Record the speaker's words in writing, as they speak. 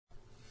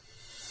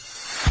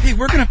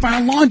we're going to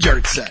find a lawn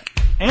dart set.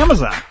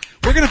 Amazon.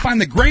 We're going to find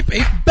the Grape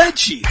Ape bed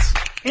sheets.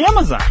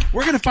 Amazon.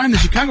 We're going to find the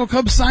Chicago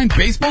Cubs signed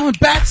baseball and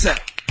bat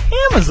set.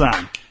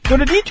 Amazon. Go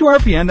to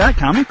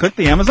D2RPN.com and click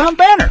the Amazon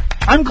banner.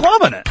 I'm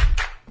gloving it.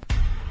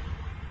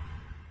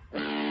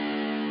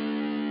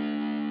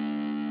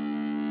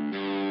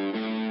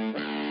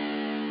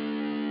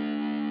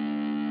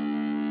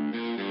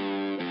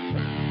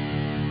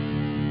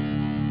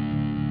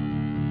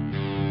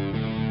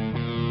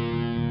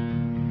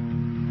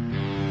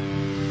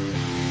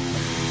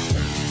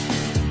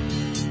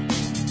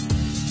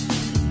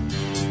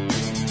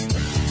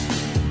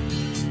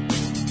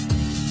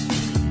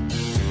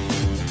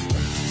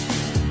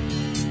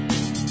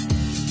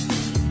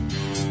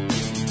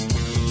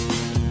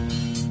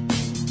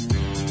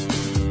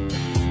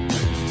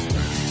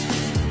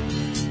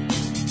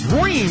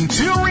 Dream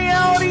 2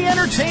 Reality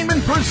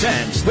Entertainment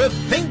presents the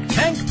Think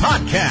Tank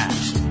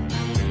Podcast.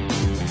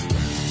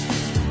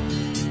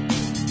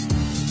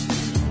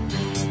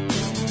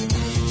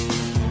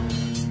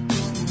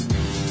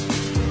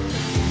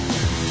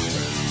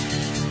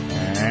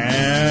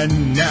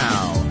 And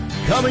now,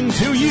 coming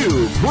to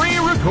you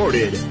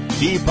pre-recorded,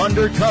 deep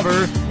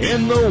undercover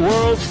in the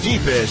world's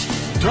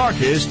deepest,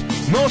 darkest,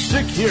 most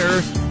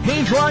secure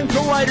Hadron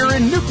Collider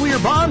and nuclear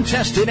bomb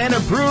tested and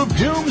approved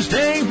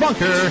doomsday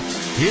bunker,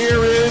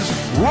 here is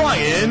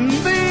Ryan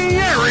the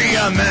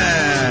Area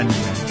Man.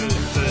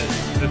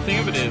 The thing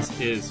of it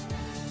is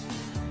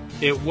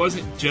it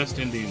wasn't just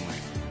Indian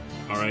land.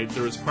 All right,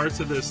 there was parts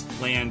of this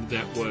land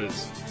that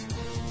was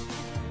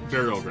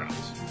burial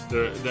grounds,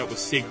 that was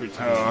sacred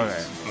to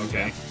Indians.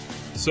 Okay,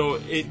 so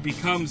it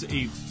becomes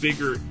a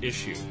bigger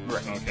issue.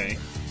 Right. Okay,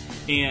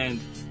 And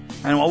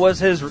what was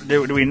his...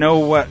 Do we know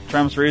what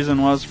Trump's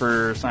reason was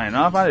for signing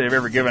off on it? Did he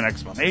ever give an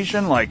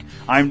explanation? Like,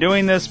 I'm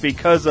doing this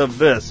because of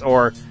this?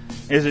 Or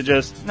is it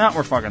just, no,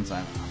 we're fucking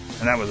signing off?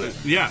 And that was it.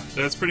 Yeah,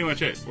 that's pretty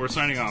much it. We're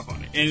signing off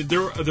on it. And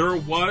there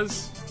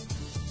was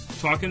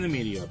talk in the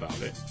media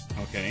about it,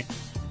 okay?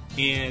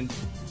 And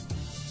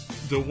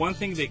the one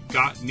thing that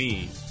got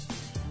me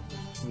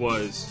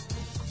was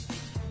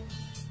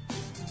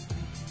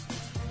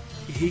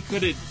he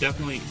could have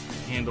definitely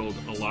handled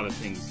a lot of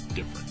things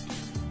different.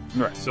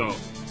 Right. So,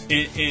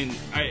 we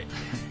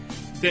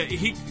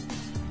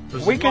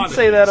could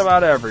say that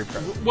about every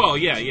president. Well,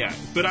 yeah.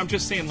 But I'm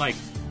just saying, like,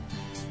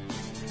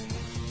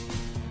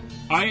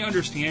 I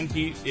understand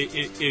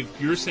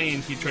if you're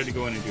saying he tried to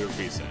go in and do a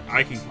reset,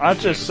 I can. I'm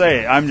just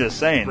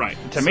saying. Right.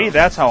 To me,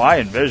 that's how I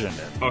envisioned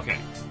it. Okay.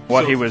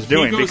 What So he was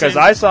doing. Because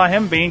in, I saw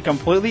him being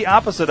completely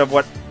opposite of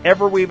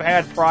whatever we've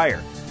had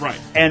prior.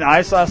 Right. And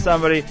I saw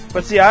somebody...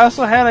 But see, I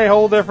also had a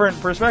whole different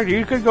perspective.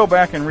 You could go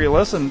back and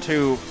re-listen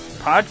to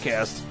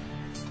podcasts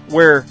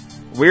where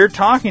we're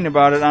talking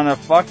about it on a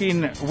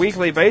fucking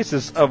weekly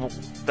basis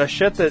of the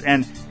shit that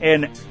and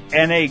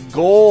a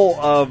goal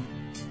of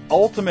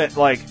ultimate,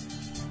 like,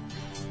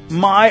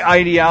 my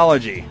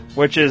ideology,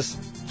 which is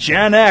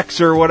Gen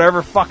X or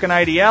whatever fucking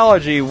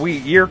ideology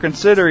you're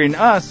considering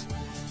us.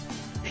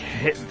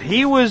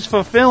 He was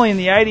fulfilling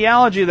the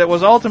ideology that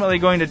was ultimately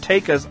going to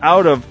take us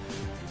out of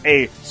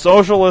a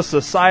socialist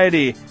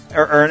society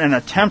or an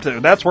attempt to...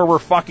 That's where we're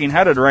fucking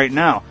headed right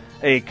now.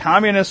 A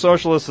communist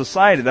socialist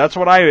society. That's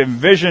what I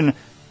envision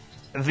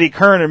the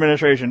current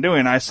administration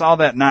doing. I saw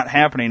that not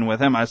happening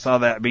with him. I saw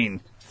that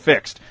being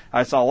fixed.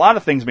 I saw a lot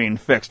of things being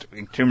fixed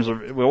in terms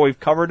of what we've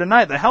covered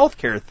tonight, the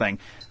healthcare thing.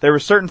 There were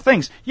certain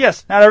things.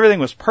 Yes, not everything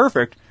was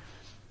perfect,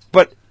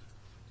 but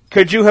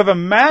could you have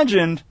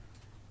imagined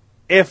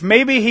if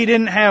maybe he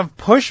didn't have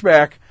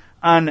pushback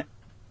on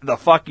the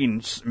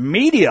fucking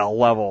media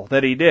level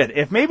that he did?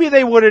 If maybe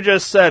they would have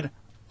just said,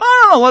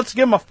 I don't know, let's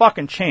give him a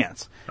fucking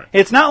chance. Right.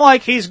 It's not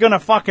like he's going to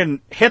fucking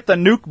hit the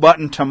nuke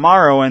button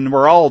tomorrow and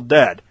we're all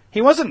dead.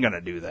 He wasn't going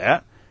to do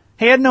that.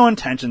 He had no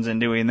intentions in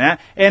doing that.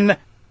 And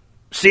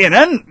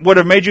CNN would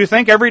have made you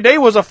think every day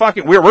was a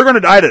fucking... We're going to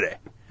die today.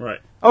 Right.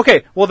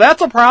 Okay, well,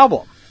 that's a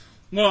problem.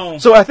 Well,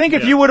 so I think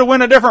if you would have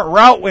went a different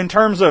route in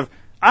terms of,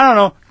 I don't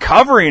know,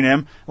 covering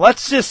him,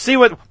 let's just see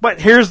what... But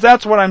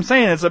that's what I'm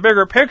saying. It's a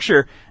bigger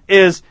picture,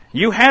 is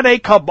you had a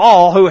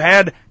cabal who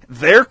had...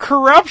 their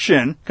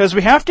corruption, because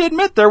we have to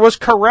admit there was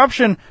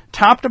corruption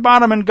top to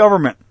bottom in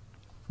government,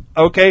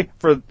 okay,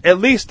 for at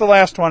least the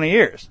last 20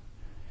 years.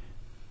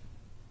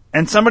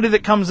 And somebody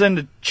that comes in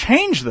to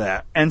change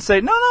that and say,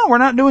 no, we're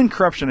not doing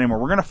corruption anymore.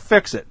 We're going to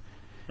fix it.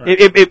 Right.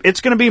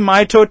 It's going to be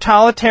my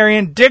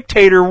totalitarian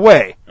dictator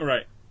way.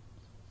 Right.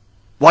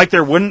 Like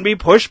there wouldn't be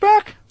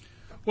pushback?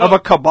 Of a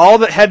cabal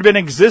that had been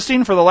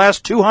existing for the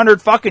last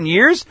 200 fucking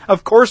years?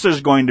 Of course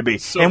there's going to be.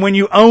 And when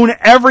you own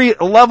every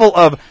level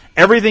of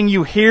everything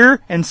you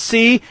hear and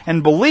see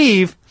and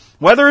believe,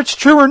 whether it's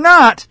true or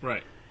not,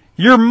 right,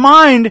 your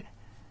mind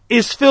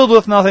is filled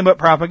with nothing but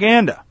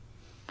propaganda.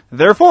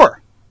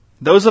 Therefore,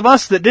 those of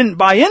us that didn't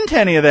buy into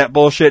any of that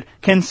bullshit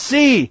can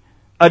see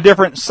a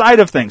different side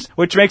of things,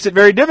 which makes it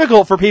very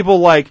difficult for people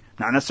like,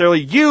 not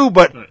necessarily you,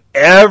 but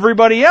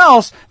everybody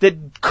else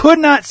that could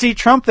not see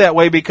Trump that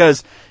way,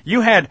 because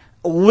you had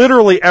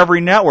literally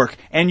every network,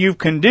 and you've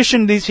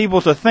conditioned these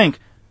people to think,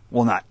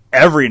 well, not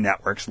every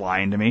network's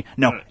lying to me.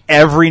 No, Right.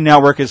 every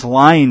network is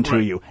lying to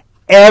Right. you.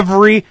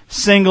 Every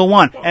single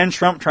one. And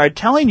Trump tried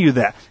telling you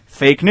that.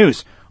 Fake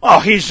news. Oh,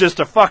 he's just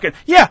a fucking...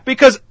 Yeah,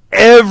 because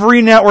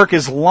every network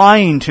is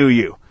lying to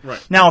you. Right.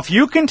 Now, if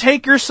you can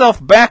take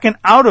yourself back and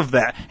out of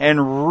that and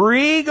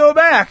go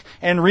back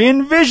and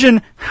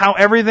re-envision how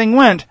everything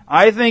went,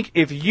 I think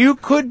if you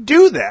could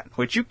do that,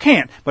 which you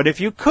can't, but if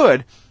you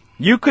could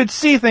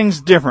see things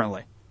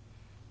differently.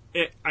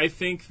 I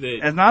think that...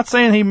 I'm not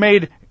saying he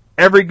made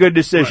every good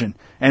decision,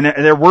 and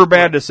there were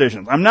bad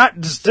decisions. I'm not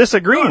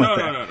disagreeing with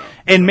that. No.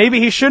 And maybe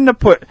he shouldn't have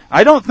put...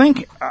 I don't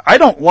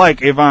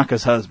like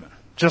Ivanka's husband.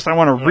 Just I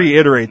want to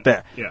reiterate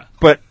that. Yeah.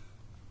 But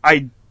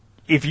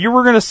if you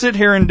were going to sit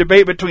here and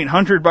debate between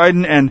Hunter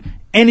Biden and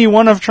any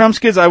one of Trump's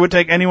kids, I would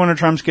take any one of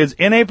Trump's kids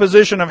in a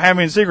position of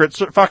having secret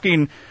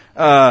fucking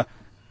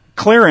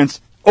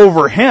clearance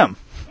over him.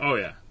 Oh,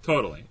 yeah.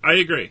 Totally. I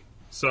agree.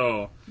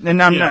 So...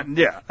 And I'm Yeah. not...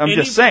 Yeah, I'm And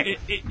just even- saying.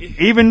 it-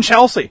 Even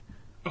Chelsea.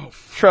 Oh,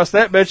 Trust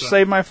that bitch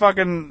saved my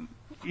fucking,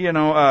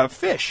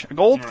 fish, a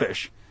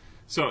goldfish.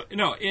 So,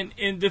 no,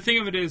 and the thing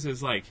of it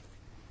is like,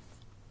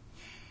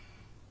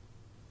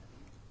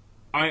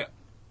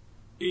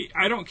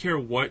 I don't care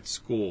what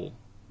school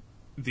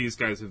these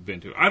guys have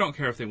been to. I don't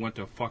care if they went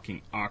to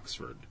fucking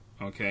Oxford,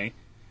 okay?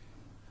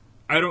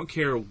 I don't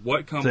care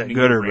what company. Is that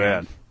good you or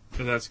ran.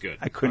 bad? That's good.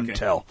 I couldn't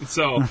tell.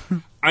 So,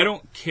 I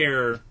don't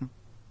care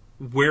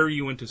where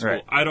you went to school.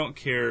 Right. I don't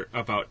care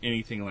about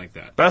anything like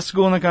that. Best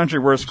school in the country,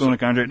 worst school in the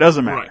country, it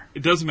doesn't matter. Right.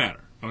 It doesn't matter,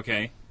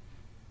 okay?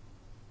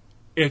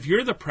 If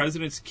you're the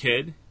president's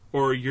kid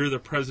or you're the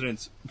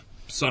president's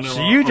son-in-law,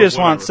 So you or just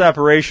want whatever,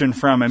 separation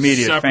from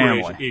immediate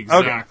separation, family.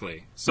 exactly.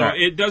 Okay. So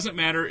Right. it doesn't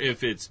matter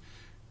if it's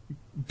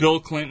Bill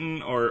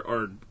Clinton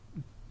or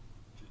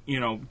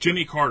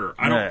Jimmy Carter.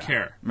 I don't Yeah.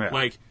 care. Yeah.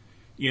 Like,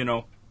 you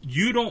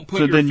don't put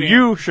So your then fam-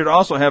 you should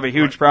also have a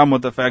huge Right. problem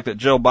with the fact that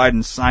Joe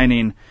Biden's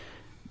signing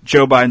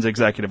Joe Biden's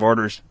executive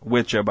orders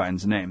with Joe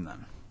Biden's name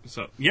then.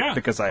 So yeah,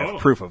 Because I have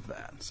totally. proof of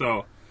that.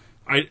 So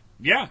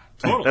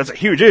totally. That's a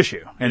huge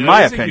issue, in That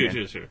my is a opinion.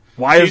 huge issue.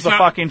 Why is She's the not-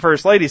 fucking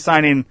first lady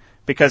signing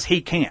because he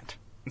can't?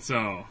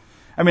 So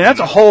I mean, that's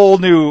a whole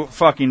new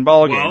fucking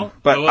ballgame. Well,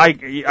 but well, I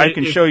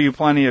can if- show you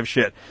plenty of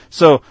shit.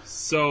 So,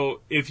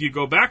 if you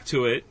go back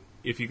to it,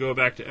 if you go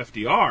back to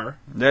FDR,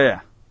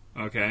 yeah.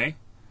 okay,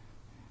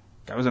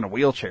 Guy was in a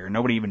wheelchair.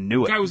 Nobody even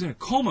knew the guy it. was in a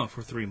coma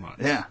for 3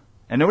 months. Yeah.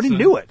 And nobody So-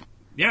 knew it.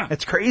 Yeah.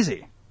 It's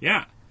crazy.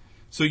 Yeah.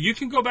 So you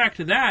can go back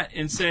to that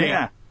and say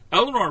Yeah.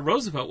 Eleanor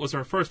Roosevelt was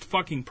our first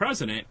fucking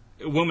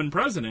woman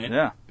president.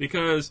 Yeah.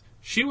 Because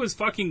she was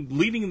fucking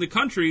leading the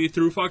country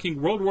through fucking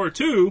World War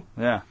II.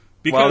 Yeah.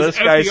 Because While this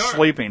guy's FDR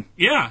sleeping.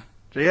 Yeah.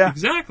 Yeah.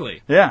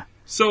 Exactly. Yeah.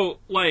 So,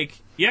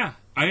 yeah,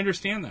 I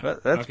understand that.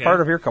 But that's Okay? part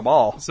of your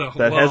cabal So,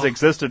 that has well-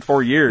 existed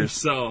for years.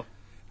 So,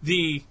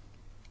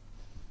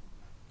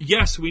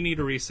 yes, we need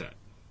a reset.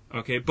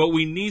 Okay, but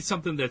we need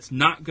something that's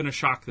not going to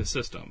shock the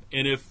system.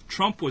 And if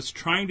Trump was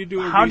trying to do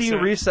a How reset, do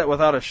you reset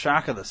without a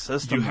shock of the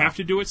system? you have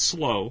to do it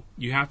slow.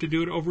 You have to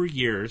do it over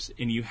years,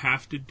 and you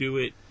have to do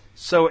it.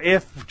 So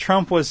if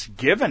Trump was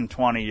given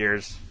 20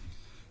 years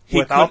He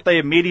without could- the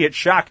immediate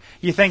shock,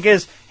 you think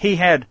he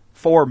had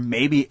 4,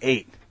 maybe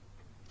 8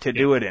 to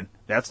do it in.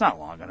 That's not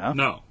long enough.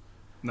 No.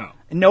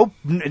 Nope.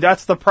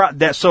 That's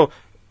the so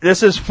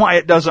this is why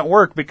it doesn't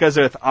work, because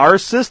with our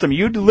system,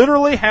 you'd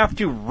literally have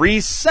to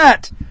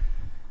reset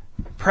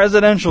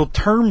presidential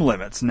term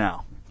limits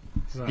now.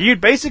 So, You'd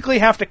basically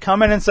have to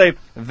come in and say,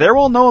 there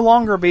will no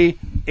longer be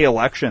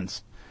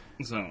elections.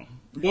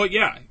 well,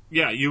 yeah,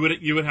 you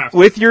would have to.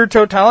 With your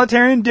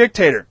totalitarian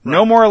dictator,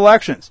 no more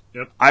elections.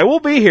 Yep. I will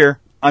be here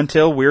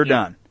until we're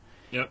done.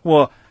 Yep.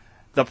 Well,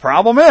 the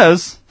problem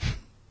is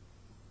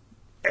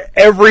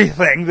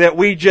everything that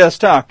we just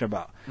talked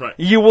about. Right.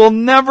 You will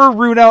never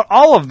root out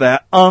all of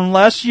that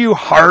unless you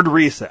hard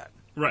reset.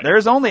 Right.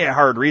 There's only a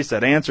hard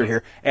reset answer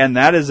here, and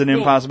that is an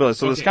impossibility.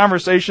 So this okay.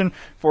 conversation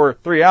for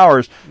 3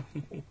 hours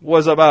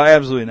was about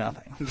absolutely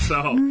nothing.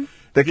 So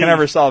That can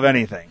never solve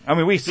anything. I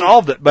mean, we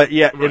solved it, but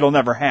yet Right. it'll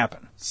never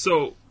happen.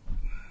 So,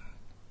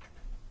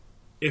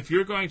 if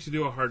you're going to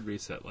do a hard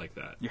reset like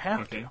that, You have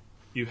okay, to.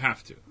 You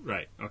have to.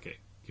 Right. Okay.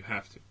 You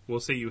have to.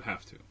 We'll say you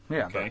have to.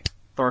 Yeah, Okay. but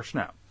Thor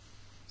Snap.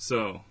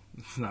 So,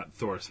 not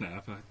Thor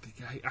Snap.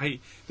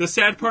 The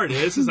sad part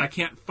is I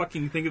can't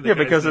fucking think of the Yeah,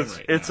 guy's because name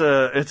it's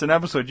right it's an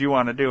episode you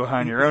want to do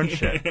on your own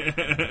shit.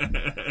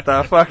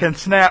 The fucking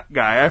Snap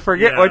guy. I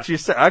forget Yeah. what you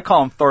said. I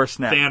call him Thor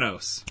Snap. now.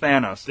 Thanos.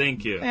 Thanos.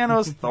 Thank you.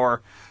 Thanos,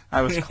 Thor.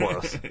 I was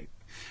close.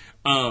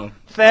 I'm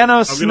Thanos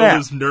gonna Snap.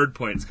 lose nerd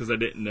points because I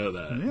didn't know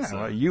that. Yeah, so.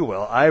 well, you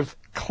will. I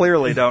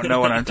clearly don't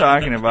know what I'm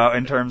talking about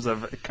in terms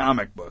of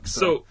comic books.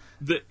 So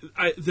the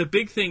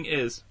big thing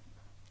is,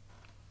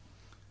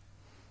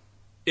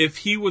 if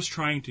he was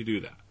trying to do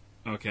that,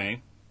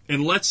 okay,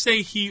 and let's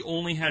say he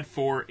only had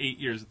 8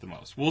 years at the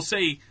most. We'll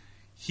say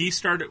he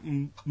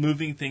started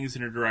moving things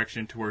in a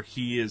direction to where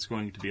he is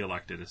going to be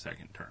elected a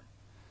second term.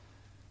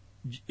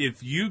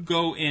 If you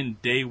go in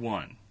day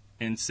one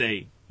and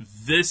say,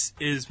 this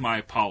is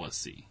my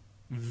policy,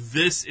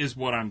 this is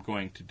what I'm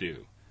going to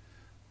do,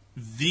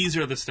 these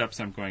are the steps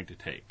I'm going to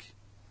take,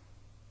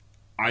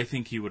 I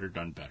think he would have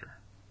done better.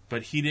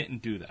 But he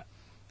didn't do that.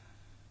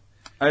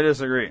 I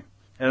disagree.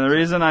 And the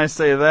reason I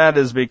say that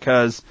is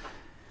because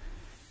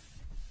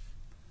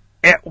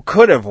it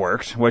could have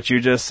worked, what you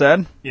just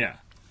said, Yeah.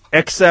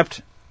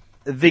 except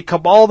the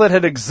cabal that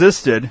had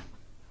existed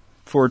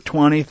for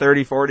 20,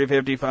 30, 40,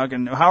 50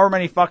 fucking, however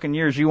many fucking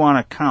years you want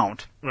to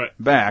count Right.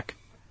 back,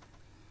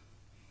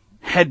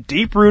 had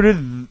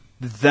deep-rooted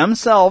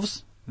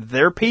themselves,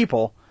 their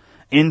people,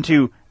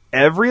 into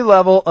every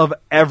level of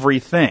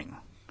everything.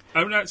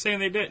 I'm not saying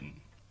they didn't.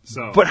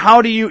 So, But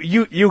how do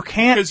you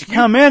can't 'Cause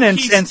come in and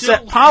he set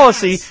still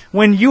policy has-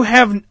 when you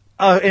have an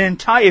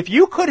entire, if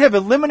you could have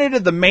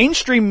eliminated the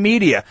mainstream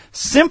media,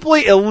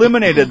 simply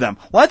eliminated them.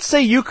 Let's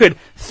say you could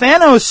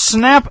Thanos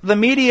snap the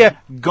media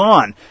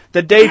gone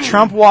the day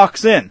Trump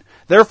walks in.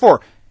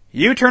 Therefore,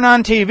 you turn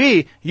on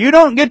TV, you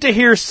don't get to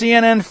hear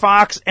CNN,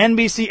 Fox,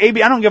 NBC,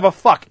 ABC, I don't give a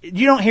fuck.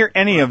 You don't hear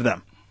any of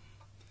them.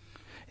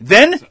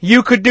 Then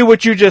you could do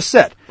what you just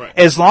said. Right.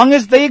 As long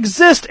as they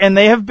exist and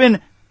they have been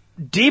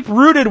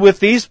deep-rooted with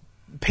these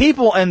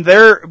people and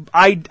their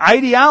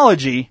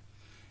ideology,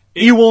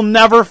 you will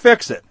never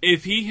fix it.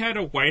 if he had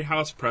a White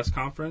House press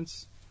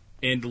conference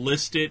and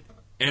listed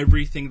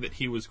everything that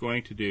he was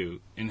going to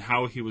do and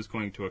how he was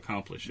going to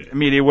accomplish it. The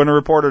media wouldn't have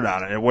reported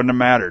on it. It wouldn't have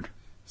mattered.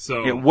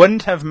 So It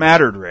wouldn't have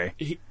mattered, Ray.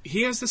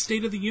 he has the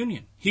State of the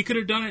Union. He could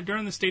have done it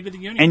during the State of the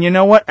Union. And you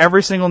know what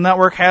every single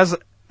network has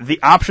the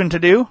option to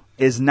do?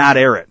 Is not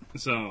air it.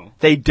 So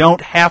They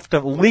don't have to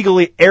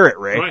legally air it,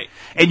 Ray. Right.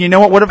 And you know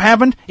what would have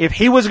happened? If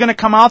he was going to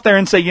come out there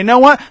and say, you know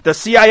what? The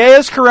CIA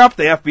is corrupt,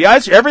 the FBI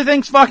is,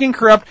 everything's fucking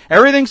corrupt,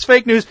 everything's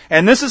fake news,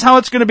 and this is how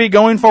it's going to be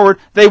going forward,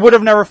 they would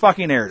have never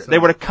fucking aired it. They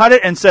would have cut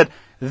it and said,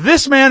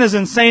 this man is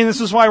insane, this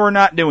is why we're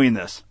not doing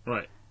this.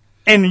 right.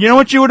 And you know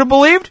what you would have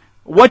believed?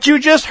 What you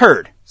just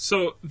heard.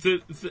 So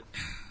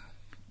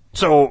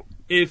So,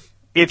 if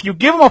if you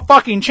give him a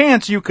fucking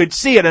chance, you could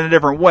see it in a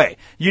different way.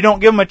 You don't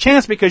give him a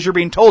chance because you're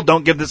being told,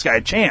 don't give this guy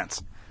a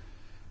chance.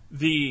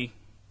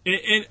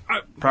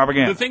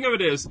 Propaganda. The thing of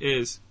it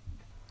is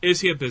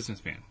he a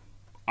businessman?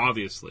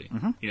 Obviously,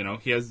 you know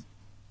he has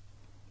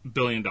 $1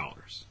 billion.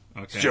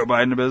 Okay, Is Joe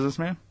Biden a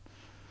businessman?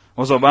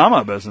 Was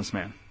Obama a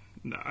businessman?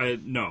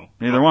 No,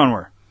 Neither one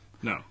were.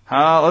 no.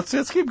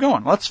 Let's keep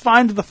going. Let's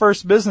find the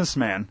first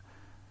businessman.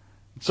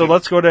 So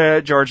let's go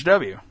to George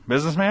W.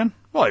 Businessman?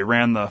 Well, he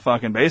ran the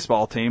fucking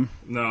baseball team.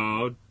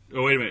 No.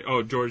 Oh, wait a minute.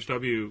 Oh, George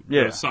W.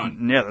 Yeah, The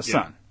son. Yeah, the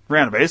son.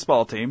 Ran a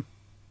baseball team.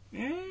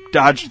 Eh,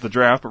 Dodged the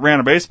draft, but ran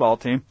a baseball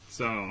team.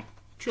 so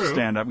true.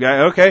 Stand-up guy.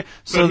 Okay, But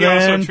so he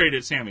then also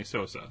traded Sammy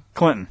Sosa.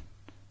 Clinton.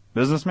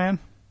 Businessman?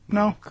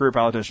 No. Career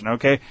politician.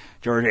 Okay.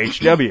 George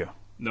H.W.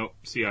 Nope.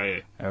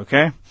 CIA.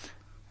 Okay.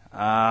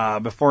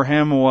 Before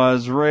him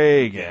was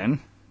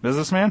Reagan.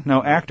 Businessman?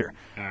 No, actor.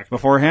 Actor.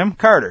 Before him,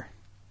 Carter.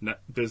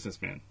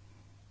 Businessman.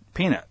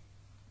 Peanut.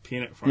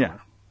 Peanut farmer.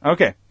 Yeah.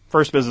 Okay.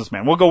 First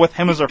businessman. We'll go with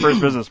him as our first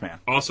businessman.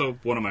 Also,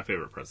 one of my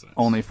favorite presidents.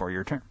 Only for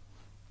your term.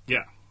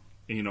 Yeah.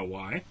 And you know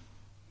why?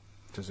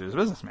 Because he was a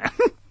businessman.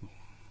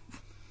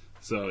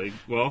 So,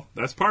 well,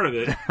 that's part of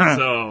it.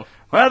 So,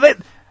 Well,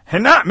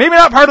 maybe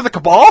not part of the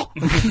cabal.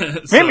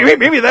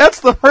 maybe that's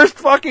the first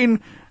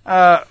fucking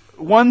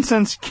one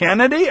since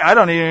Kennedy. I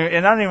don't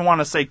even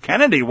want to say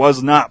Kennedy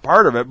was not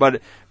part of it,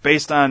 but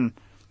based on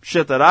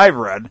shit that I've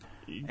read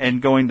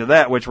and going to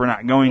that, which we're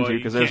not going to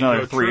because there's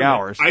another 3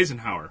 hours.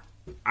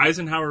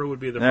 Eisenhower would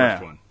be the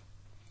first one.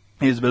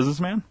 He's a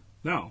businessman.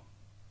 No,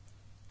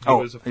 he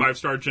was a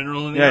 5-star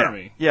general in the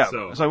army. Yeah,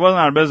 So he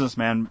wasn't a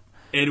businessman.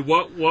 and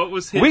what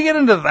was his? We get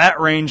into that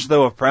range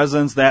though of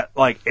presidents, that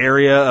like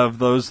area of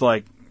those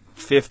like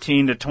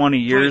 15 to 20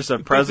 years Right,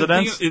 of but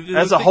presidents. the thing-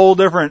 That's a whole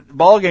different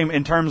ballgame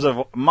in terms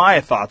of my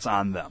thoughts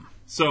on them.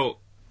 So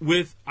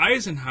with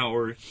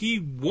Eisenhower, he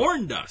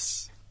warned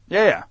us: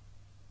 Yeah,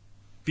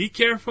 be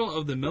careful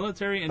of the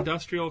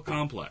military-industrial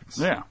complex.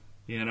 yeah.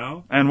 You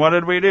know? And what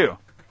did we do?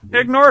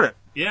 Ignored it.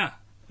 Yeah,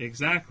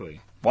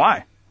 exactly.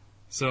 Why?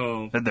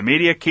 So Did the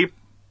media keep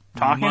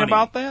talking money.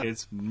 about that?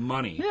 It's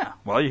money. Yeah.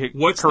 Well,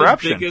 What's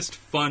corruption. the biggest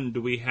fund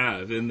we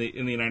have in the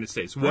United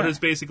States? What Yeah. does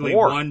basically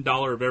War.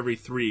 $1 of every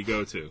 3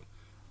 go to?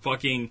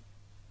 Fucking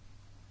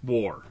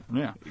war.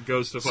 Yeah. It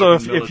goes to So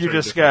fucking if you military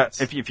just defense.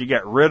 got if you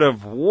got rid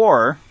of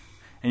war,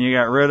 and you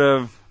got rid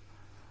of,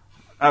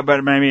 but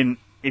I mean,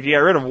 if you got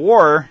rid of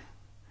war,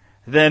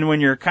 then when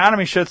your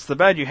economy shits the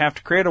bed, you have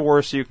to create a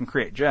war so you can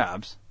create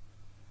jobs.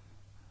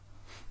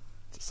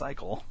 It's a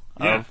cycle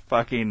Yeah. of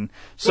fucking.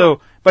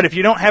 So, but if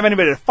you don't have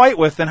anybody to fight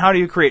with, then how do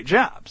you create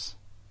jobs?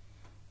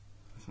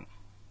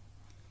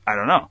 I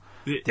don't know.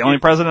 The only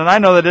president I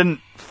know that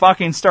didn't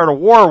fucking start a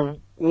war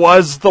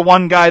was the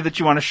one guy that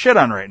you want to shit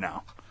on right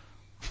now.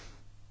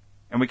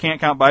 And we can't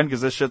count Biden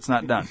because this shit's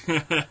not done.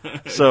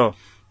 So,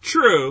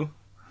 True.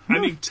 I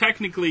mean,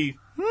 technically,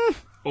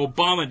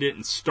 Obama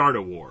didn't start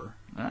a war.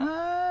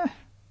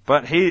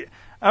 but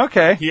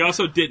okay. He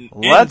also didn't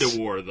Let's end the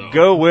war, though.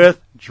 go with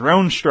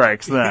drone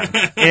strikes then.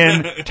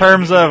 In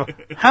terms of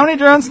how many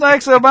drone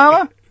strikes,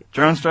 Obama?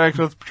 Drone strikes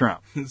with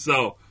Trump.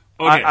 So,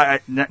 okay.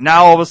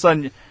 Now all of a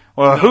sudden,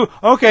 Well,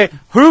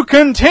 who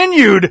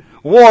continued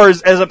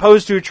wars as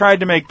opposed to tried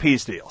to make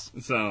peace deals?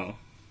 So,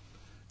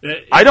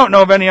 I don't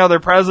know of any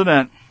other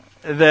president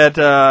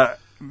that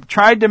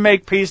tried to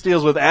make peace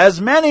deals with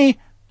as many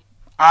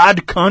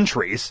odd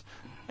countries.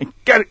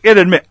 Gotta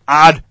admit,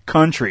 odd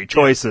country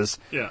choices.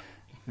 Yeah.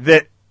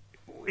 That,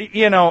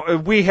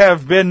 we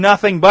have been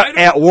nothing but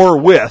at war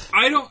with.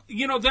 I don't,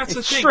 that's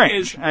the thing.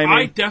 Strange.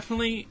 I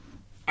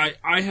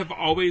have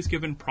always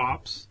given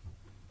props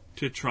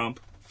to Trump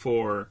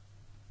for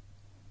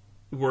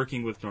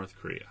working with North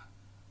Korea.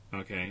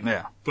 Okay?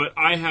 Yeah. But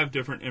I have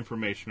different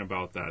information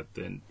about that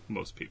than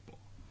most people.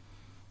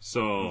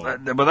 So.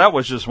 But that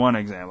was just one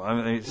example.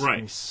 I mean,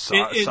 right.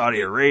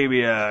 Saudi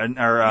Arabia,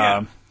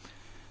 or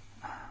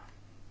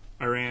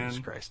Iran.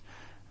 Jesus Christ.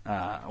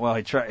 Well,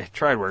 he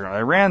tried working.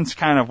 Iran's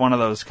kind of one of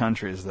those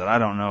countries that I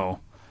don't know.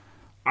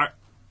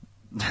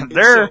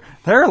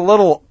 They're a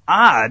little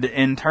odd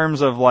in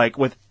terms of like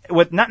with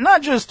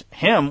not just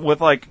him,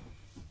 with like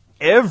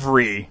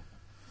every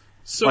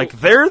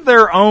they're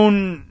their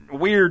own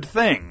weird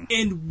thing.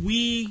 And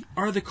we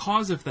are the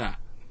cause of that.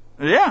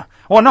 Yeah.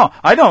 Well, no,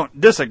 I don't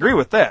disagree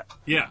with that.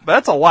 Yeah. But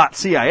that's a lot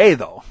CIA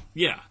though.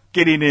 Yeah.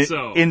 Getting it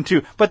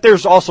into, but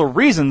there's also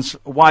reasons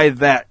why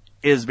that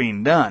is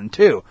being done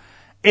too.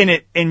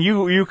 And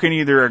you can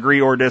either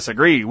agree or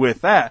disagree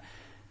with that.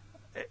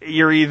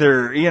 You're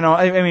either,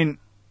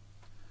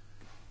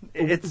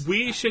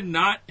 we should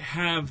not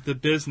have the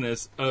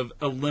business of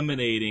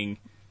eliminating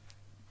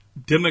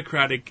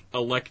Democratic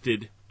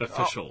elected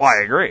officials. Well,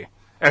 I agree.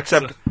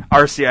 Except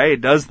our CIA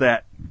does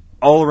that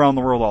all around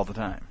the world all the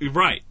time.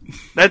 Right.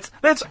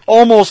 That's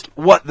almost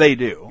what they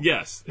do.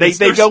 Yes. They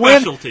go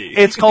specialty. in.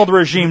 It's called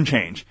regime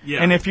change.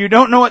 Yeah. And if you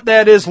don't know what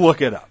that is,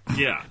 look it up.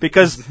 Yeah.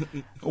 Because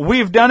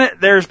we've done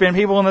it. There's been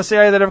people in the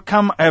CIA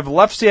that have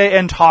left CIA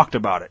and talked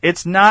about it.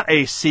 It's not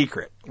a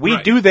secret.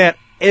 We do that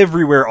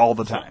everywhere all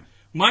the time.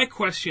 My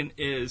question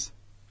is,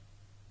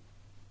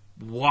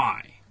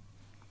 why?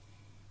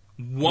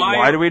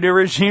 Why do we do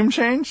regime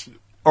change?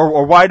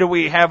 Or why do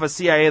we have a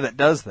CIA that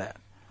does that?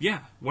 Yeah.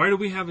 Why do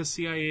we have a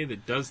CIA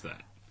that does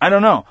that? I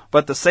don't know.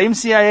 But the same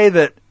CIA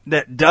that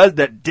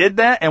did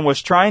that and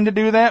was trying to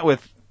do that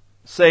with,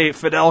 say,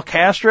 Fidel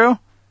Castro,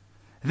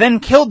 then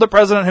killed the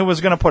president who was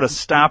going to put a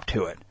stop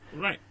to it.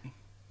 Right.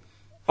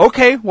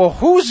 Okay, well,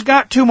 who's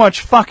got too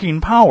much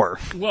fucking power?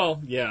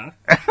 Well, yeah,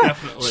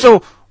 definitely.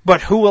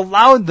 But who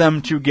allowed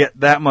them to get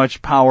that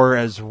much power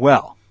as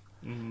well?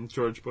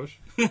 George Bush.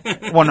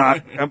 Well,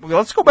 not.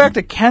 Let's go back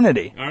to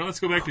Kennedy. All right, let's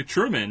go back to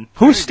Truman.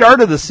 Who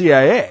started the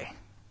CIA?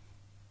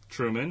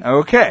 Truman.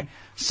 Okay,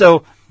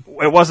 so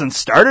it wasn't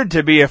started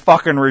to be a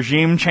fucking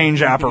regime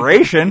change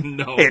operation.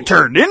 No. It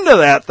turned into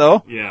that,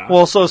 though. Yeah.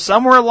 Well, so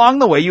somewhere along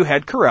the way you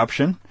had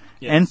corruption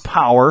and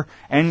power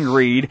and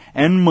greed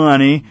and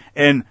money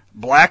and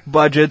black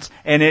budgets,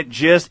 and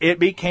it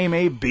became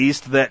a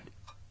beast that,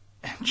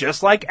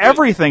 just like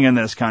everything in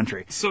this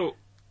country. So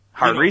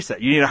hard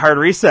reset. You need a hard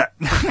reset.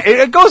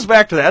 It goes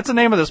back to that. That's the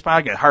name of this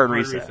podcast. Hard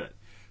reset.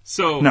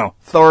 So no,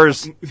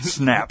 Thor's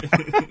snap.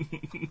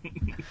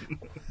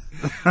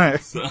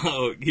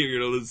 So you're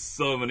gonna lose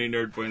so many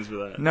nerd points for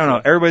that.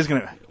 No, everybody's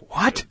gonna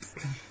what?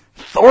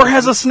 Thor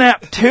has a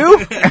snap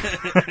too?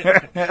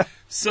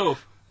 So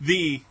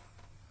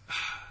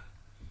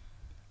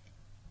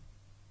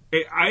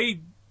I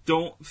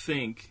don't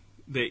think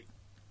that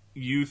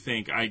you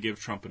think I give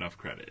Trump enough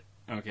credit.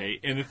 Okay,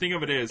 and the thing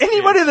of it is,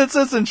 anybody that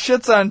sits and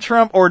shits on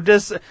Trump or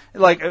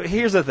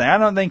here's the thing. I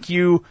don't think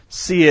you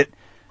see it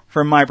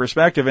from my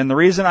perspective, and the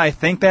reason I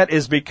think that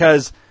is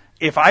because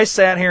if I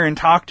sat here and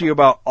talked to you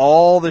about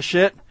all the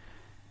shit,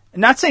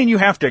 not saying you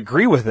have to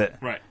agree with it,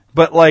 right?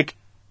 But like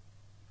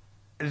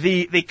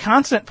the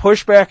constant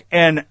pushback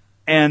and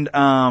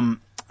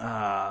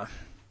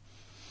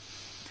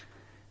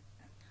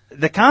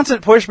the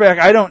constant pushback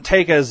I don't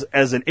take as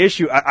an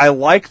issue. I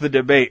like the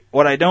debate.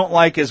 What I don't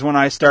like is when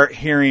I start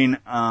hearing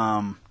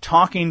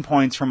talking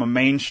points from a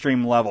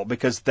mainstream level,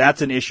 because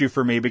that's an issue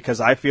for me, because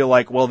I feel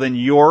like, well, then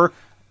you're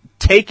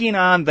taking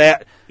on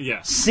that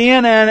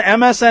CNN,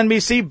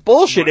 MSNBC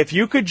bullshit. Right. If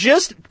you could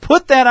just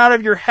put that out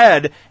of your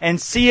head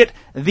and see it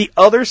the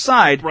other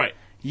side, right,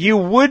 you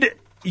would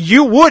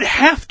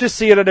have to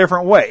see it a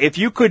different way. If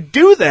you could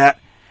do that,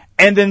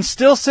 and then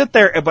still sit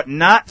there, but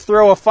not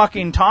throw a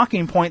fucking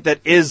talking point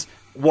that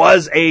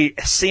was a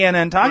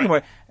CNN talking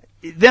point,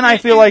 then I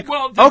feel like,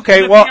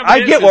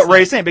 I get what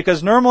Ray's saying,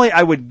 because normally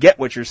I would get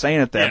what you're saying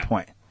at that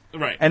point.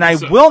 Right. And I'm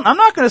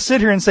not going to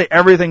sit here and say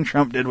everything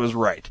Trump did was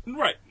right.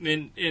 Right.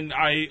 And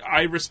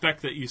I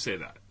respect that you say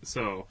that.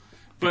 So,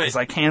 but because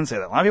I can say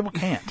that. A lot of people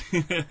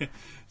can't.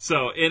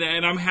 So,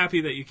 and I'm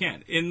happy that you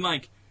can. And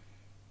like,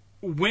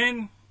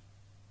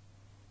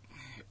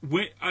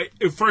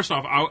 first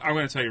off, I'm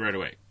going to tell you right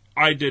away,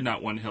 I did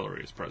not want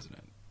Hillary as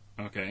president.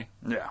 Okay?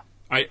 Yeah.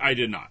 I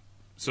did not.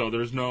 So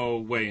there's no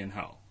way in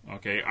hell.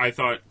 Okay? I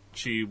thought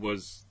she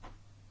was...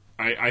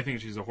 I think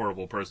she's a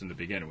horrible person to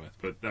begin with,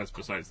 but that's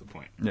besides the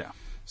point. Yeah.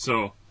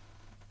 So,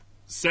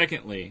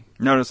 secondly...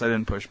 Notice I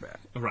didn't push back.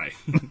 Right.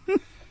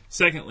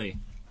 Secondly,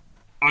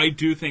 I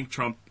do think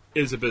Trump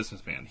is a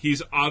businessman.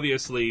 He's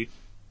obviously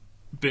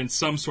been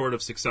some sort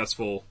of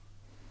successful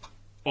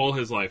all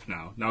his life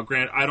now. Now,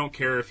 Grant, I don't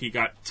care if he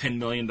got $10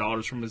 million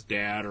from his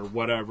dad or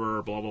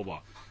whatever, blah, blah, blah.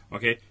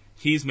 Okay?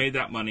 He's made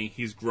that money.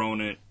 He's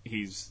grown it.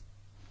 He's,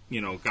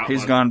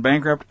 He's gone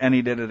bankrupt, and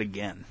he did it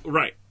again.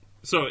 Right.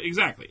 So,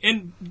 exactly.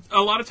 And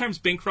a lot of times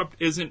bankrupt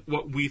isn't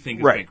what we think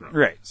is Right, bankrupt.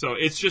 right. So,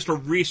 it's just a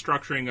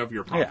restructuring of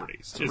your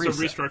properties. it's a It's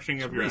a reset.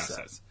 restructuring of your reset.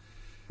 assets.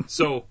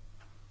 So,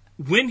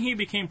 when he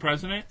became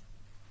president,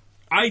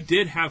 I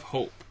did have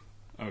hope.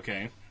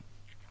 Okay?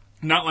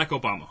 Not like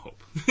Obama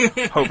hope.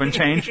 Hope and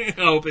change.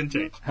 Hope and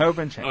change. Hope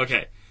and change.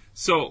 Okay.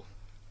 So,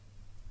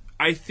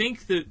 I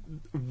think that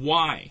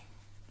why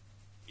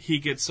he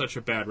gets such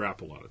a bad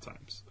rap a lot of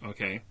times,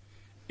 okay,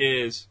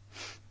 is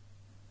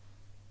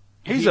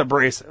He's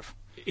abrasive.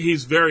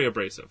 he's very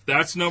abrasive.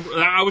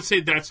 I would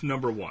say that's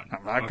number one.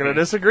 I'm not going to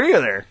disagree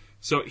there.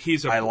 So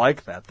I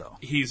like that, though.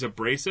 He's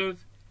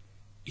abrasive.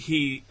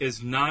 He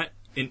is not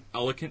an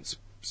eloquent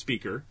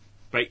speaker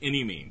by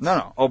any means.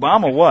 No.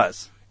 Obama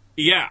was.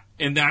 Yeah,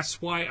 and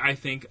that's why I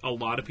think a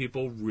lot of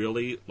people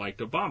really liked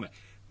Obama.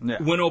 Yeah.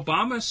 When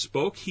Obama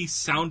spoke, he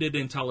sounded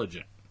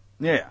intelligent,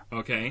 Yeah.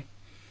 okay?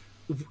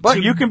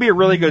 But you can be a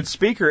really good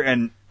speaker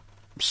and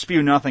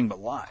spew nothing but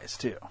lies,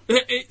 too.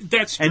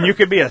 That's true. And you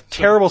could be a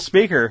terrible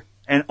speaker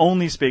and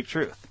only speak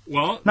truth.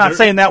 Well, Not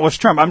saying that was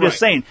Trump. I'm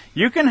just Right. saying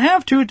you can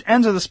have two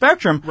ends of the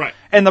spectrum. Right.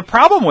 And the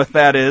problem with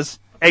that is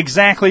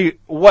exactly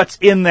what's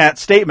in that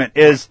statement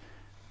is,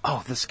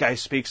 oh, this guy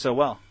speaks so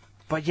well.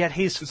 But yet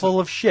he's full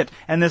of shit.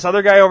 And this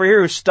other guy over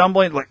here who's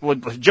stumbling, like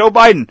Joe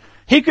Biden,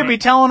 he could be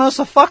telling us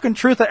the fucking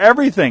truth of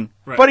everything.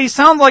 Right. But he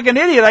sounds like an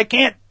idiot. I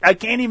can't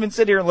even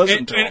sit here and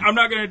listen to And him. I'm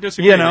not going to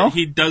disagree. You know? That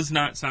he does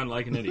not sound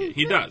like an idiot.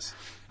 He does.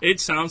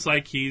 It sounds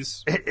like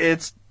he's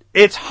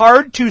It's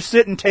hard to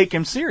sit and take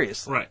him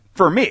seriously. Right.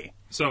 For me.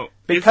 so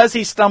Because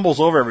he stumbles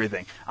over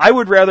everything. I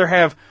would rather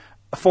have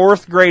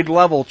 4th grade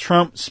level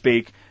Trump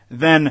speak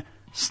than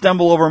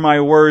stumble over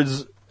my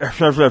words,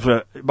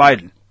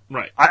 Biden.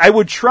 right. I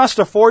would trust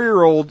a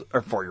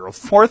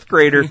 4th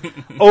grader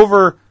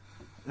over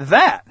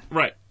that.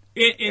 Right.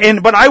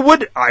 But I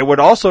would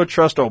also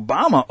trust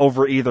Obama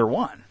over either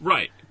one.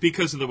 Right.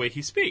 Because of the way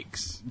he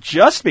speaks.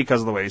 Just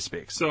because of the way he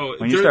speaks. So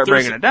when you there- start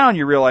there's- breaking it down,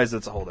 you realize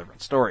it's a whole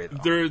different story,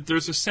 though.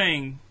 There's a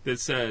saying that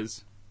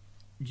says,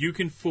 you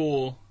can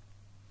fool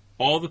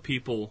all the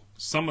people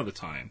some of the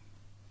time,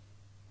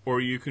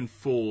 or you can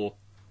fool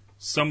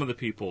some of the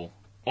people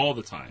all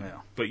the time.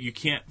 Yeah. But you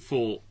can't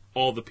fool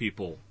all the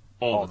people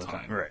all the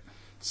time. Right.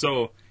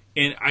 So,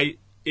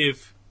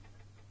 if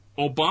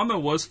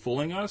Obama was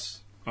fooling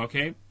us,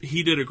 okay,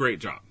 he did a great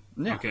job.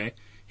 Yeah. Okay,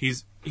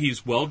 he's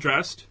well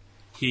dressed,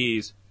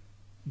 he's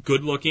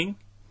good looking,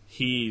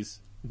 he's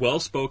well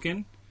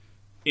spoken,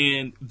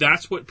 and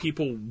that's what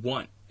people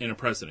want in a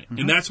president,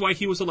 and that's why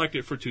he was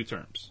elected for 2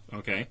 terms.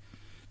 Okay,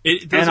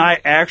 And I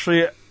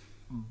actually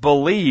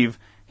believe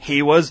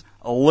he was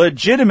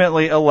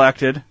legitimately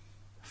elected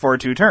for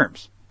 2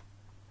 terms.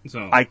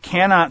 so I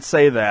cannot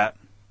say that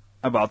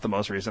about the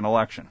most recent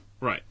election.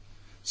 right.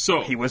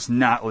 So He was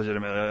not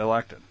legitimately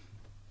elected.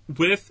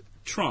 with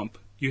Trump,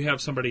 you have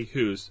somebody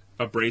who's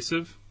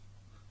abrasive,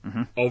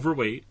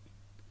 overweight,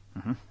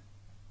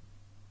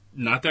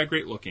 not that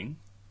great looking,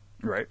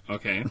 Right.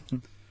 okay,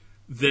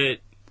 that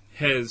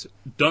has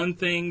done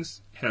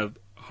things, have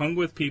hung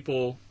with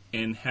people,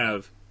 and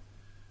have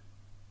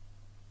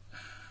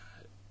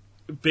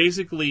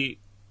basically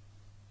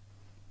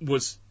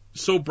was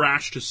so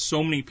brash to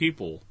so many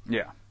people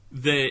Yeah.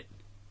 that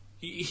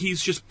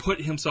he's just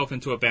put himself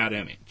into a bad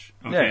image.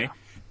 Okay?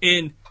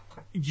 And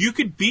you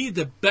could be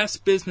the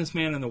best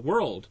businessman in the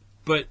world,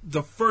 but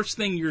the first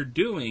thing you're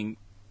doing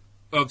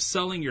of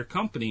selling your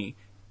company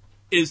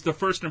is the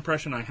first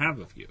impression I have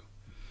of you.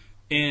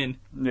 And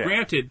Yeah.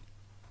 granted,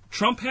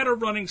 Trump had a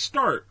running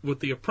start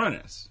with The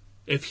Apprentice.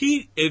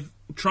 If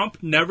Trump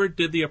never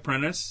did The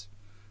Apprentice,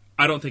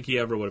 I don't think he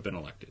ever would have been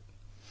elected.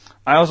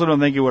 I also don't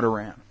think he would have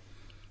ran.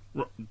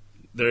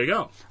 There you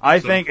go. I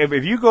So- think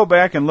if you go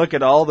back and look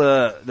at all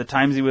the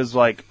times he was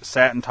like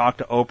sat and talked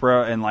to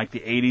Oprah in like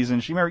the 80s,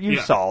 and you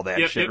Yeah. saw all that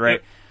Yep, shit, yep,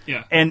 right?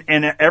 yep. Yeah.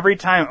 And every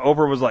time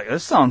Oprah was like,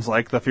 "This sounds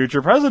like the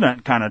future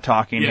president," kind of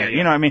talking Yeah, here. yeah.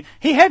 You know, what I mean,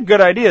 he had good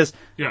ideas,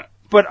 Yeah.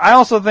 but I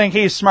also think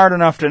he's smart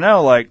enough to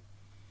know, like,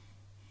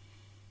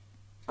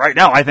 right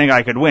now, I think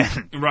I could win.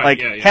 Right, Like,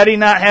 yeah, yeah. had he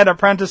not had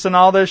Apprentice and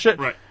all this shit,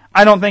 Right.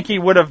 I don't think he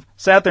would have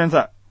sat there and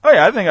thought, "Oh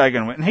yeah, I think I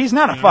can win." And he's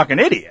not a fucking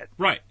idiot.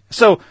 Right.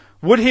 So,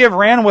 would he have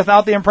ran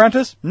without the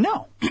Apprentice?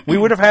 No. We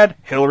would have had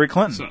Hillary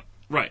Clinton. So,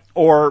 right.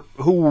 Or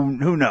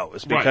who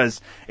knows?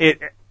 Because it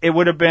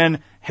would have been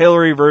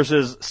Hillary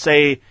versus,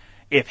 say,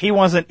 if he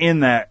wasn't in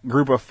that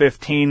group of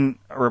 15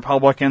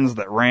 Republicans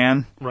that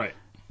ran, Right.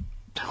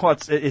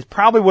 it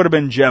probably would have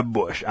been Jeb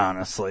Bush,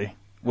 honestly.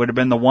 Would have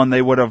been the one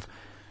they would have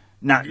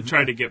not You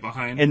tried to get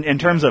behind. in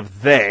terms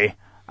of they.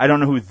 I don't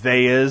know who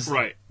they is.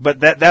 Right. But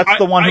that's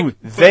the one who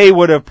but they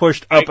would have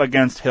pushed up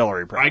against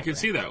Hillary, probably. I could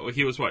see that.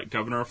 He was what,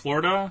 governor of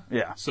Florida?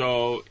 Yeah.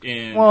 So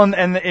in Well,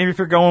 and if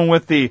you're going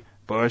with the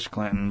Bush,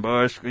 Clinton,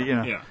 Bush,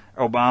 Yeah.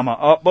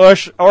 Obama,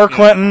 Bush or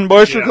Clinton,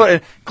 Bush or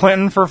Clinton,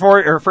 Clinton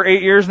for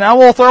 8 years. Now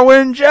we'll throw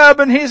in Jeb,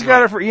 and he's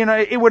got it for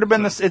it would have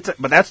been this.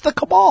 But that's the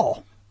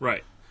cabal,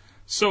 right?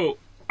 So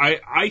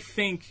I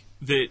think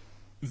that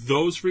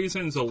those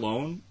reasons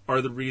alone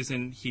are the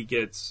reason he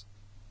gets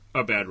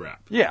a bad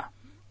rap. Yeah,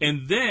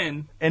 and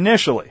then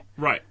initially,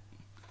 right.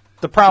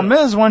 The problem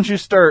is once you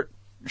start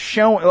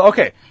showing.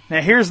 Okay,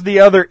 now here's the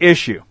other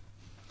issue.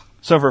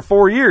 So for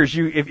 4 years,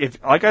 if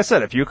like I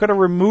said, if you could have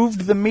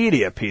removed the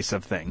media piece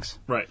of things,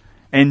 right,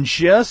 and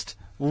just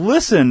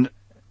listened,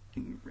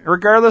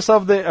 regardless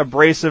of the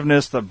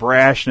abrasiveness, the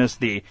brashness,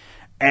 the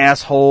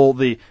asshole,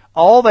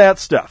 all that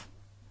stuff,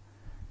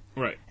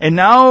 right. And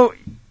now,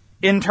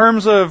 in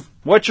terms of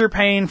what you're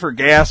paying for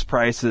gas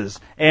prices,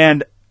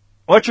 and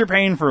what you're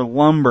paying for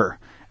lumber,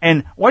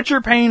 and what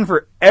you're paying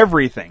for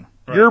everything,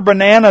 right. Your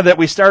banana that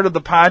we started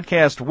the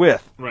podcast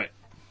with, right,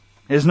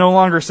 is no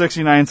longer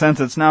 69 cents,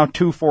 it's now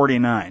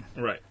 $2.49.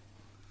 Right.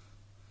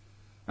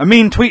 A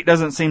mean tweet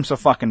doesn't seem so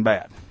fucking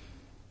bad.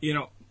 You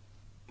know,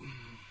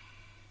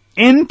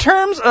 in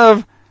terms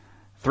of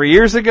 3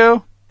 years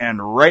ago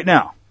and right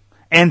now.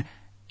 And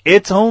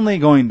it's only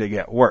going to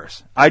get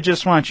worse. I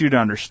just want you to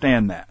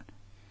understand that.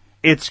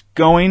 It's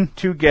going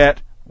to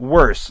get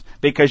worse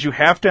because you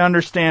have to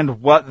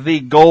understand what the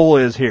goal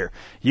is here.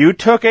 You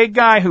took a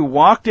guy who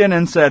walked in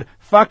and said,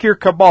 fuck your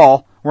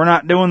cabal, we're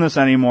not doing this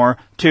anymore,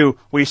 to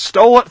we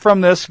stole it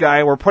from this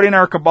guy, we're putting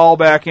our cabal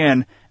back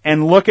in,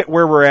 and look at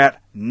where we're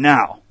at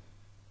now.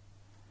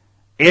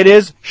 It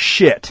is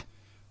shit.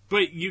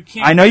 But you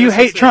can't. I know you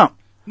hate Trump.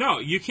 No,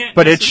 you can't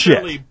but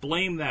necessarily it's shit.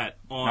 Blame that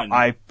on...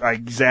 I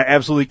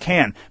absolutely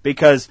can,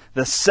 because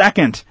the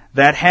second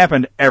that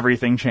happened,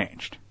 everything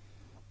changed.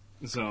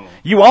 So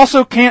you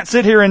also can't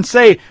sit here and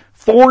say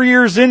 4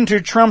 years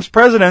into Trump's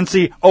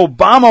presidency,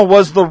 Obama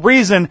was the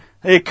reason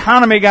the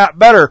economy got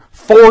better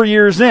 4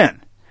 years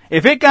in.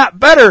 If it got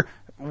better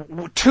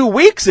 2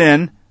 weeks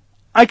in,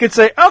 I could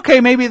say,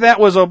 okay, maybe that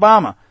was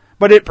Obama.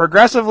 But it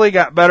progressively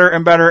got better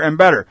and better and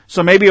better.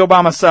 So maybe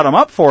Obama set him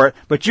up for it,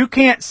 but you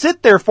can't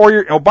sit there 4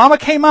 years. Obama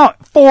came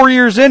out 4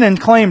 years in and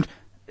claimed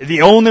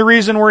the only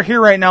reason we're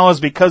here right now is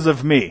because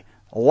of me.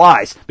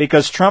 Lies.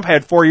 Because Trump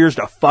had 4 years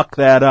to fuck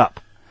that up.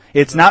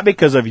 It's not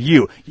because of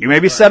you. You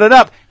maybe set it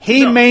up.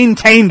 He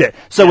maintained it.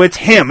 So it's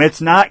him. It's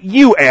not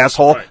you,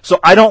 asshole. Right. So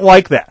I don't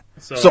like that.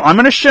 So I'm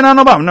going to shit on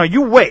Obama. No,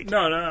 you wait. No,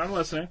 I'm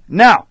listening.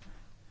 Now,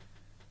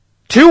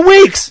 2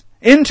 weeks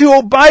into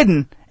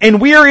Biden, and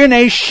we are in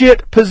a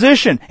shit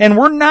position. And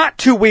we're not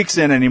 2 weeks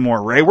in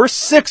anymore, Ray. We're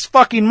 6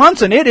 fucking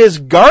months, and it is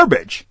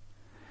garbage.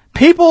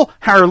 People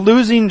are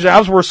losing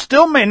jobs. We're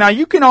still now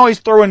you can always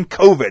throw in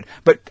COVID,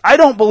 but I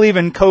don't believe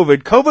in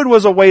COVID. COVID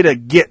was a way to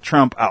get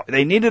Trump out.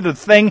 They needed a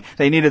thing.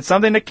 They needed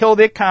something to kill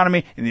the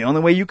economy, and the only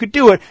way you could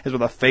do it is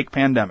with a fake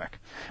pandemic.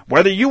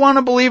 Whether you want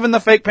to believe in the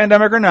fake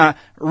pandemic or not,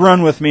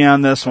 run with me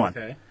on this one.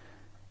 Okay.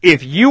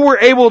 If you were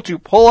able to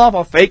pull off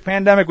a fake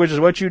pandemic, which is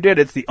what you did,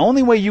 it's the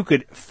only way you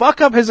could fuck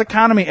up his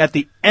economy at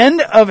the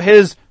end of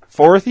his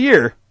 4th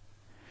year,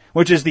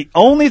 which is the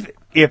only...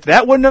 If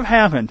that wouldn't have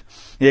happened,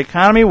 the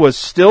economy was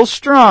still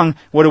strong,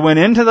 would have went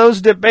into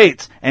those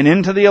debates and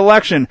into the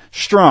election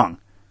strong.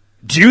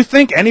 Do you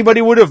think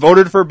anybody would have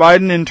voted for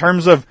Biden in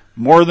terms of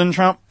more than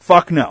Trump?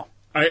 Fuck no.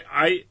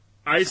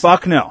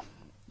 Fuck no.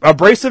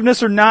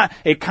 Abrasiveness or not,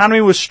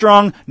 economy was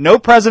strong. No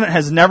president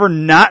has never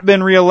not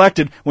been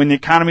reelected when the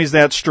economy's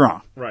that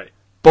strong. Right.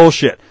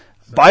 Bullshit.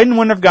 So. Biden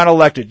wouldn't have got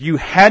elected. You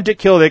had to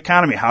kill the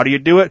economy. How do you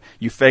do it?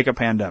 You fake a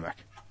pandemic.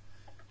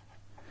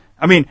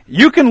 I mean,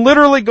 you can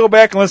literally go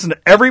back and listen to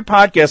every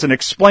podcast and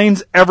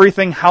explains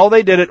everything, how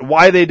they did it,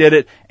 why they did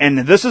it, and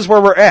this is where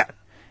we're at.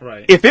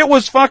 Right. If it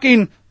was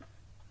fucking,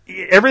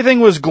 everything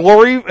was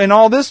glory and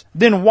all this,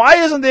 then why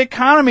isn't the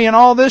economy and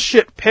all this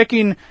shit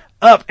picking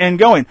up and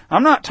going?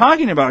 I'm not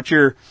talking about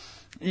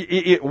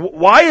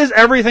why is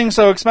everything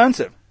so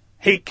expensive?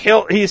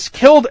 He's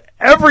killed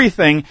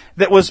everything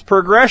that was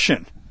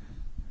progression.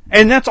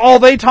 And that's all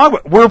they talk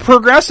about. We're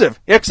progressive.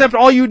 Except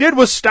all you did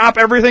was stop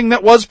everything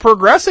that was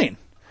progressing.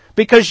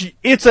 Because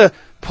it's a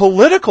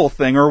political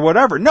thing or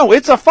whatever. No,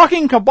 it's a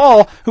fucking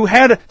cabal who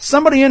had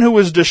somebody in who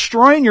was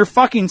destroying your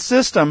fucking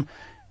system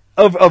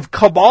of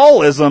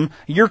cabalism,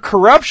 your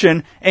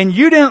corruption, and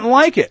you didn't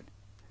like it.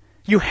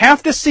 You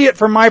have to see it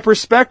from my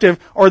perspective,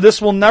 or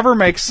this will never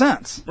make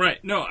sense.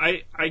 Right. No,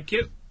 I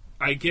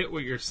get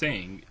what you're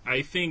saying.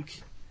 I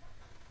think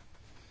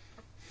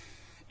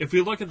if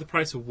we look at the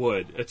price of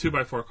wood, a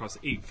 2x4 costs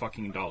 $8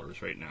 fucking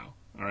right now.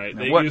 All right.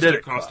 Now, what used did to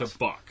it cost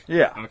 $1.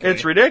 Yeah. Okay?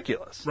 It's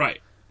ridiculous. Right.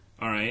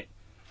 All right.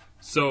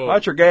 So how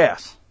about your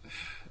gas?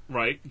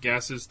 Right.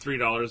 Gas is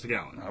 $3 a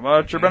gallon. How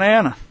about your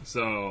banana?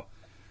 So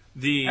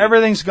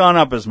everything's gone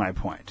up is my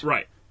point.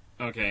 Right.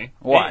 Okay.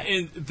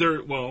 Why?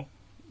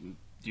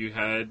 You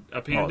had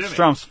a pandemic. Well, it's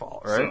Trump's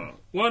fault, right? So,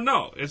 well,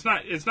 no, it's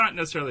not. It's not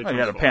necessarily. Well, Trump's you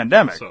had a fault,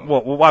 pandemic. So.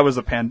 Well, why was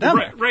the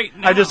pandemic? Right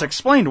now. I just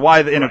explained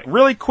why in a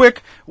really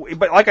quick.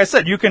 But like I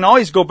said, you can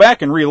always go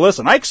back and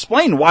re-listen. I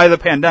explained why the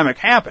pandemic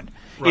happened.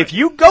 Right. If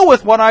you go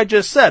with what I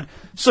just said,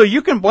 so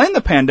you can blame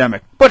the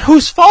pandemic. But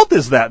whose fault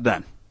is that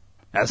then?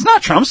 That's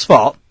not Trump's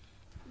fault.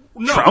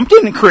 No. Trump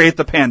didn't create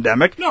the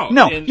pandemic. No,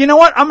 and- You know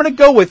what? I'm going to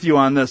go with you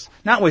on this.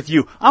 Not with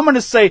you. I'm going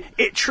to say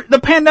the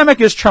pandemic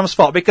is Trump's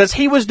fault because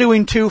he was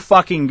doing too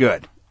fucking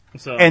good.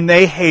 So, And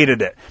they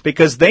hated it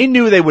because they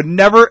knew they would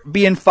never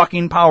be in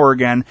fucking power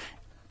again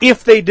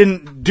if they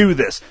didn't do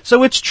this.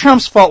 So it's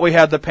Trump's fault we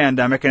had the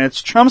pandemic, and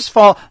it's Trump's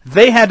fault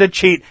they had to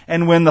cheat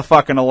and win the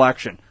fucking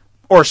election.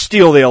 Or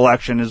steal the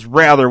election is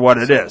rather what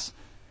it is.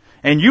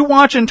 And you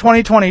watch in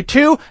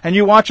 2022, and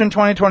you watch in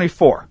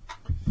 2024.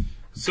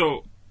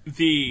 so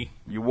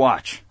You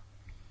watch.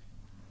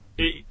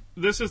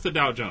 this is the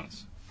Dow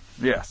Jones.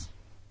 Yes.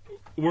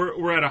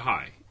 We're at a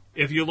high.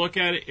 If you look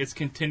at it, it's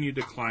continued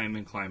to climb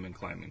and climb and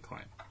climb and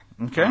climb.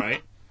 Okay. All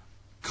right?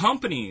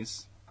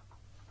 Companies,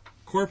 So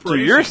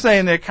corporations. you're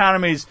saying the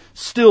economy's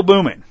still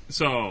booming,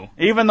 So,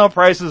 even though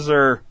prices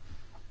are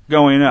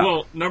going up.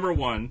 well, number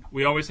one,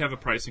 we always have a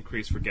price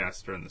increase for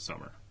gas during the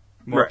summer.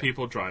 More Right.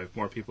 people drive,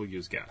 more people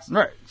use gas.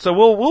 Right. So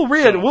we'll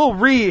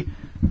readdress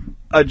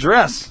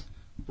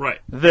Right.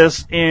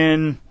 this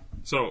in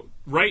So,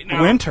 right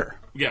now, winter.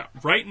 yeah,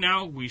 right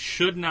now we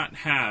should not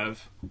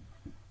have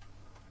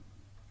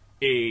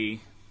a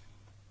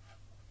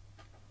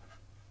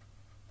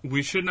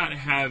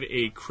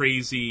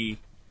crazy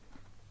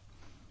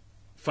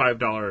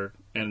 $5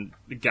 and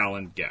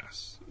gallon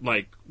gas.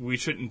 Like, we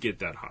shouldn't get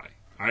that high.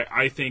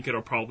 I think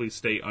it'll probably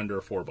stay under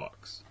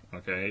 $4.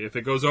 Okay, if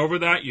it goes over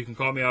that, you can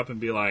call me up and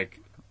be like,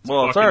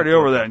 Well, it's fucking already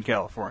over $4. that in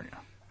California.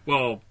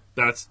 Well,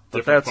 that's But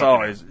different. that's fucking-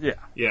 always, yeah.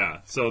 yeah.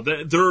 So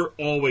they're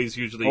always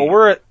usually. Well,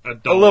 we're at a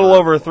 $1 little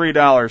over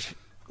 $3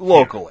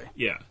 locally.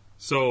 Yeah.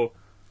 So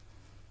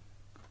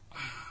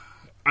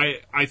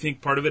I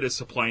think part of it is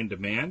supply and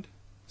demand.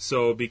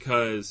 So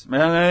because And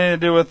anything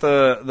to do with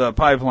the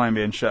pipeline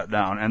being shut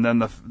down, and then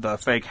the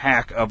fake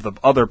hack of the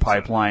other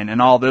pipeline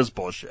and all this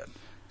bullshit.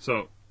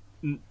 so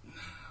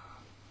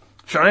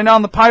Shutting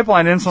down the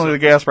pipeline, instantly the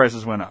gas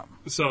prices went up.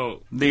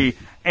 so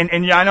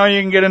And yeah, I know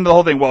you can get into the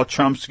whole thing. Well,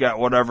 Trump's got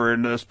whatever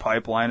into this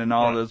pipeline and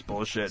all Right. this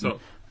bullshit. so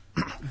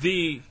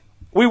the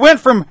We went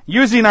from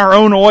using our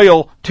own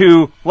oil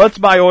to let's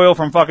buy oil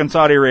from fucking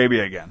Saudi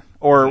Arabia again,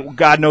 or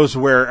God knows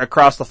where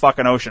across the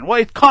fucking ocean. Well,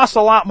 it costs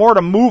a lot more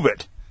to move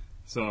it.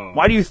 so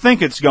Why do you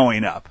think it's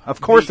going up?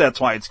 Of course,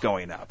 that's why it's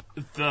going up.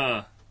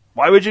 the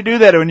Why would you do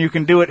that when you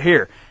can do it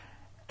here?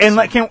 And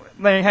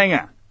hang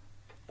on.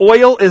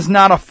 Oil is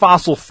not a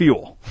fossil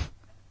fuel.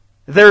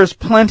 There's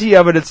plenty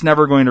of it. It's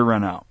never going to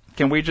run out.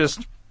 Can we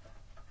just?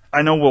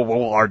 I know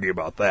we'll argue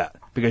about that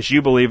because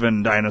you believe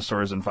in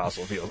dinosaurs and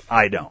fossil fuels.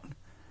 I don't.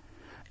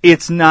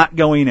 It's not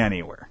going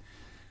anywhere.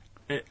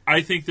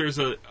 I think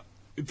the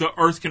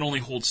Earth can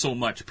only hold so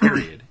much.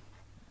 Period.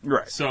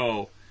 Right.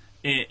 So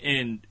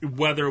and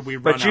whether we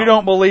run But you out,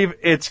 don't believe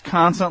it's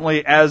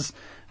constantly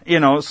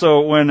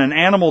so when an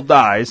animal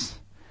dies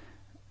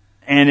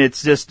and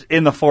it's just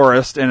in the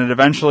forest and it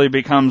eventually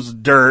becomes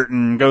dirt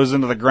and goes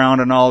into the ground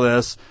and all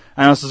this.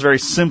 I know this is a very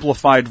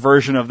simplified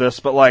version of this,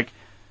 but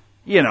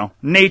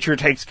nature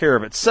takes care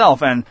of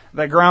itself and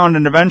the ground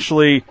and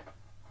eventually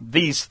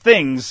these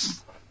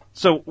things.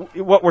 So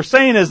what we're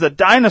saying is that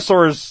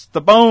dinosaurs,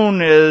 the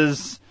bone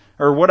is,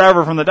 or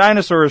whatever from the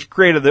dinosaurs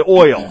created the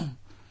oil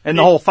and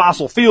the whole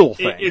fossil fuel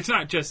thing. it's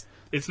not just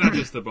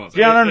the bones.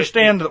 You don't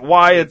understand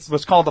why it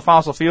was called the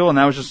fossil fuel, and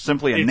that was just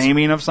simply a It's-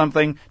 naming of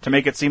something to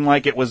make it seem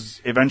like it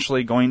was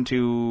eventually going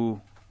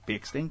to be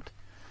extinct?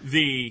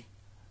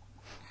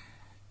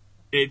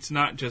 It's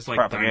not just like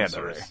Propaganda,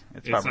 dinosaurs. Ray.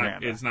 It's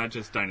propaganda. It's not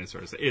just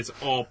dinosaurs. It's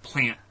all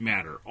plant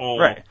matter. All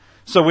Right.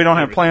 So we don't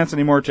have Everything. plants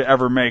anymore to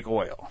ever make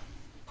oil.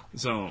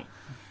 So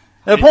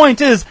The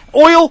point is,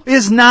 oil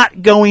is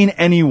not going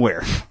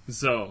anywhere.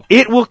 so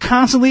It will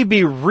constantly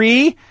be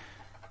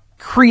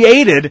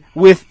recreated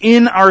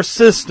within our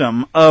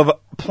system of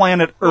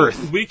planet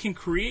Earth. we can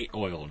create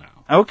oil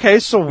now. Okay,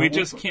 so We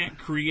just can't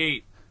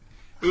create.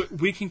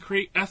 We can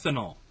create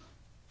ethanol.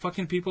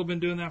 Fucking people have been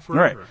doing that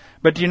Right. forever.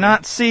 But do you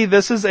not see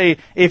this is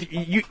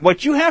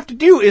what you have to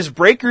do is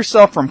break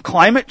yourself from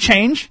climate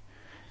change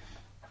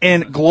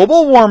and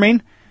global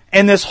warming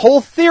and this whole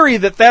theory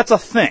that that's a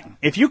thing.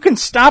 If you can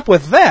stop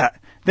with that,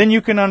 then you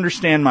can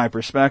understand my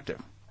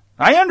perspective.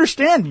 I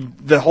understand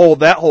that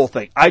whole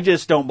thing. I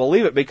just don't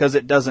believe it because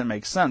it doesn't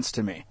make sense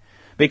to me.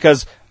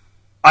 Because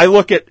I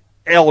look at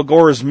Al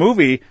Gore's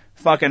movie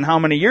fucking how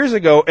many years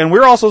ago, and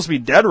we're all supposed to be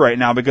dead right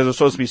now because it's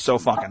supposed to be so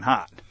fucking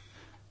hot.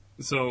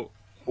 So,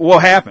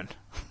 What happened?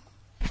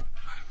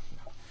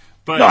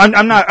 but No,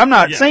 I'm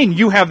not Yeah. saying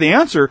you have the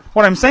answer.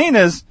 What I'm saying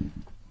is,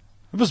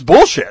 it was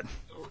bullshit.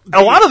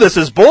 A lot of this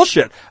is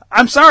bullshit.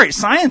 I'm sorry,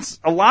 science.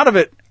 A lot of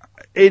it,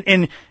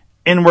 and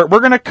we're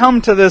going to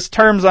come to this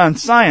terms on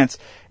science.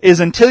 Is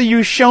until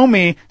you show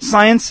me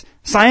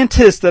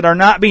scientists that are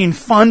not being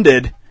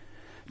funded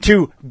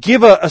to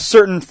give a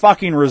certain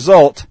fucking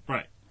result,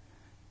 right.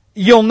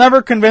 you'll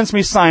never convince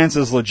me science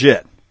is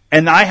legit.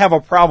 And I have a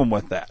problem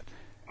with that.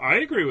 I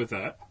agree with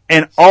that.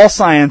 And all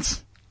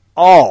science,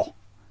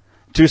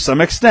 to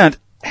some extent,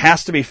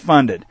 has to be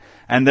funded.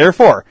 And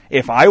therefore,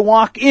 if I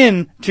walk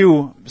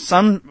into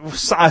some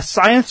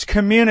science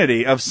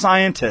community of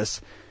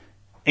scientists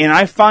and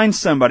I find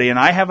somebody and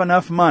I have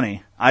enough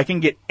money, I can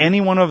get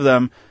any one of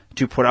them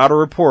to put out a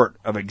report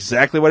of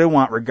exactly what I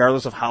want,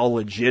 regardless of how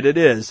legit it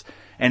is.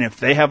 And if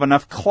they have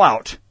enough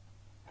clout,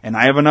 and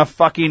I have enough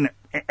fucking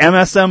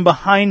MSM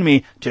behind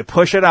me to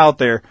push it out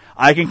there,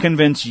 I can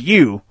convince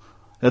you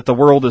that the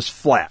world is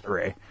flat,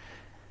 Ray.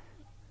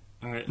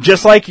 Right.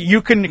 Just like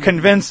you can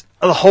convince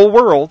the whole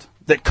world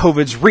that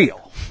COVID's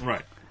real.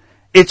 Right.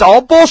 It's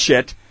all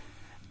bullshit.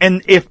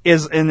 And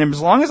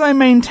as long as I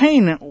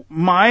maintain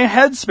my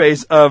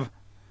headspace of,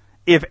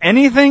 if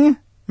anything,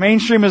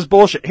 mainstream is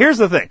bullshit. Here's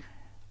the thing.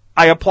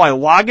 I apply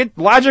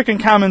logic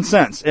and common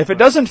sense. If it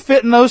doesn't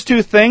fit in those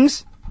two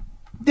things,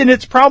 then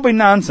it's probably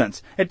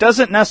nonsense. It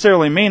doesn't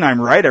necessarily mean I'm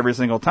right every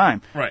single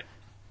time. Right.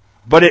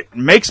 But it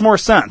makes more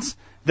sense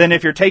than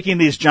if you're taking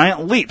these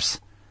giant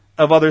leaps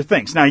of other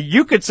things. Now,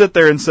 you could sit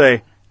there and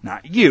say,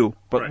 not you,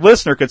 but Right.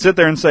 listener could sit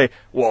there and say,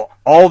 well,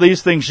 all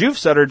these things you've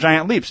said are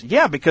giant leaps.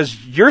 Yeah,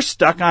 because you're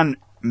stuck on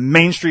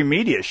mainstream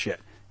media shit.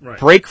 Right.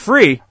 Break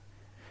free.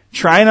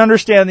 Try and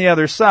understand the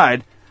other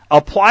side.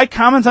 Apply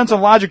common sense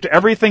and logic to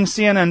everything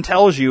CNN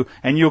tells you,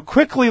 and you'll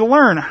quickly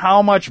learn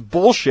how much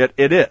bullshit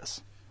it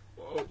is.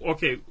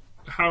 Okay,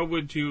 how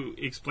would you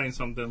explain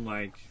something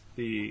like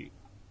the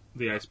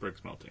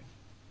icebergs melting?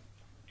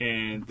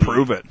 And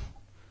Prove it.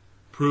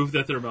 Prove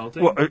that they're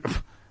melting? Well,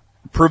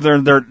 prove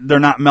they're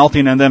not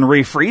melting and then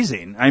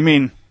refreezing. I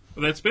mean,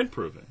 Well, that's been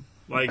proven.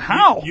 Like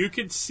How? You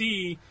could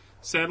see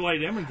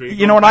satellite imagery.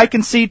 you know what I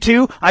can see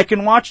too? I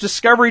can watch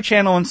Discovery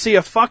Channel and see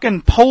a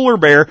fucking polar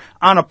bear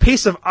on a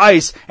piece of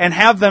ice and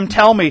have them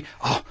tell me,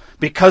 oh,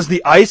 because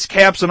the ice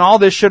caps and all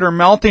this shit are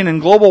melting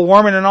and global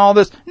warming and all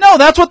this. No,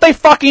 that's what they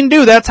fucking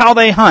do. That's how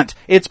they hunt.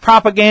 It's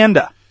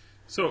propaganda.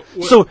 So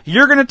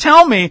You're going to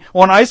tell me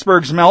when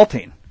iceberg's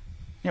melting.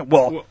 Yeah,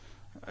 well,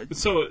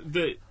 so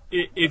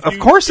if Of you,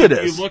 course it if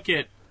is. You look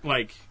at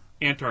like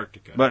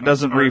Antarctica, but it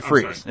doesn't or- I'm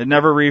refreeze. sorry. It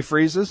never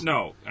refreezes?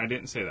 No, I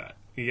didn't say that.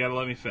 You got to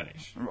let me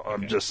finish. I'm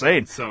Okay. just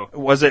saying. So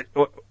Was it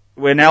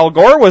when Al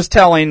Gore was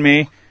telling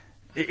me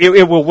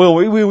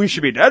we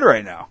should be dead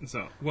right now?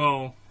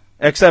 well,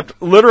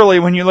 Except literally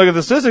when you look at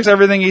the statistics,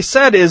 everything he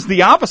said is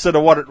the opposite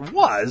of what it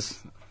was.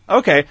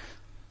 Okay.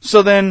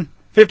 So then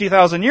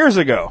 50,000 years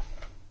ago,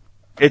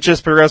 it's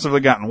just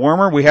progressively gotten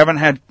warmer. We haven't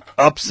had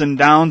ups and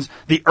downs.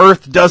 The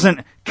earth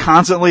doesn't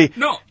constantly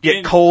get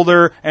and-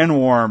 colder and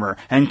warmer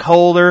and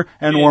colder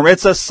and warmer.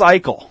 It's a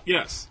cycle.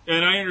 yes,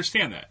 and I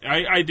understand that.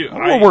 I do.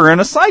 Well, we're in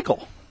a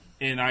cycle.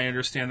 And I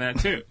understand that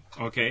too.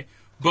 Okay,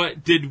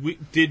 but did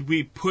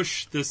we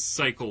push this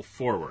cycle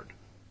forward?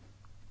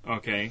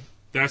 Okay,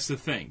 that's the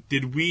thing.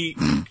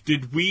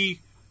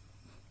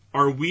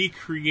 Are we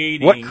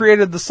creating? What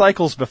created the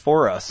cycles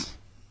before us?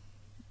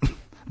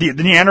 The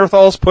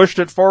Neanderthals pushed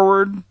it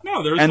forward.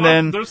 No,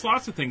 there's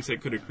lots of things that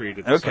could have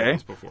created the Okay.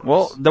 cycles before.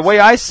 Well, us. the way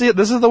I see it,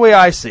 this is the way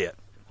I see it.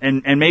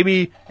 And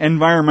maybe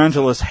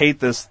environmentalists hate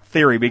this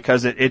theory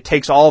because it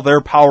takes all their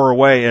power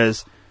away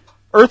as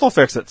Earth will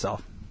fix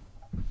itself.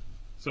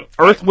 So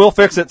Earth will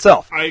fix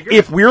itself. I agree.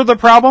 If we're the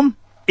problem,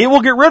 it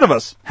will get rid of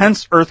us.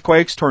 Hence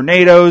earthquakes,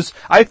 tornadoes.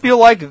 I feel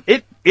like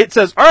it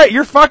says, all right,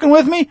 you're fucking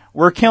with me.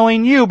 We're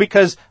killing you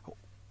because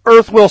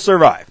Earth will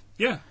survive.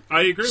 Yeah,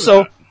 I agree with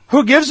So that.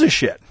 who gives a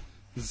shit?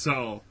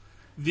 So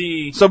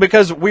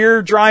because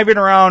we're driving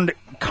around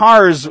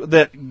cars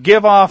that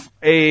give off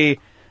a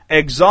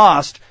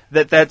exhaust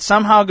that's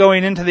somehow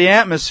going into the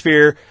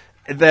atmosphere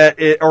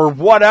or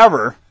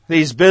whatever,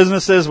 these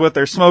businesses with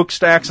their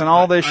smokestacks and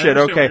all this I shit.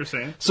 understand Okay. what you're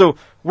saying. So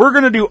we're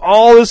going to do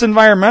all this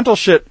environmental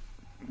shit.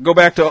 Go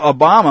back to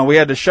Obama. We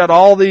had to shut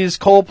all these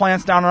coal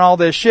plants down and all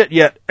this shit,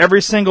 yet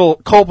every single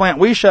coal plant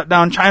we shut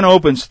down, China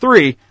opens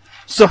 3.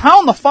 So how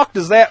in the fuck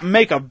does that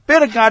make a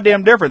bit of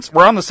goddamn difference?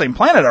 We're on the same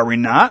planet, are we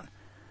not?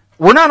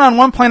 We're not on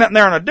one planet and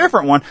they're on a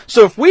different one.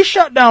 So if we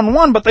shut down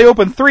 1 but they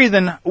open 3,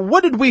 then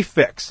what did we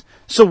fix?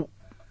 So,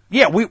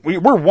 yeah, we're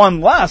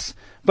 1 less,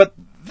 but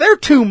they're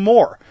 2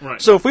 more.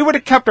 Right. So if we would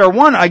have kept our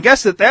 1, I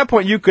guess at that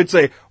point you could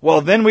say,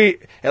 well, then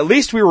at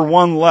least we were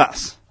 1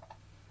 less.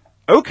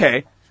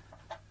 Okay.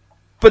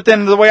 But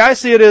then the way I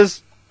see it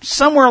is,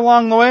 somewhere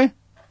along the way,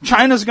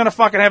 China's going to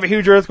fucking have a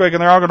huge earthquake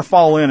and they're all going to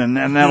fall in and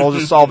that'll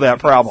just solve that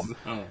problem.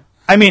 Oh.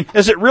 I mean,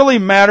 does it really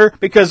matter?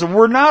 Because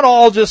we're not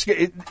all just...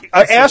 An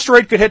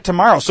asteroid could hit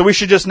tomorrow, so we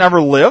should just never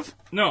live?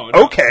 No.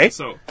 Okay.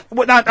 So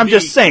I'm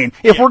just saying,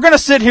 if we're going to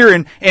sit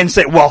here and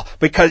say, well,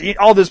 because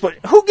all this... But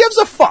who gives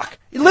a fuck?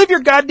 Live your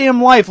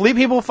goddamn life. Leave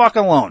people fuck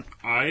alone.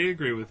 I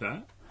agree with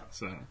that.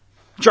 So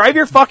Drive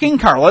your fucking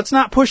car. Let's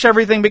not push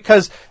everything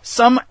because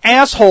some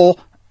asshole...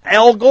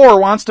 Al Gore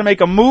wants to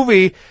make a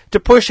movie to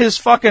push his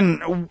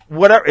fucking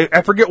whatever.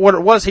 I forget what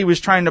it was he was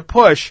trying to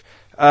push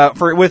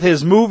with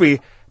his movie,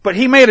 but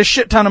he made a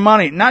shit ton of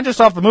money, not just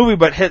off the movie,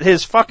 but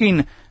his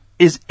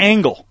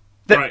angle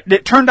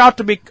that turned out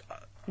to be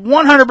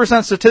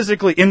 100%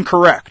 statistically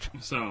incorrect.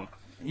 So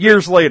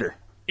years later,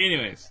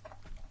 anyways,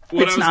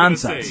 it's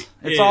nonsense.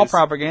 It's all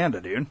propaganda,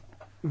 dude.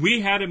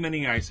 We had a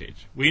mini ice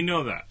age. We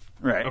know that.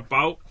 Right.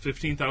 About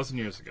 15,000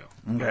 years ago.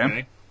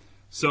 Okay.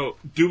 So,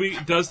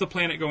 does the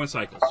planet go in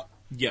cycles?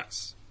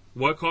 Yes.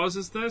 What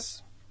causes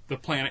this? the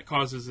planet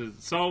causes it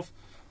itself.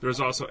 There's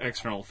also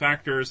external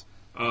factors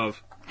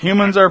of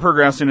Humans are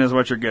progressing is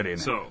what you're getting at.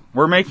 So-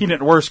 we're making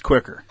it worse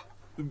quicker.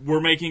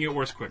 we're making it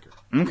worse quicker.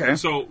 Okay.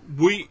 So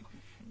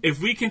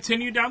if we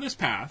continue down this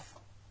path,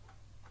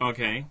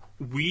 okay,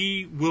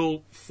 we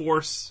will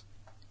force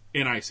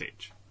an ice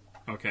age.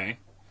 Okay,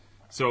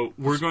 so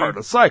we're It's going. part of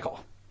the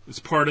cycle. It's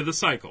part of the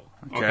cycle.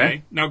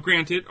 Okay. Now,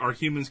 granted, are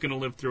humans going to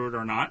live through it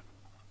or not?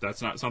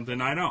 That's not something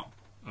I know.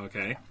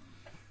 Okay.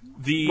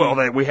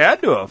 Well, we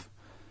had to have.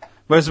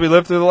 Because we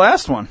lived through the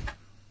last one.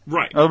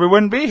 Right. Or we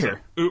wouldn't be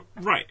here.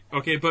 Right.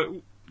 Okay, but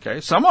Okay,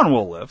 someone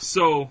will live.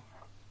 so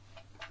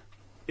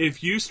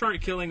if you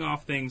start killing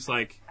off things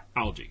like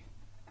algae,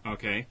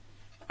 okay,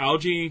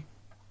 algae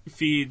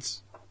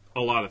feeds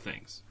a lot of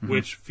things,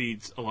 which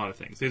feeds a lot of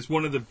things. It's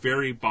one of the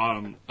very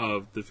bottom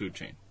of the food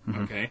chain,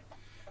 okay,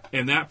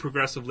 and that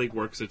progressively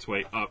works its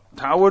way up.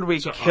 How would we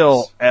To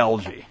kill us.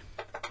 algae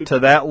to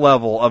that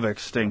level of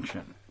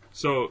extinction?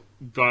 So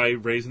by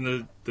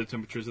raising the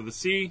temperatures of the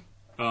sea,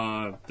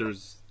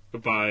 there's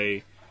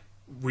by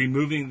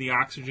removing the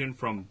oxygen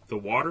from the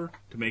water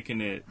to making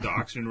it the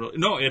oxygen.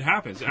 No, it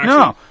happens. Actually,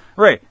 No,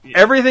 right.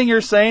 Everything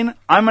you're saying,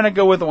 I'm going to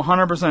go with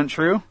 100%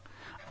 true.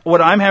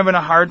 What I'm having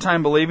a hard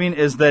time believing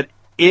is that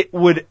it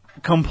would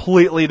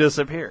completely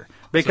disappear.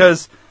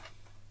 Because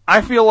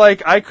I feel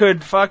like I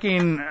could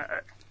fucking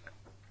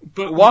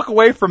but walk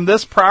away from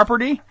this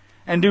property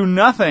and do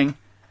nothing,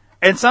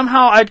 and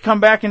somehow I'd come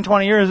back in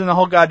 20 years and the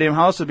whole goddamn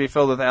house would be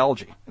filled with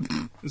algae.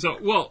 So,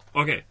 well,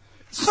 okay.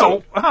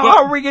 So, but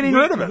how are we getting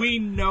rid of it? We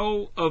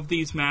know of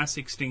these mass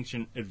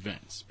extinction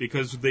events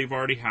because they've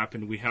already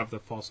happened. We have the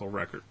fossil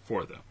record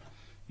for them.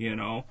 You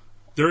know,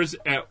 there's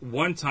at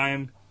one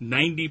time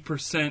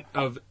 90%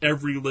 of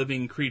every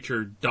living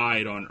creature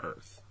died on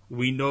Earth.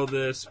 We know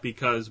this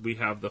because we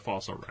have the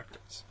fossil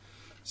records.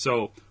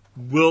 So,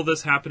 will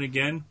this happen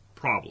again?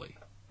 Probably.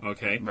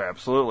 Okay.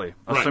 Absolutely.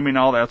 Right. Assuming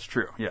all that's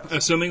true, yes.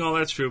 Assuming all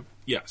that's true,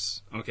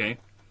 yes. Okay.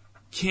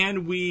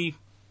 Can we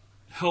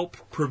help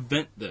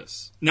prevent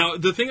this? Now,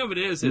 the thing of it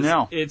is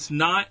No. it's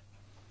not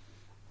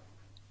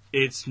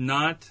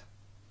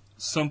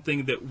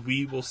something that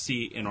we will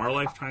see in our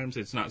lifetimes.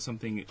 It's not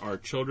something our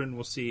children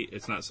will see.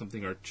 It's not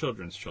something our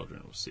children's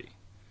children will see.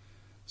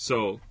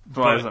 So,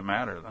 Why does it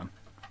matter then?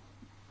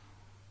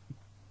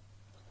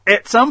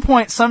 At some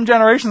point, some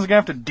generations are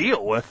going to have to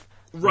deal with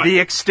Right. the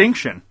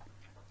extinction.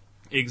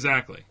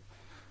 Exactly.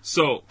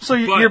 So So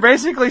but- you're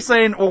basically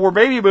saying, well, we're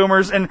baby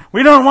boomers, and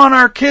we don't want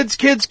our kids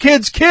to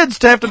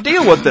have to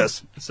deal with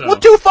this. So- well,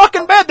 too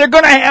fucking bad. They're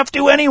going to have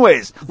to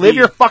anyways. Live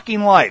your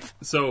fucking life.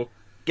 so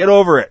Get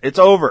over it. It's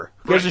over.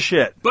 Who gives Right. a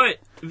shit? But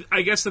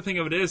I guess the thing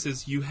of it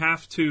is you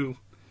have to,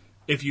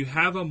 if you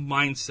have a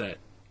mindset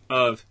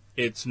of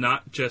it's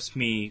not just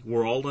me,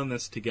 we're all in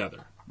this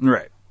together,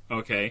 Right.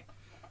 okay?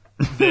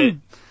 That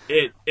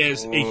it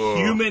is a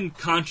human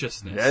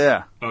consciousness.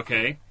 Yeah.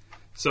 Okay?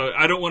 So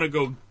I don't want to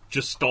go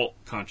gestalt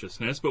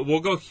consciousness, but we'll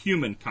go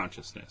human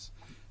consciousness.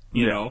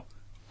 You Yeah. know,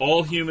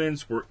 all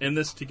humans, we're in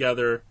this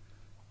together.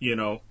 You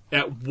know,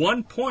 at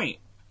one point,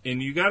 and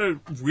you got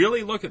to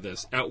really look at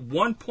this, at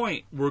one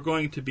point, we're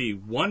going to be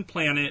one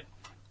planet,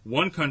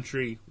 one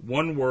country,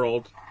 one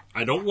world.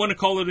 I don't want to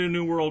call it a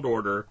new world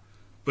order,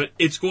 but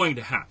it's going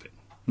to happen.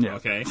 Yeah.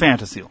 Okay?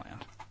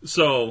 Fantasyland.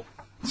 So,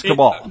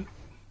 Skabal.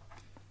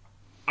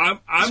 I'm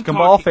Skabal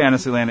talking,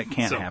 Fantasyland, it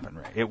can't So- happen,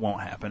 right? It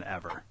won't happen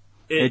ever.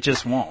 It- It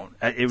just won't.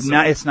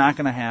 It's not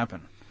going to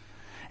happen.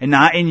 And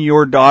not in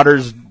your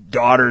daughter's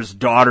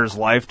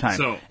lifetime.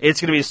 So-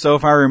 it's going to be so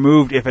far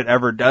removed if it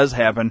ever does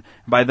happen.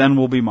 By then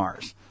we'll be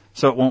Mars.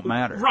 So it won't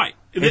matter. Right.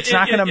 It's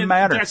not going to And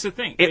matter. that's the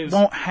thing, It is-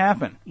 won't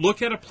happen.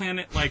 Look at a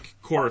planet like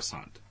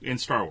Coruscant in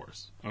Star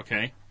Wars,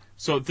 okay?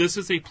 So this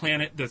is a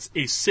planet that's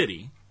a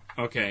city,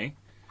 okay?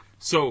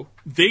 So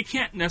they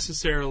can't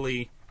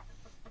necessarily...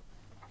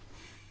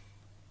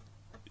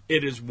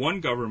 It is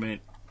one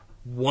government,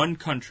 one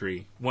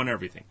country, one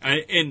everything.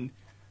 And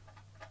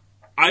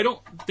I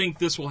don't think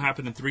this will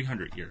happen in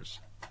 300 years.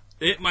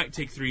 It might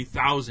take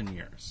 3,000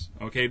 years,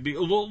 okay?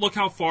 Look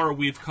how far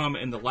we've come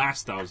in the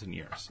last 1,000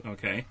 years,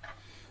 okay?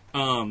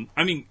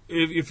 I mean,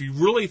 if you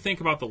really think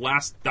about the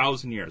last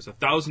 1,000 years,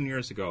 1,000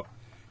 years ago,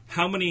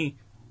 how many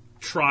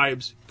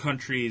tribes,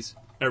 countries,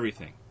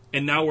 everything?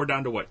 And now we're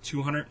down to what,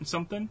 200 and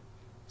something?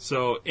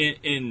 So it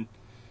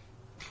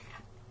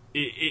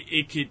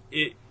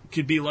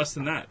could be less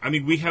than that. I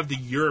mean, we have the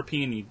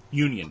European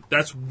Union.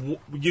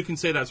 You can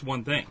say that's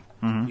one thing.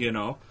 You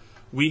know,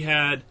 we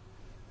had,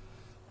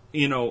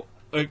 you know,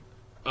 the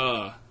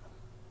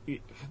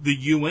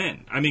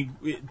UN. I mean,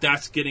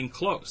 that's getting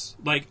close.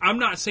 Like, I'm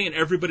not saying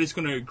everybody's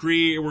going to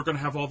agree, we're going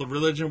to have all the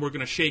religion, we're going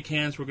to shake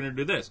hands, we're going to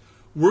do this.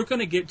 We're going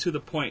to get to the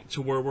point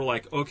to where we're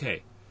like,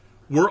 okay,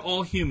 we're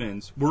all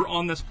humans, we're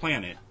on this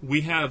planet,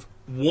 we have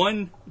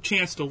one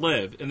chance to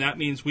live, and that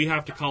means we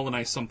have to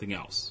colonize something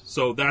else.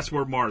 So that's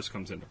where Mars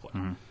comes into play.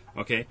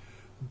 Okay?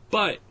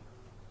 But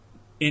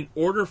in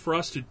order for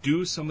us to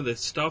do some of this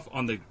stuff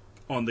on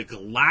the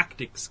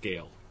galactic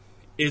scale,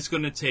 it's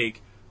going to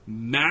take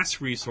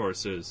mass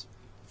resources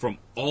from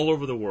all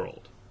over the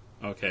world,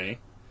 okay?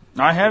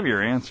 I have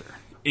your answer.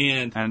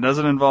 And it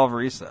doesn't involve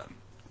reset.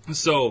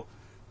 So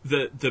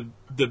the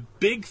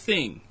big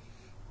thing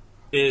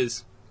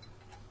is,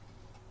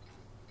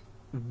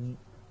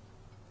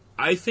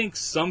 I think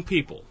some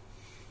people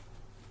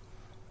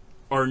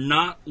are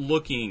not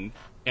looking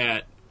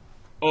at,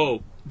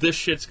 oh, this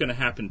shit's going to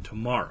happen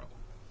tomorrow.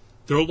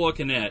 They're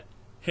looking at,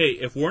 hey,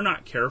 if we're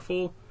not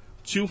careful,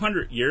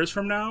 200 years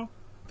from now,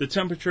 the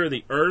temperature of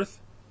the Earth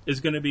is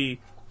going to be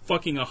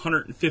fucking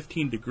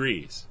 115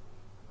 degrees.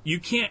 You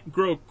can't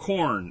grow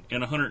corn in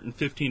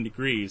 115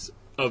 degrees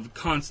of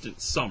constant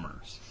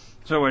summers.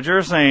 So what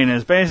you're saying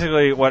is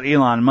basically what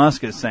Elon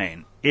Musk is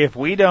saying. If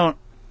we don't,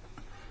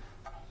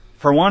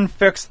 for one,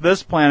 fix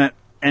this planet,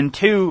 and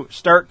two,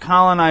 start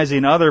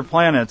colonizing other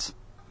planets,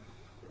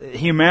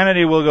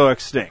 humanity will go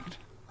extinct.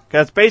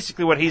 That's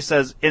basically what he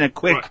says in a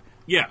quick... Right.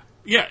 Yeah.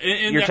 Yeah.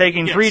 And you're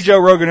taking 3 Joe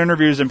Rogan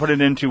interviews and put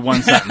it into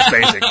one sentence,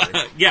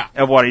 basically. Yeah.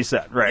 Of what he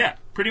said, right? Yeah,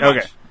 pretty much.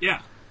 Okay.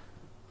 Yeah.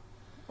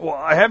 Well,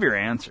 I have your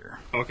answer.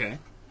 Okay.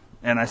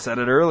 And I said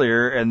it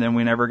earlier, and then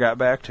we never got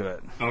back to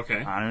it. Okay.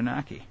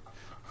 Anunnaki.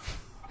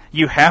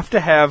 You have to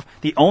have...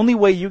 The only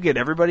way you get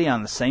everybody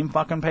on the same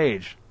fucking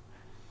page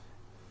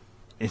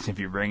is if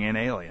you bring in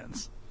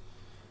aliens.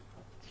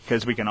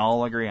 Because we can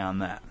all agree on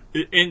that.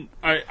 And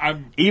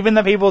I'm... Even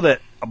the people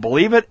that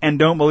believe it and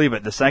don't believe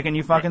it, the second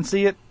you fucking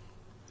see it,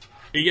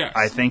 yes.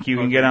 I think you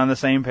can get on the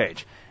same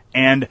page.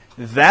 And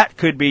that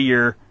could be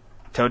your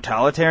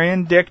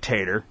totalitarian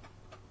dictator.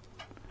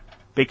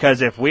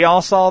 Because if we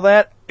all saw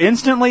that,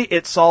 instantly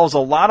it solves a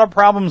lot of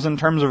problems in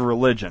terms of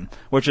religion,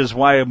 which is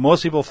why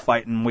most people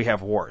fight and we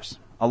have wars.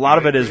 A lot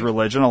of it is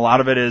religion, a lot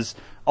of it is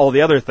all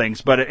the other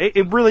things, but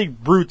it really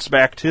roots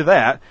back to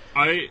that.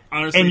 I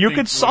honestly and you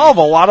could solve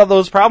a lot of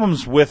those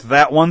problems with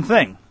that one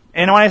thing.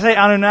 And when I say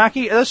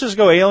Anunnaki, let's just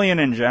go alien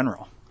in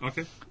general.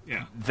 Okay,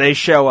 yeah. They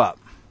show up.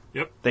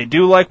 Yep. They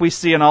do like we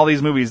see in all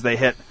these movies. They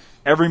hit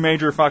every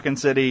major fucking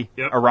city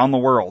around the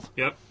world.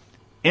 Yep.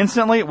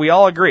 Instantly, we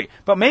all agree.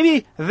 But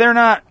maybe they're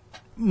not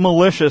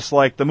malicious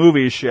like the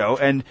movies show,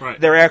 and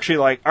they're actually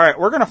like, all right,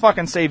 we're going to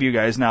fucking save you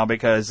guys now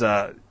because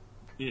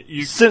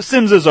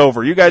Sims is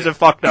over. You guys have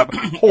fucked up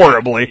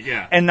horribly,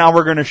 and now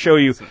we're going to show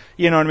you,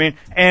 you know what I mean?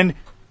 And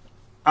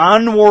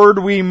onward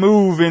we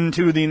move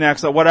into the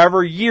next,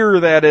 whatever year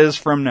that is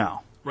from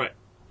now. Right.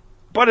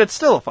 But it's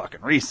still a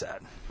fucking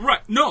reset.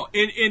 Right. No,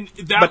 and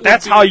that. But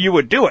that's how you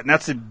would do it, and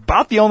that's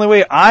about the only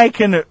way I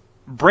can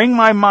bring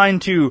my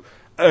mind to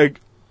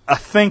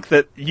think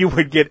that you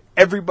would get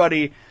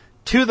everybody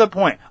to the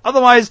point.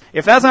 Otherwise,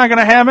 if that's not going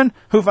to happen,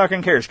 who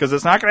fucking cares? Because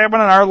it's not going to happen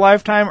in our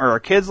lifetime or our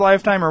kids'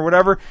 lifetime or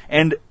whatever,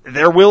 and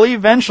there will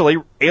eventually,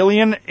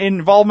 alien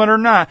involvement or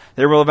not,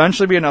 there will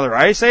eventually be another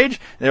ice age,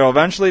 there will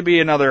eventually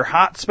be another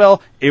hot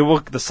spell,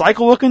 the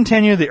cycle will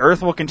continue, the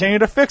Earth will continue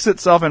to fix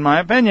itself, in my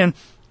opinion,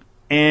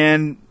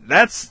 and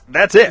that's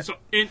it. So,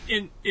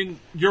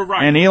 you're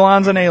right. And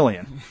Elon's an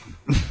alien.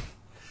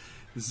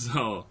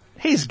 So...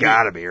 He's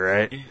got to be,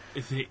 right?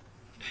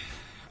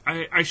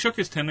 I shook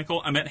his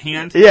tentacle. I meant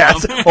hand.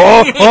 Yes.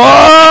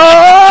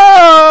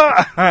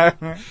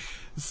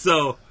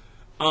 So,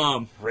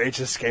 Ray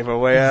just gave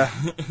away a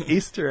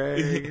Easter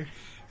egg.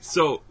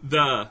 So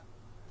the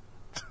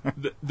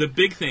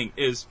big thing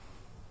is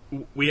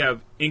we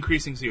have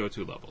increasing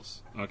CO2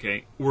 levels.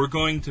 Okay, we're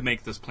going to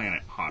make this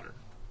planet hotter.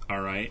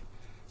 All right,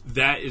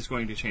 that is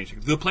going to change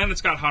things. The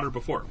planet's got hotter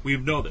before. We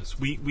know this.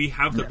 We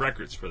have the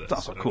records for this. It's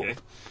also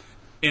cooled.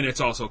 And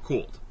it's also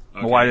cooled.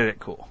 Okay? Why did it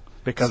cool?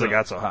 Because it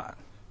got so hot.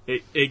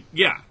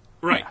 Yeah,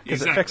 right.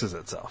 Because it fixes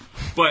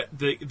itself. But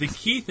the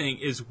key thing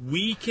is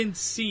we can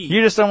see.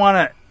 You just don't want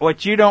to.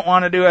 What you don't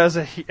want to do as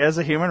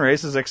a human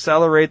race is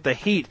accelerate the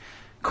heat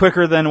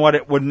quicker than what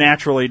it would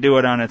naturally do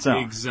it on its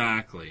own.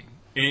 Exactly.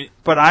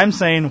 But I'm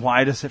saying,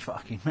 why does it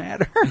fucking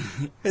matter?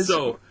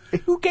 So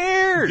who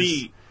cares?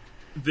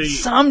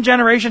 Some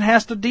generation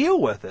has to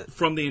deal with it.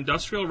 From the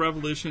Industrial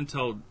Revolution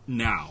till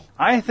now,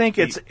 I think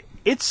it's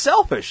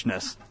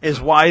selfishness is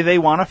why they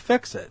want to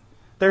fix it.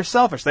 They're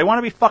selfish. They want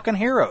to be fucking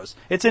heroes.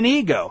 It's an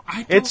ego.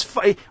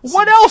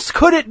 What else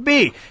could it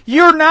be?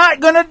 You're not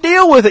going to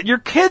deal with it. Your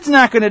kid's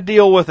not going to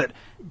deal with it.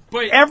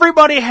 But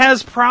everybody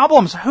has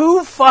problems.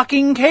 Who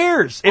fucking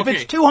cares? If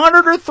it's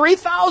 200 or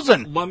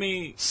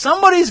 3,000.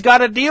 Somebody's got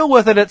to deal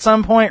with it at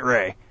some point,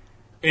 Ray.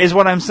 Is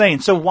what I'm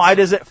saying. So why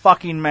does it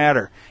fucking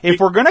matter?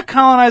 If we're going to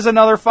colonize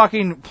another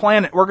fucking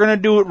planet, we're going to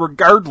do it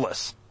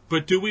regardless.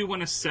 But do we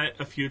want to set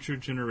a future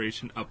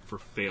generation up for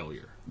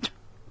failure?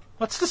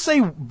 What's to say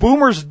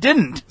boomers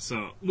didn't?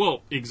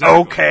 Exactly.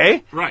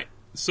 Okay. Right.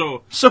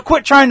 So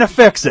quit trying to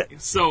fix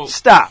it.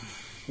 Stop.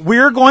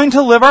 We're going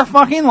to live our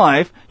fucking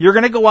life. You're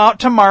going to go out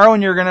tomorrow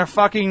and you're going to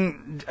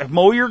fucking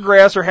mow your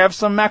grass or have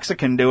some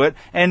Mexican do it,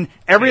 and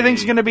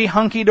everything's going to be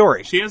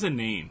hunky-dory. She has a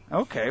name.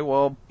 Okay,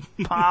 well,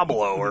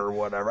 Pablo or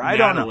whatever. I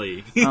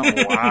Natalie. Don't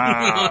know. Oh,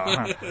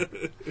 wow.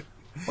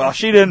 Well,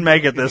 she didn't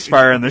make it this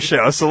far in the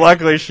show, so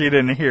luckily she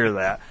didn't hear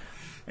that.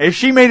 If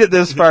she made it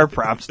this far,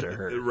 props to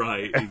her.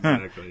 Right,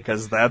 exactly.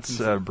 Because that's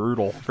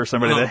brutal for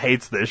somebody that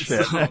hates this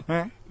shit.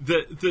 So,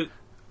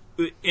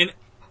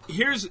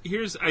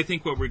 here's I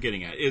think what we're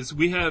getting at is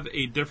we have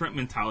a different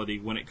mentality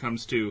when it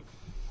comes to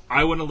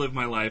I want to live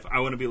my life.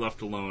 I want to be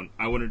left alone.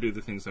 I want to do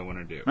the things I want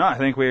to do. No, I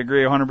think we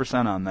agree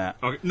 100% on that.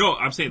 Okay. No,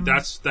 I'm saying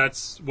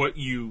that's what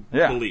you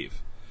Yeah. believe.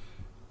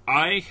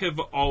 I have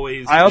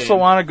always. I also been-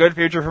 want a good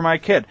future for my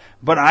kid,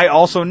 but I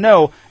also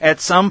know at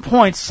some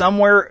point,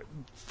 somewhere,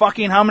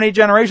 fucking how many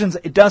generations,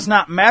 it does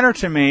not matter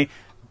to me,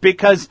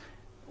 because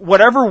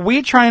whatever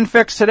we try and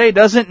fix today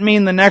doesn't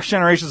mean the next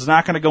generation is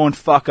not going to go and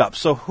fuck up.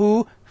 So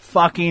who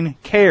fucking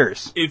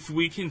cares? if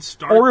we can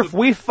start, Or if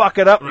we fuck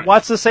it up, Right.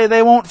 what's to say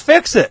they won't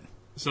fix it?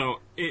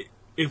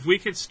 if we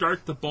could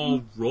start the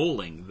ball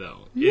rolling,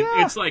 though,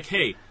 Yeah. it's like,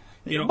 hey,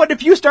 you know, But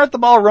if you start the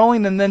ball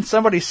rolling and then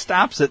somebody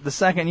stops it the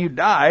second you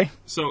die,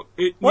 so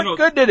what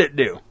good did it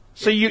do?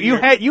 So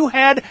you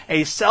had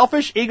a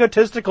selfish,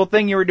 egotistical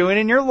thing you were doing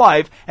in your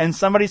life, and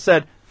somebody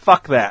said,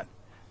 "Fuck that,"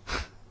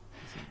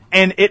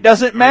 and it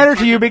doesn't matter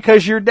to you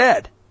because you're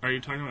dead. Are you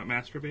talking about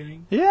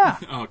masturbating? Yeah.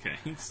 Okay.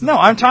 No,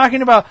 I'm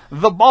talking about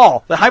the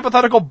ball, the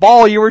hypothetical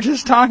ball you were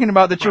just talking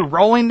about that you're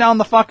rolling down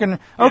the fucking.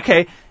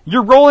 Okay,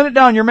 you're rolling it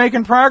down, you're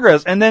making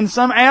progress, and then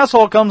some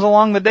asshole comes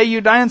along the day you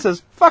die and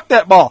says, "Fuck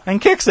that ball," and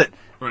kicks it,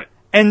 Right.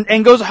 and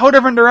goes a whole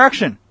different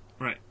direction.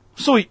 Right.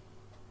 So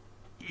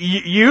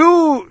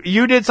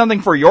you did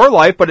something for your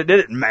life, but it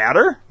didn't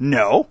matter?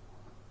 No.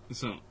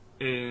 So,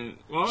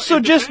 well, So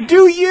it just depends.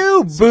 do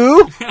you,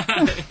 boo.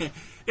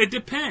 It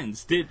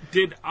depends. Did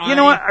I? You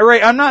know what,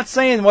 Ray? I'm not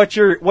saying what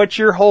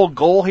your whole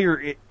goal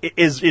here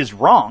is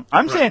wrong.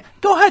 I'm saying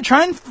go ahead,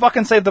 try and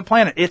fucking save the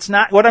planet. It's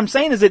not. What I'm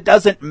saying is it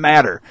doesn't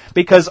matter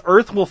because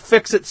Earth will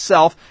fix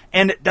itself,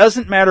 and it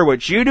doesn't matter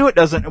what you do. It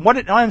doesn't.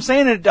 I'm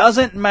saying it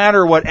doesn't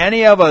matter what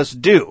any of us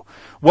do.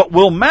 What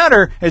will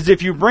matter is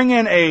if you bring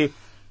in a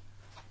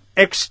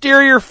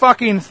exterior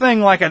fucking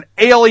thing like an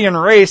alien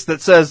race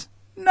that says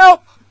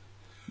nope.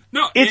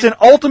 No, It's an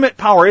ultimate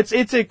power. It's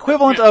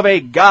equivalent of a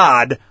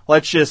god,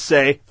 let's just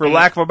say, for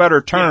lack of a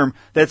better term,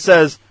 that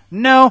says,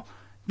 no,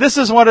 this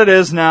is what it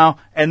is now,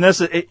 and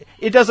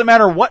it doesn't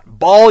matter what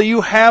ball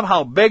you have,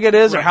 how big it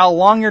is, or Right. how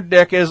long your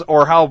dick is,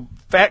 or how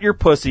fat your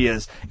pussy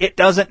is. It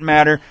doesn't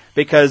matter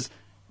because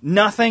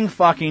nothing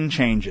fucking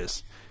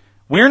changes.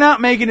 We're not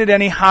making it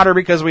any hotter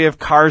because we have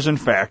cars and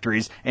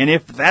factories, and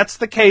if that's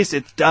the case,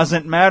 it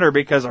doesn't matter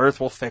because Earth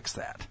will fix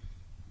that.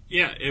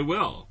 Yeah, it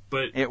will.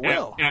 But It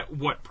will. At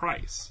what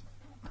price?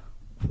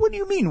 What do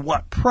you mean,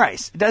 what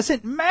price? It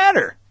doesn't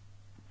matter.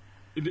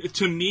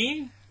 To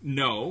me,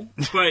 no.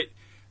 But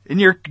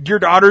And your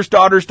daughters.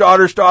 I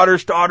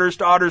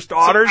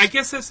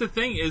guess that's the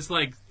thing. Is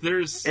like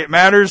there's. It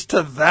matters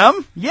to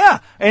them? Yeah.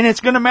 And it's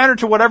going to matter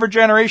to whatever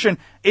generation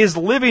is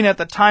living at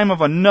the time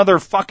of another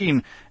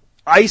fucking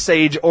ice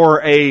age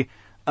or a,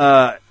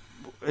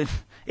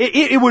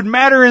 it would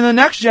matter in the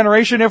next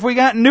generation if we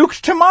got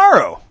nuked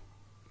tomorrow.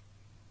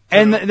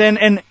 And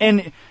then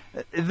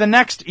the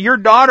next, your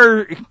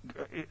daughter,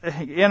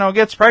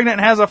 gets pregnant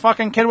and has a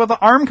fucking kid with an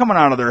arm coming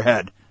out of their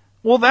head.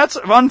 Well, that's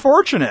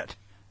unfortunate,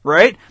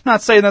 right?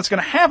 Not saying that's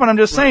going to happen. I'm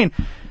just saying,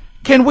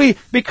 can we,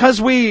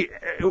 because we're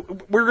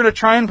going to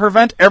try and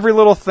prevent every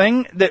little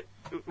thing that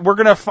we're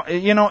going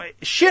to,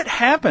 shit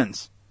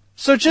happens.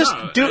 So just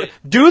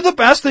do the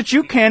best that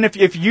you can.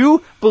 If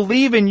you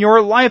believe in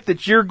your life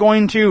that you're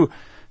going to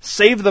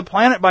save the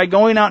planet by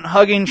going out and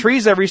hugging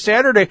trees every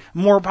Saturday,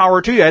 more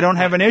power to you. I don't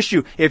have an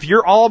issue. If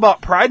you're all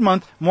about Pride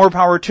Month, more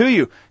power to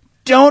you.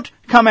 Don't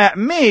come at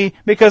me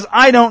because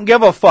I don't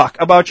give a fuck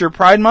about your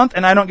Pride Month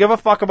and I don't give a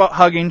fuck about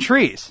hugging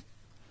trees.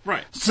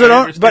 Right.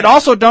 So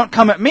also don't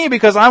come at me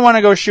because I want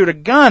to go shoot a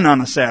gun on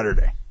a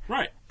Saturday.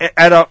 Right.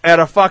 At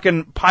a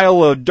fucking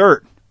pile of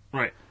dirt.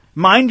 Right.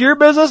 Mind your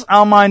business,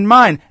 I'll mind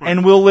mine,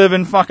 and we'll live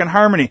in fucking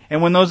harmony.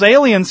 And when those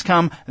aliens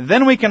come,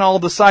 then we can all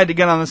decide to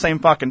get on the same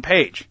fucking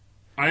page.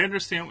 I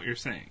understand what you're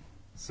saying.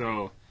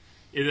 So,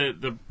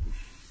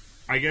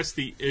 I guess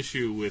the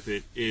issue with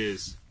it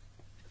is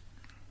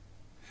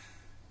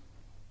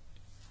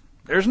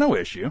There's no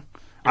issue.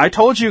 I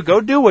told you,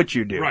 go do what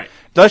you do. Right.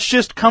 Let's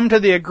just come to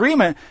the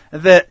agreement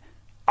that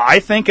I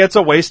think it's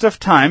a waste of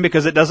time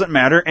because it doesn't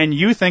matter, and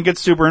you think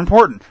it's super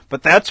important.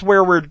 But that's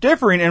where we're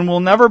differing, and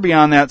we'll never be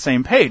on that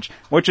same page,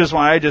 which is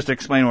why I just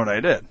explained what I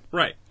did.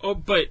 right. Oh,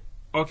 but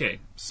okay.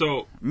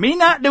 So Me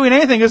not doing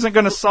anything isn't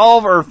going to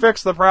solve or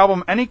fix the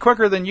problem any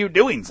quicker than you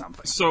doing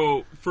something.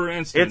 for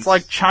instance, It's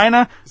like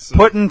China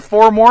putting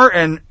 4 more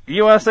and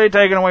USA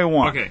taking away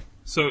 1. okay.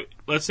 So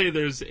let's say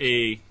there's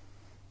a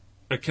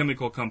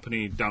chemical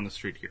company down the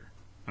street here,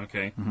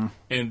 okay,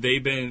 and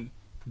they've been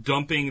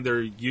dumping their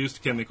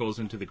used chemicals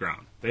into the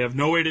ground. They have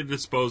no way to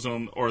dispose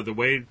them, or the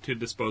way to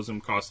dispose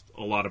them costs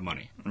a lot of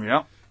money,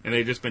 Yep. and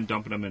they've just been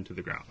dumping them into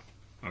the ground.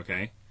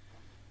 Okay,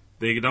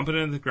 they dump it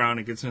into the ground,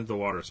 it gets into the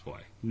water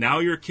supply. Now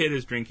your kid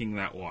is drinking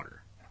that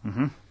water.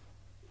 Mm-hmm.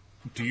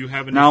 Do you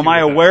have an Now, issue am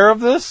I with that? aware of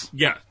this?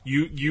 Yeah,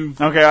 you.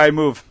 Okay, I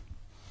move.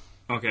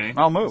 Okay,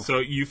 I'll move. So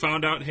you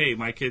found out, hey,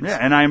 my kid's. Yeah,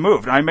 and I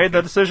moved. I made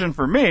the decision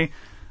for me.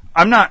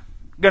 I'm not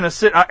going to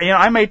sit.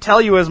 I may tell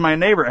you as my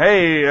neighbor,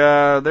 hey,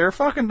 they're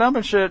fucking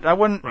dumping shit. I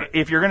wouldn't. Right.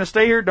 If you're going to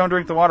stay here, don't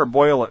drink the water.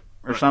 Boil it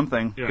or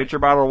something. Yeah. Get your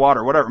bottle of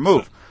water. Whatever.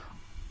 Move.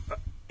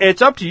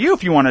 it's up to you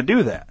if you want to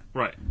do that.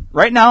 Right.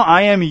 Right now,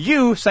 I am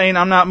you saying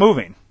I'm not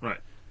moving. Right.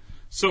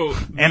 So.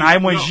 And I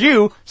was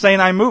you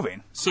saying I'm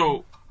moving.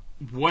 So,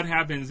 what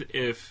happens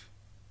if,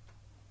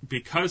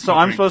 because... So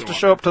I'm supposed to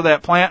show up to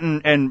that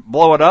plant and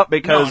blow it up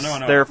because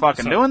No. they're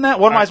fucking doing that?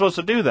 What am I supposed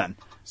to do then?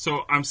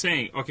 So I'm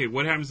saying, okay,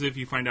 what happens if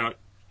you find out,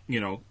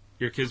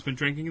 your kid's been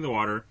drinking the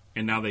water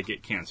and now they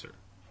get cancer?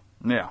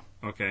 Yeah.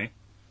 Okay?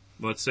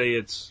 Let's say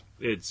it's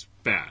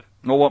bad.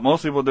 Well, what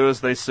most people do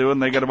is they sue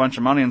and they get a bunch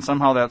of money, and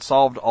somehow that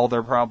solved all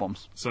their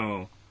problems.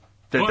 So...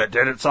 Did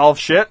it solve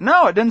shit?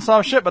 No, it didn't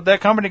solve shit, but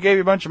that company gave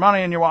you a bunch of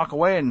money and you walk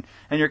away and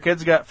your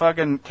kids got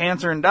fucking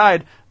cancer and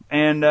died,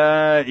 and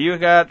you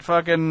got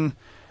fucking,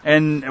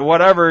 and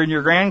whatever, and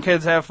your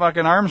grandkids have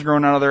fucking arms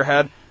growing out of their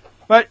head.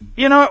 But,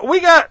 you know what?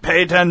 We got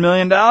paid $10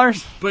 million.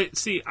 But,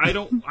 see, I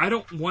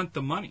don't want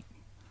the money.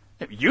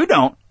 You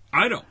don't.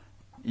 I don't.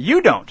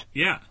 You don't.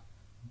 Yeah.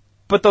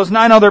 But those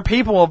 9 other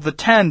people of the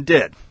 10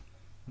 did.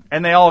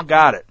 And they all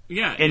got it.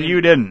 Yeah. And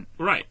you didn't.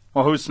 Right.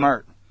 Well, who's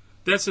smart?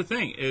 That's the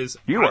thing is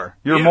you are.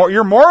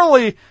 You're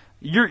morally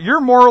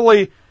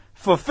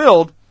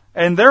fulfilled,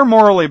 and they're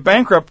morally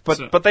bankrupt.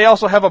 But they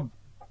also have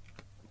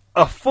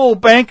a full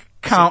bank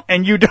account,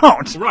 and you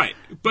don't. Right.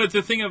 But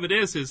the thing of it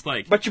is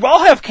like. But you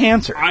all have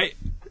cancer.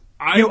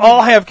 You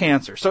all have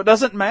cancer, so it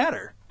doesn't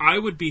matter. I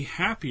would be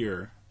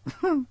happier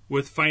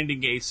with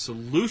finding a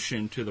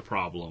solution to the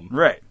problem.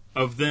 Right.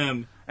 Of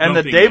them. And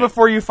the day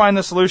before you find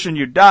the solution,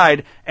 you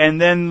died,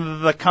 and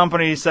then the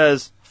company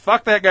says,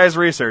 fuck that guy's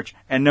research,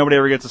 and nobody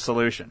ever gets a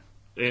solution.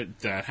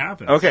 That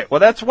happens. Okay, well,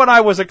 that's what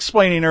I was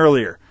explaining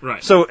earlier.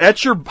 Right. So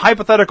that's your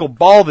hypothetical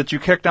ball that you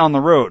kicked down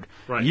the road.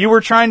 Right. You were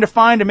trying to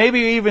find, and maybe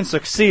you even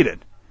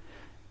succeeded.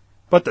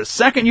 But the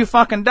second you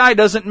fucking die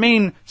doesn't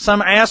mean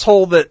some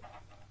asshole that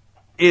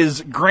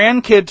is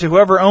grandkid to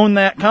whoever owned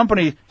that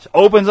company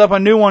opens up a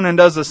new one and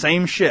does the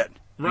same shit.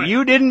 Right.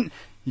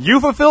 You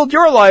fulfilled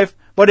your life,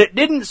 but it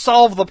didn't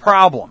solve the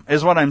problem,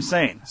 is what I'm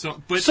saying.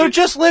 So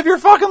just live your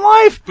fucking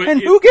life,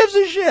 and who gives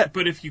a shit?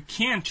 But if you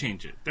can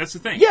change it, that's the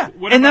thing. Yeah,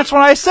 that's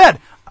what I said.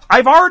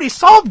 I've already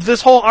solved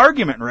this whole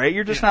argument, Ray.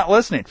 You're just not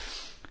listening.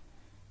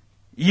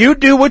 You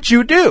do what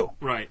you do.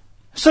 Right.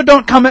 So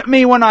don't come at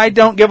me when I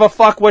don't give a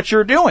fuck what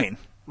you're doing.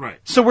 Right.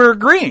 So we're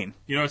agreeing.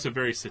 It's a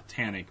very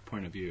satanic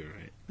point of view,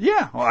 right?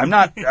 Yeah, well,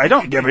 I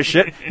don't give a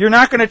shit. You're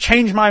not going to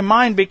change my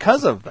mind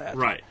because of that.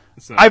 Right.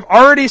 So. I've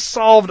already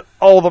solved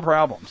all the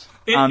problems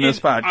on this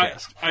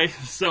podcast.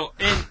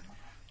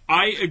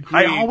 I agree.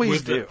 I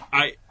always do.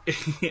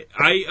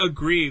 I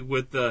agree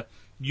with the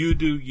you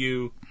do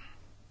you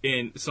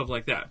and stuff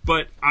like that.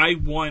 But I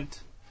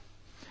want.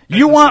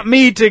 You want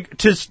me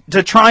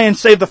to try and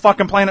save the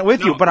fucking planet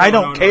with you, but I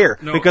don't care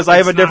because I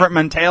have a different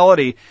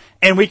mentality,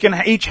 and we can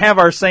each have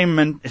our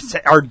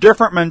our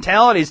different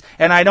mentalities,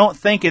 and I don't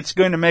think it's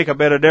going to make a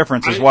bit of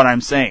difference. Is what I'm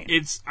saying.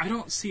 I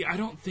don't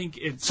think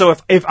it's. So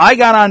if I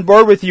got on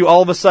board with you,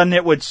 all of a sudden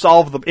it would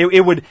solve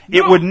it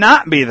would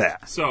not be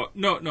that. So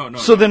no.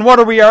 So then what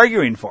are we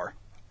arguing for?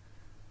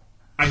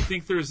 I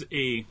think there's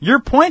a. Your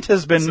point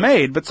has been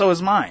made, but so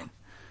is mine.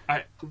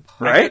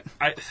 Right?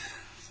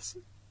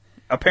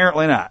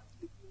 Apparently not.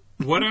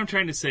 What I'm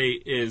trying to say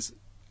is,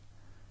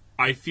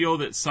 I feel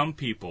that some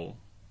people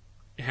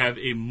have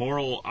a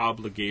moral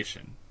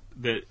obligation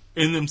that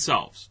in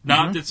themselves,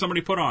 not that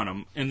somebody put on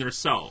them, in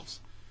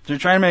themselves. So you're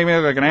trying to make me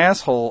look like an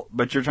asshole,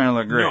 but you're trying to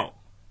look great.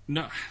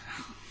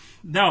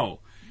 No.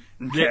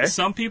 Okay. That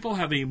some people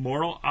have a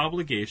moral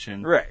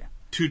obligation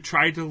to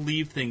try to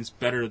leave things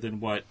better than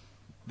what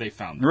they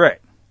found them.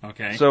 Right.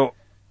 Okay? So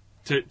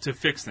to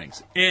fix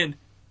things. And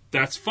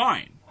that's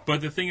fine.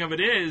 But the thing of it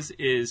is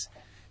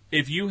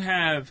if you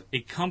have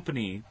a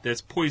company that's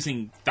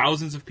poisoning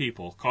thousands of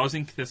people,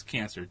 causing this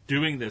cancer,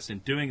 doing this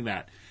and doing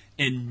that,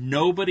 and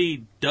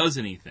nobody does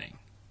anything,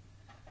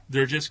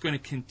 they're just going to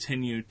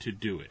continue to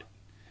do it.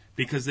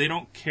 Because they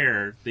don't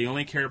care. They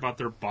only care about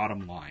their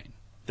bottom line.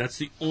 That's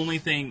the only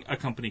thing a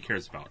company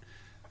cares about.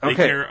 They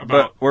care about...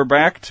 but we're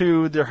back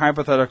to the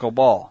hypothetical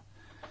ball.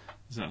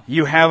 So.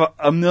 You have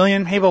a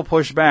million people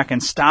push back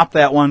and stop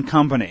that one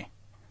company.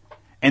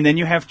 And then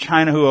you have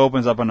China who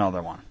opens up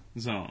another one.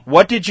 So.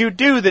 What did you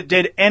do that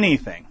did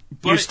anything?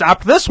 You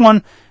stopped this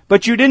one,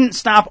 but you didn't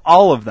stop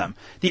all of them.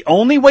 The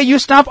only way you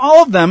stop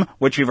all of them,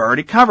 which we've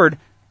already covered,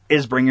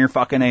 is bring your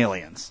fucking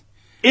aliens.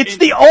 It's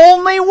the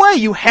only way.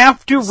 You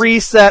have to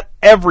reset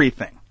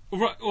everything.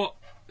 Well,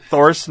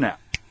 Thor's snap.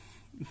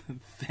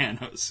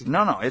 Thanos.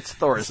 No, it's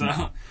Thor's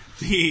snap.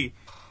 The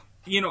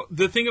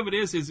thing of it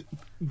is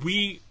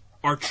we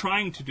are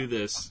trying to do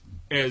this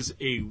as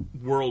a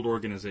world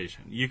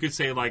organization. You could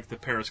say like the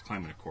Paris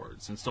Climate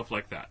Accords and stuff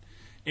like that.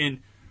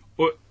 And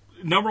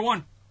number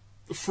one,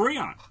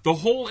 Freon, the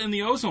hole in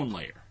the ozone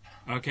layer.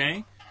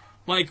 Okay?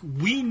 Like,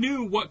 we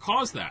knew what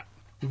caused that.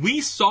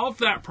 We solved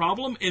that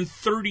problem in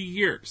 30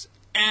 years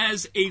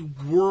as a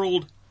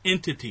world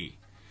entity.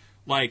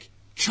 Like,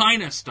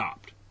 China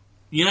stopped.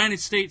 The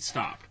United States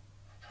stopped.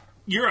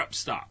 Europe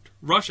stopped.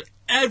 Russia,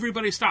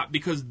 everybody stopped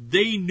because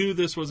they knew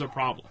this was a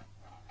problem.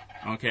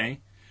 Okay?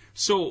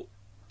 So,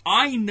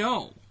 I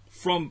know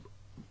from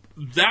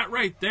that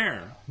right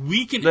there,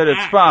 we can that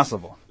it's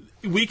possible.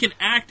 We can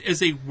act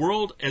as a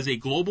world, as a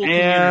global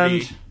And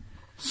community.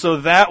 so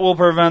that will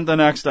prevent the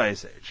next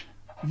ice age.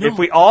 No. If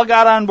we all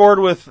got on board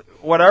with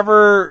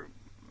whatever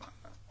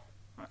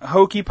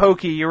hokey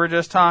pokey you were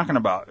just talking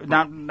about,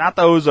 not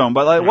the ozone,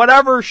 but like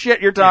whatever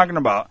shit you're talking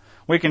about,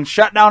 we can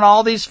shut down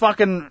all these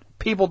fucking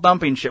people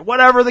dumping shit,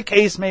 whatever the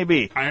case may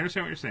be. I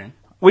understand what you're saying.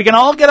 We can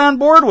all get on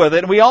board with it,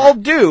 and we all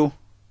do.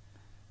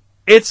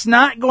 It's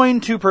not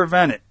going to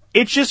prevent it.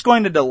 It's just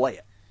going to delay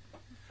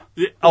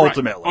it.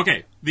 Ultimately. Right.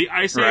 Okay, the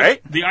ice age,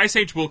 Right? the ice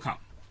age will come.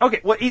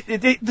 Okay, well,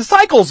 the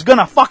cycle's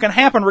gonna fucking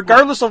happen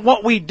regardless of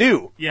what we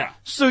do. Yeah.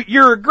 So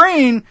you're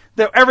agreeing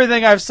that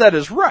everything I've said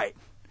is right.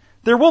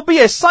 There will be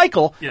a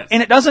cycle, Yes.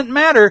 and it doesn't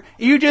matter.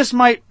 You just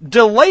might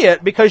delay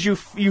it because you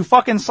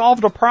fucking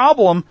solved a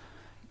problem,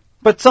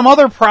 but some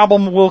other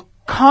problem will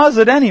cause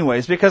it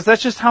anyways, because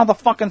that's just how the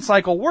fucking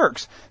cycle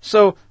works.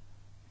 So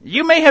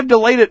you may have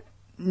delayed it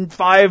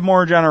 5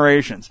 more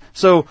generations.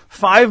 So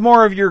 5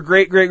 more of your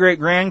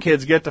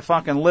great-great-great-grandkids get to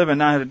fucking live and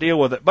not have to deal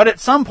with it. But at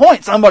some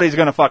point, somebody's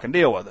going to fucking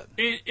deal with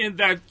it. And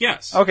that,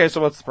 yes. Okay, so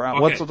what's the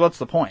problem? Okay. What's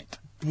the point?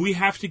 We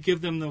have to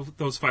give them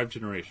those 5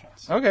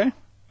 generations. Okay.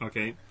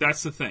 Okay,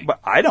 that's the thing. But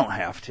I don't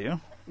have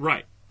to.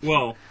 Right.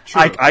 Well,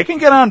 true. I can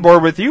get on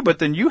board with you, but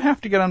then you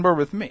have to get on board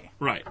with me.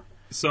 Right.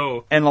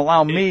 So, And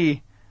allow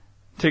me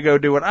to go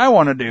do what I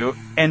want to do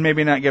and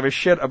maybe not give a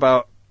shit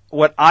about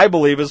what I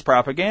believe is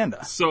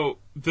propaganda. so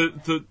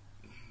the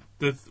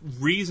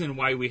reason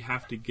why we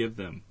have to give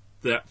them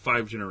that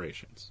 5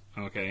 generations,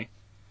 okay,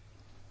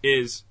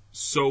 is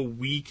so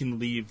we can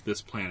leave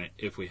this planet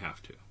if we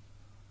have to.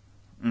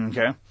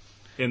 Okay?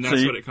 And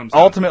that's So what it comes down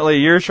to. ultimately,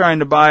 you're trying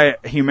to buy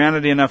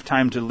humanity enough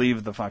time to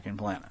leave the fucking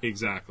planet.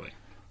 Exactly.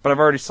 But I've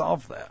already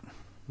solved that.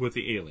 With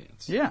the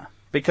aliens. Yeah.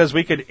 Because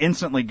we could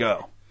instantly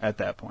go at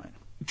that point.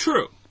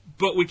 True.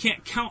 But we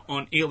can't count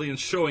on aliens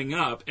showing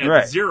up at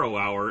Right. 0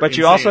 hour. But and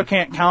you also saying,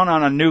 can't count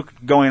on a nuke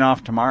going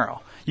off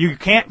tomorrow. You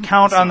can't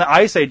count on the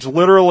ice age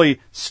literally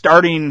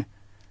starting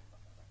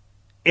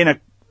in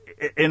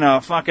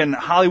a fucking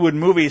Hollywood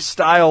movie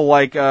style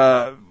like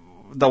the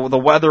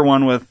weather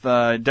one with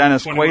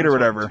Dennis Quaid or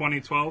whatever.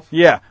 2012?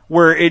 Yeah,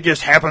 where it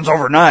just happens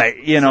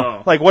overnight, you know.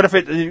 So- Like, what if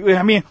it...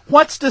 I mean,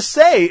 what's to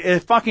say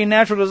if fucking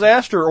natural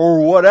disaster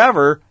or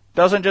whatever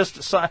doesn't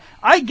just...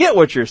 I get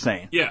what you're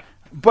saying. Yeah.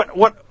 But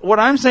what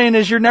I'm saying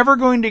is you're never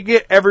going to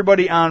get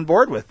everybody on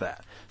board with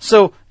that.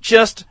 So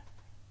just...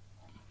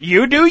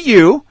 You do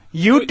you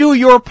do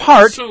your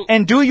part, So-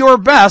 and do your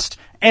best,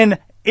 and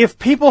if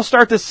people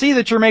start to see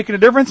that you're making a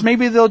difference,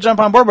 maybe they'll jump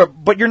on board,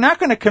 but you're not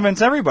going to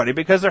convince everybody,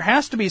 because there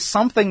has to be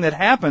something that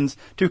happens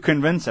to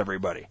convince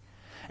everybody.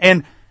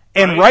 And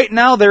right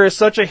now there is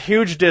such a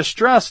huge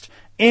distrust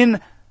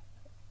in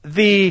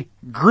the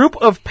group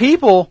of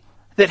people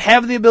that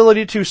have the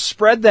ability to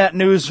spread that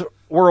news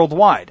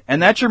worldwide,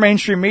 and that's your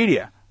mainstream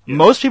media. Yeah.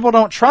 Most people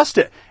don't trust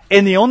it,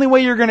 and the only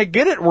way you're going to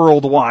get it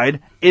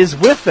worldwide is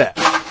with that.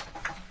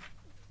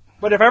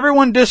 But if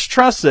everyone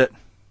distrusts it,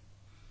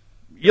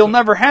 you'll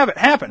never have it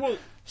happen. Well-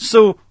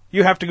 So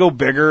you have to go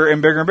bigger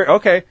and bigger and bigger.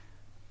 Okay,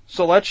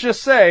 so let's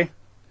just say,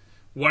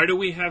 Why do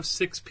we have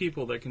 6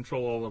 people that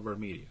control all of our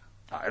media?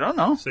 I don't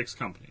know. 6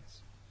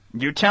 companies.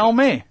 You tell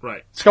me.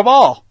 Right. It's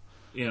cabal.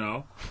 You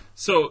know?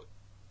 So,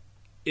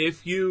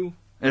 if you...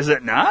 Is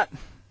it not?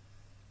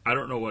 I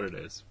don't know what it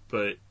is,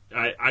 but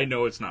I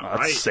know it's not That's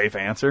right. a safe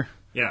answer.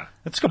 Yeah.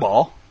 It's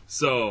cabal.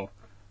 So,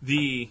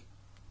 the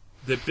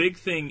big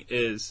thing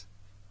is...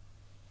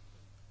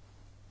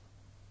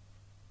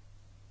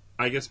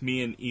 I guess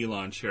me and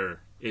Elon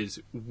share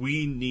is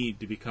we need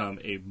to become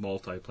a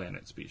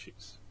multi-planet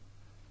species.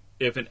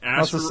 If an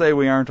Let's just asteroid... say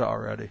we aren't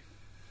already.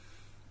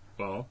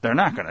 Well, They're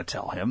not going to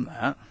tell him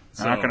that.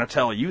 They're not So- going to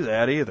tell you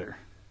that either.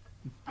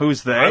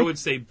 Who's they? I would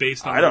say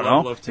based on I don't the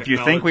level know. of If technology...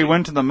 you think we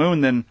went to the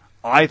moon, then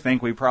I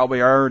think we probably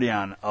are already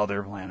on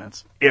other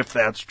planets, if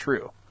that's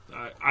true.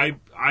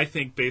 I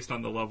think based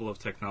on the level of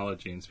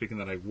technology, and speaking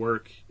that I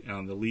work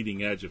on the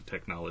leading edge of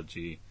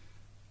technology,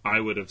 I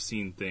would have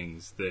seen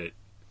things that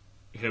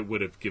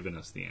would have given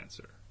us the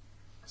answer.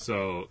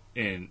 So,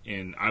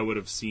 and I would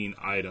have seen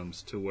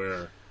items to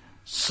where...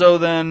 So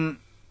then,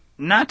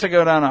 not to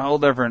go down a whole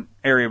different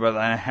area, but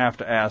I have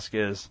to ask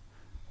is,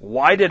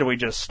 why did we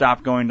just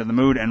stop going to the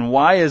moon? And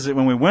why is it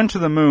when we went to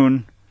the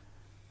moon,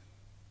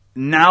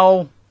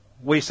 now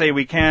we say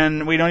we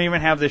don't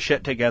even have the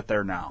shit to get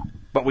there now.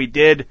 But we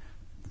did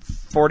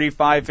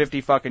 45,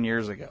 50 fucking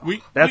years ago.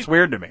 That's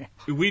weird to me.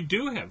 We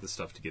do have the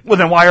stuff to get there. Well,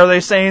 then why are they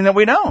saying that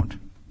we don't?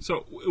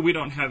 So, we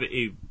don't have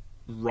a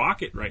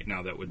rocket right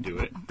now that would do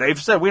it. They've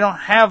said we don't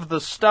have the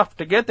stuff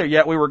to get there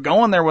yet. We were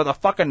going there with a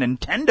fucking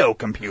Nintendo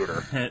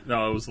computer.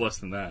 No, it was less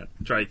than that.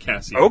 Try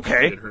Casio.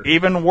 Okay, Get her.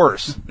 even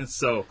worse.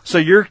 So, So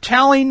you're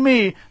telling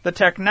me the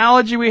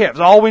technology we have,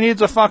 all we need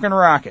is a fucking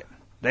rocket.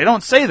 They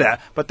don't say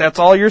that, but that's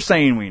all you're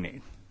saying we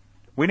need.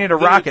 We need a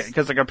But rocket, it's-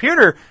 because the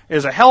computer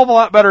is a hell of a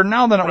lot better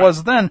now than it Right.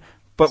 was then,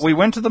 but we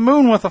went to the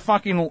moon with a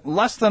fucking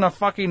less than a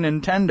fucking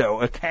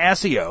Nintendo, a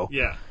Casio,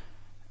 yeah.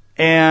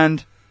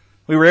 and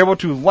we were able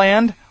to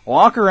land,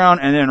 walk around,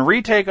 and then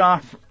retake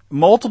off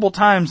multiple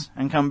times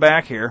and come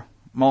back here.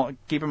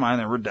 Keep in mind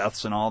there were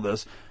deaths and all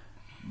this.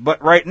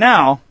 But right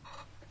now,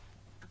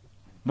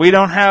 we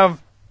don't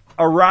have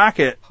a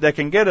rocket that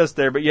can get us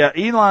there, but yet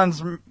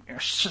Elon's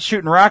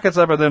shooting rockets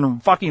up and then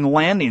fucking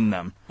landing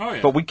them. Oh,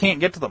 yeah. But we can't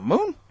get to the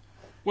moon?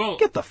 Well,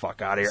 Get the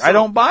fuck out of here. I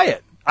don't buy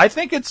it. I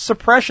think it's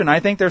suppression. I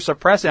think they're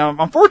suppressing.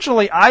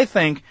 Unfortunately, I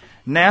think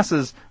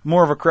NASA's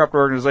more of a corrupt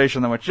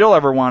organization than what you'll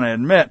ever want to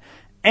admit.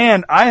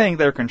 And I think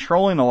they're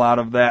controlling a lot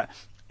of that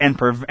and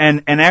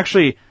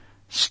actually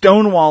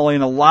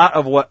stonewalling a lot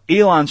of what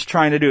Elon's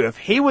trying to do. If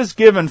he was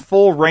given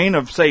full reign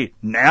of, say,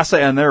 NASA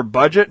and their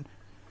budget,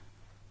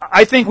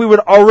 I think we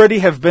would already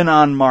have been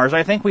on Mars.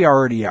 I think we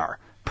already are,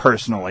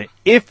 personally,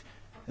 if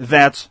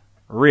that's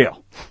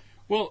real.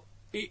 well,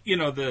 you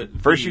know,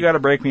 First, you got to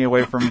break me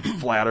away from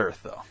flat Earth,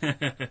 though,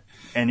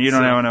 and you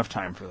don't have enough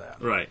time for that.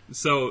 right.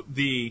 So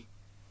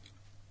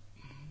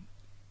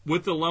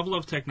with the level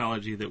of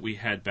technology that we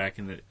had back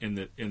in the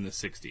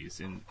 60s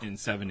and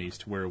 70s,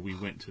 to where we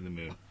went to the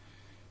moon,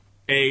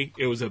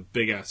 it was a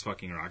big ass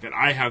fucking rocket.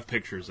 I have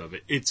pictures of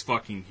it. It's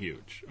fucking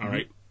huge. All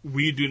right.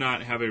 We do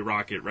not have a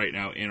rocket right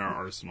now in our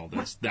arsenal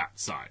that's that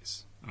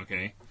size.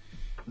 Okay.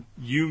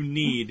 You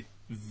need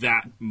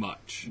that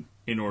much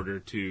in order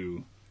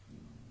to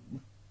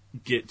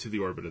get to the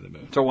orbit of the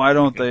moon. So why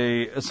don't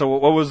they? So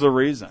what was the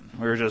reason?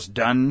 We were just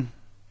done.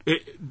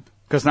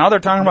 Because now they're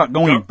talking about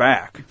going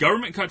back.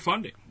 Government cut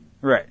funding.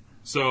 Right.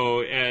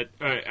 So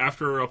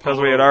after Apollo, Because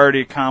we had already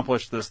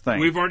accomplished this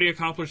thing. we've already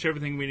accomplished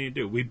everything we need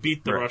to do. We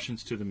beat the Right.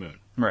 Russians to the moon.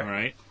 Right. All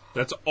right.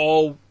 That's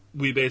all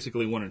we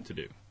basically wanted to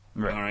do.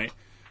 Right. All right.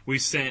 We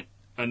sent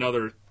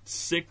another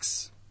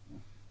 6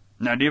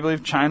 Now, do you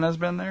believe China's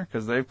been there?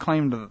 Because they've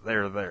claimed that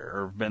they're there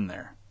or been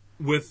there.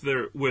 with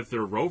their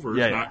rovers,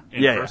 Yeah, not yeah.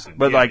 in Yeah, yeah. person.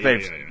 But, like,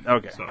 they've-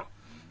 okay. So,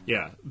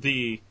 yeah,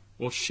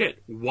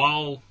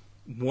 while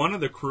one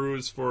of the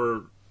crews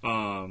for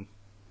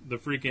the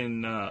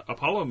freaking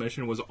Apollo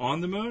mission was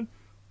on the moon,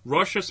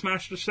 Russia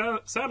smashed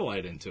a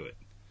satellite into it.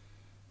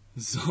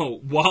 So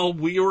while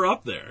we were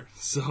up there,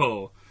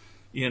 so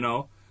you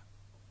know,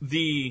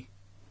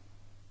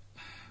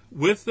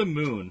 with the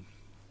moon,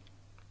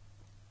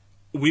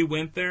 we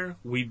went there.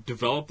 We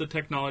developed the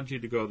technology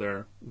to go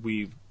there.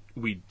 We've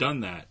done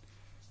that.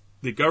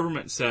 The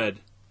government said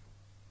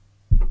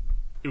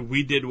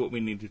we did what we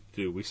needed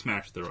to do. We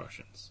smashed the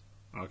Russians.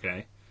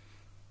 Okay?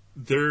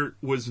 There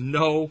was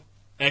no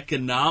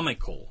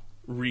economical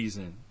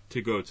reason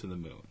to go to the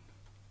moon.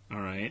 All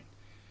right?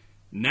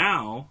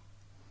 Now,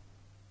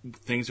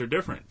 things are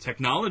different.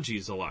 Technology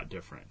is a lot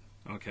different.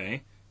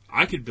 Okay?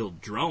 I could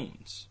build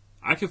drones.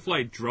 I could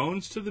fly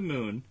drones to the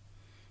moon,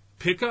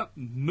 pick up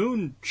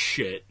moon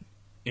shit,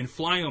 and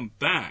fly them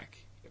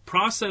back.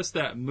 Process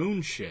that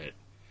moon shit,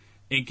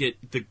 and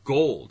get the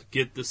gold,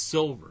 get the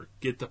silver,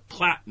 get the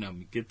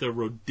platinum, get the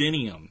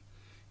rhodium,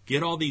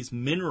 get all these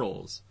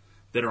minerals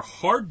that are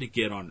hard to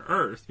get on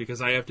Earth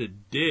because I have to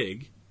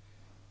dig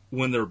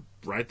when they're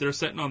right there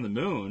sitting on the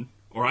moon,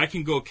 or I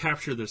can go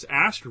capture this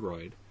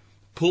asteroid,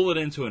 pull it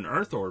into an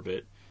Earth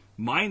orbit,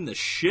 mine the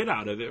shit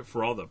out of it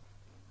for all the,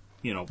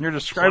 you know, You're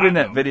describing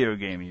that platinum. video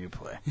game you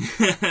play.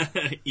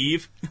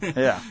 Eve.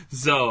 Yeah.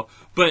 So,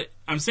 but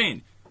I'm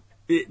saying,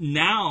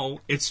 now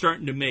it's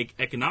starting to make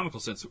economical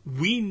sense.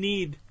 We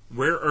need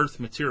rare earth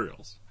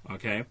materials,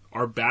 okay?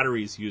 Our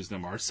batteries use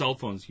them. Our cell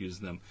phones use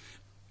them.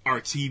 Our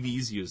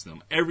TVs use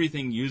them.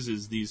 Everything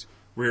uses these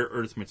rare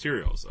earth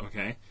materials,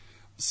 okay?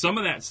 Some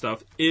of that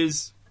stuff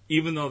is,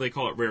 even though they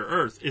call it rare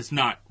earth, it's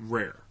not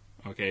rare,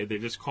 okay? They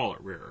just call it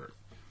rare earth.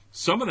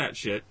 Some of that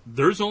shit,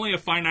 there's only a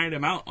finite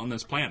amount on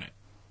this planet,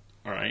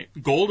 all right?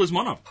 Gold is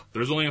one of them.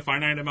 There's only a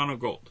finite amount of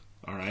gold,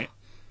 all right?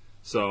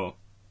 So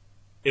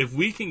if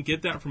we can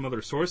get that from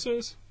other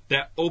sources,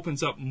 that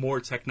opens up more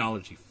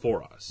technology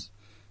for us.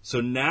 So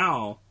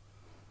now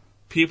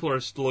people are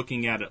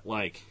looking at it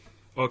like,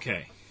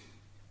 okay,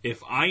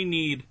 if I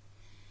need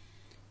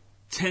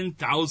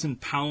 10,000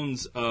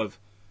 pounds of,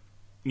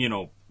 you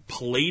know,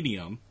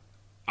 palladium,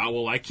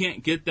 I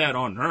can't get that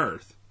on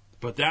Earth,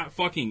 but that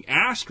fucking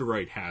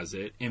asteroid has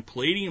it, and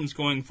palladium's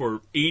going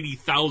for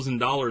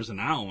 $80,000 an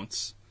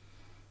ounce.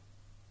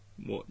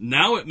 Well,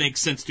 now it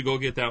makes sense to go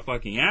get that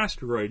fucking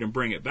asteroid and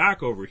bring it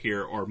back over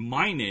here, or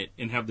mine it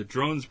and have the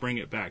drones bring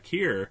it back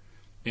here,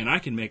 and I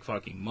can make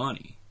fucking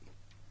money.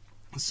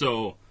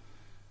 So,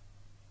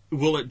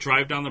 will it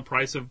drive down the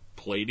price of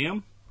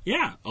palladium?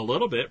 Yeah, a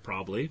little bit,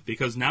 probably,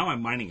 because now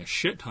I'm mining a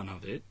shit ton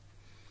of it.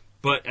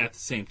 But at the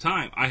same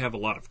time, I have a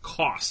lot of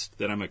cost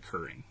that I'm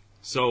incurring.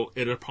 So,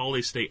 it'll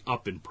probably stay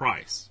up in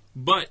price.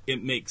 But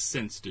it makes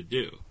sense to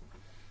do.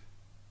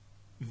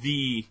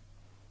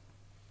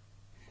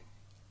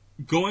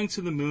 Going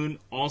to the moon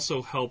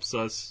also helps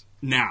us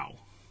now,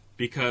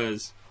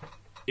 because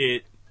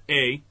it,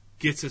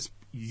 gets us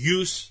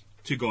used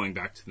to going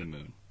back to the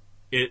moon.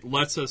 It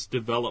lets us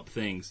develop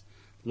things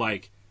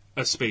like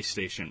a space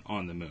station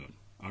on the moon,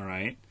 all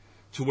right?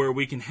 To where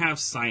we can have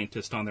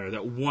scientists on there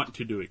that want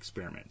to do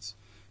experiments.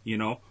 You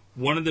know,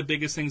 one of the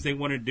biggest things they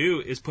want to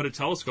do is put a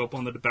telescope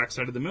on the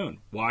backside of the moon.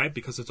 Why?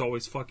 Because it's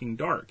always fucking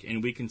dark,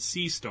 and we can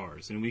see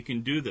stars, and we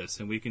can do this,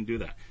 and we can do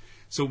that.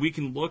 So we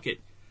can look at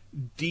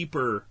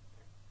deeper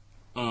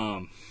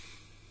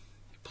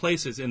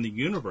places in the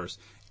universe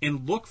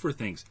and look for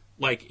things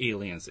like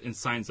aliens and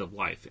signs of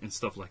life and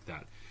stuff like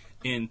that.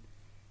 And,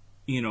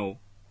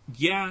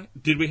 yeah,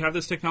 did we have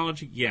this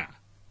technology? Yeah.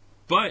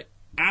 But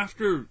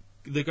after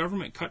the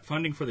government cut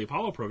funding for the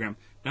Apollo program,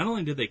 not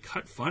only did they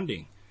cut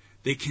funding,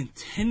 they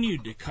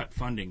continued to cut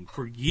funding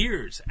for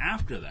years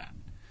after that.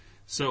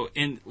 So,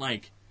 and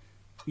when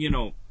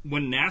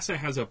NASA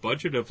has a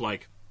budget of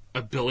like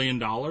 $1 billion,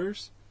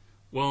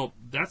 well,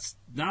 that's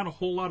not a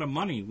whole lot of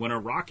money when a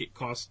rocket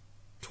costs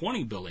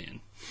 $20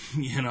 billion,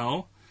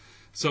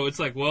 So it's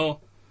like,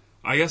 well,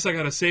 I guess I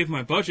got to save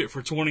my budget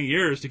for 20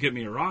 years to get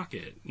me a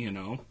rocket,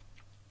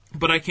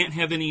 But I can't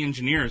have any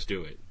engineers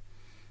do it.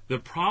 The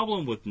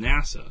problem with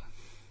NASA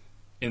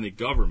and the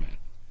government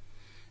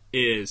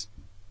is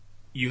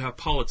you have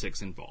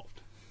politics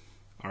involved.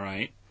 All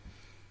right?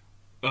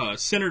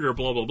 Senator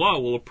blah, blah, blah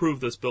will approve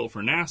this bill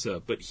for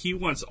NASA, but he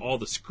wants all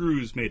the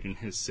screws made in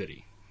his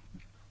city.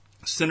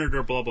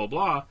 Senator blah, blah,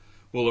 blah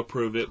will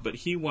approve it, but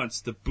he wants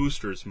the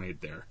boosters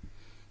made there.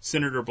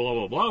 Senator blah,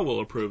 blah, blah will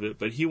approve it,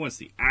 but he wants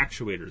the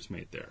actuators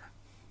made there.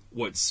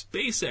 What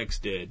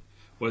SpaceX did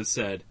was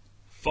said,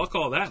 fuck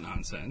all that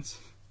nonsense.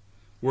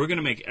 We're going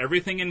to make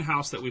everything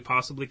in-house that we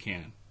possibly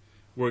can.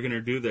 We're going to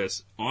do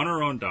this on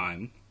our own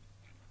dime.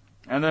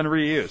 And then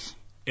reuse.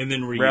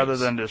 Rather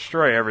than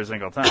destroy every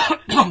single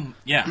time.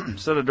 Yeah.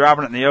 Instead of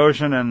dropping it in the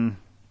ocean and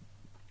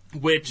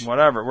which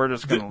whatever, we're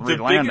just going to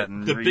re-land it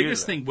and the reuse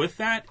biggest it. thing with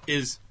that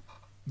is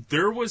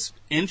there was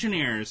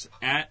engineers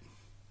at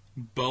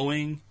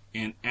Boeing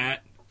and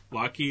at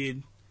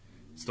Lockheed,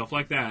 stuff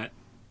like that,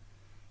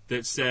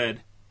 that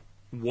said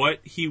what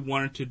he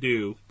wanted to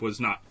do was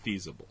not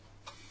feasible.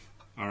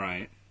 All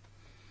right?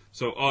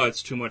 So,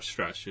 it's too much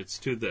stress. It's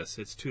too this.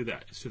 It's too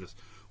that. It's too this.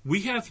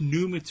 We have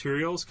new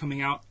materials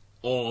coming out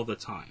all the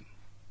time.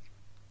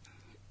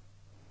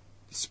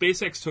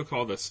 SpaceX took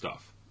all this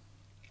stuff,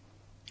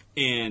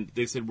 and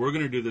they said, we're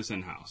going to do this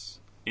in-house,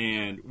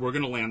 and we're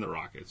going to land the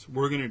rockets.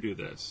 We're going to do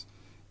this.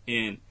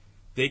 And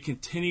they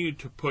continued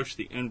to push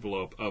the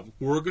envelope of,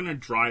 we're going to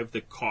drive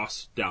the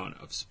costs down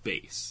of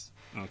space.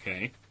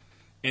 Okay?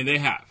 And they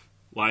have.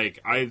 I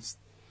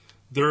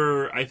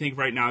think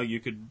right now you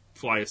could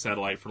fly a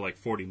satellite for like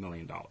 $40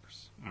 million. All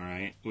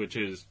right? Which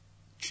is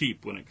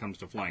cheap when it comes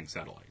to flying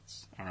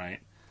satellites. All right?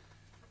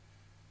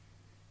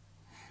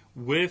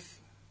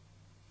 With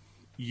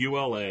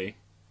ULA,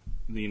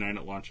 the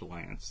United Launch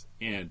Alliance,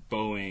 and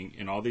Boeing,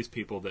 and all these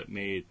people that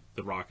made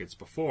the rockets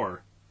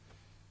before,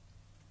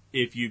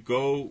 if you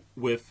go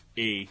with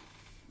a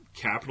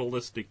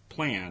capitalistic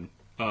plan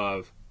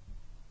of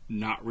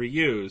not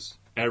reuse,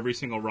 every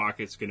single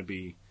rocket's going to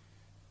be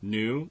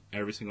new.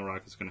 Every single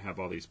rocket's going to have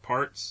all these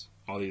parts.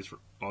 All these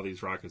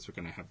rockets are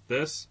going to have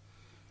this.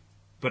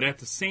 But at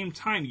the same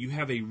time, you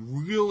have a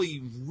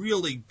really,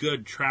 really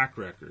good track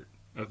record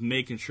of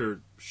making sure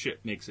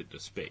shit makes it to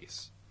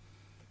space.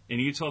 And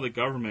you tell the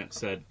government,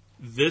 said,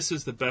 this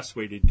is the best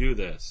way to do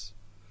this.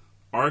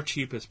 Our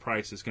cheapest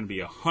price is going to be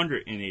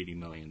 $180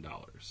 million.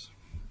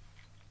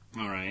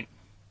 All right?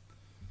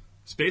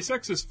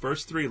 SpaceX's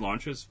first 3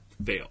 launches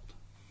failed.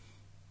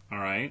 All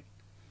right?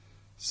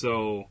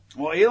 So...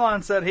 Well,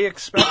 Elon said he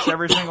expects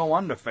every single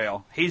one to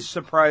fail. He's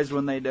surprised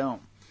when they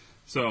don't.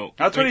 So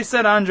that's what he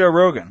said on Joe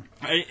Rogan.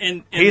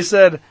 And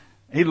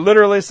he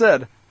literally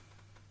said,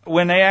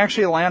 when they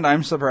actually land,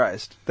 I'm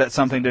surprised that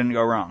something didn't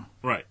go wrong.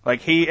 Right. Like,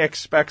 he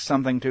expects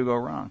something to go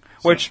wrong.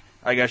 Which,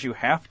 I guess you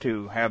have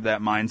to have that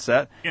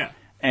mindset. Yeah.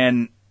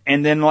 And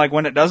then, like,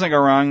 when it doesn't go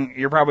wrong,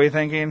 you're probably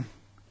thinking,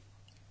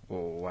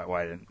 well,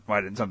 why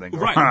didn't something go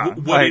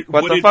wrong?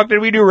 What the fuck did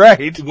we do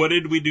right? What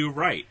did we do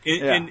right?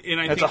 And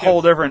I think it's a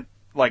whole different,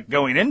 like,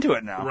 going into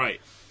it now.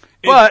 Right.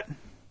 But...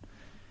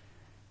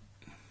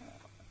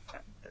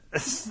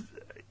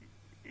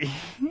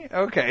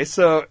 okay,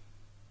 so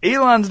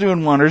Elon's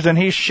doing wonders, and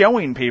he's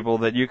showing people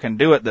that you can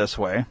do it this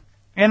way.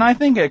 And I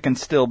think it can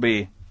still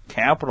be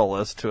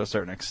capitalist to a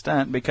certain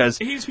extent, because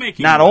he's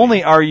making not money.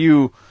 only are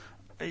you're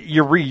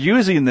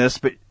reusing this,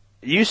 but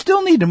you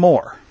still need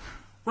more.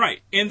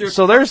 Right. And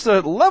so there's a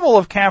level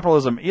of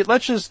capitalism.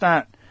 Let's just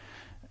not,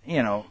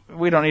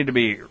 we don't need to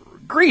be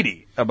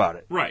greedy about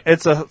it. Right.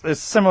 It's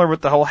similar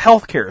with the whole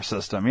healthcare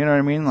system. You know what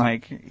I mean?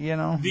 Like,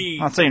 I'm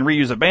not saying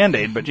reuse a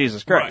Band-Aid, but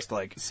Jesus Christ.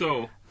 Right.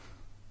 So,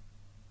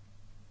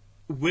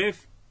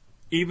 with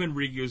even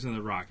reusing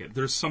the rocket,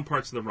 there's some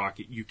parts of the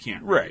rocket you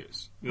can't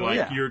reuse.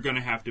 You're going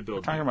to have to build.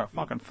 We're talking about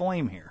fucking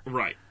flame here.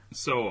 Right.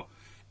 So,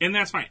 and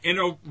that's fine. And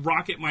a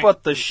rocket might.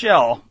 But the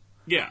shell.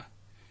 Yeah.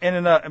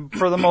 And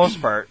for the most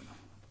part,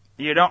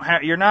 you're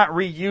not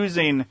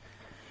reusing,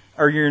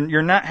 or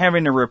you're not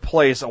having to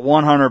replace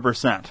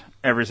 100%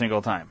 every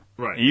single time.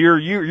 Right. You're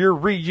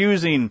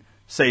reusing,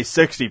 say,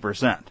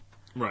 60%.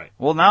 Right.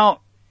 Well,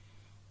 now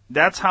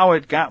that's how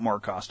it got more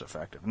cost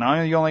effective.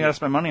 Now you only got to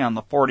spend money on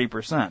the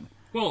 40%.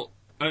 Well,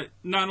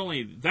 not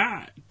only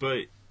that,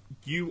 but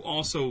you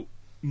also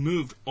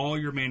moved all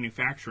your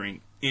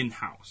manufacturing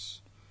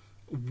in-house.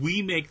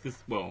 We make the,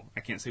 well, I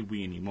can't say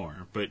we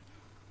anymore, but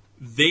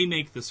they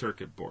make the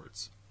circuit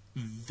boards.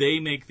 They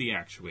make the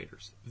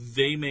actuators.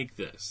 They make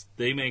this.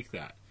 They make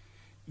that.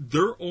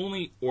 They're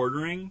only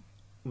ordering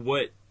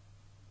what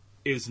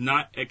is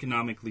not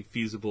economically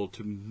feasible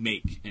to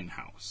make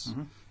in-house.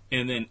 Mm-hmm.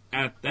 And then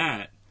at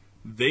that,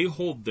 they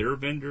hold their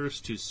vendors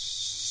to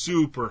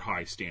super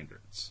high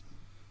standards.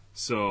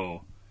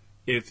 So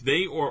if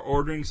they are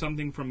ordering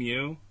something from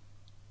you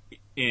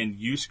and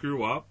you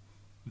screw up,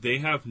 they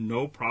have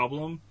no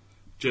problem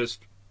just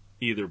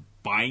either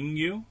buying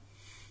you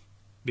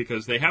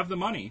because they have the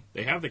money,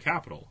 they have the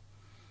capital,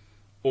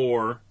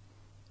 or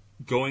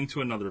going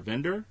to another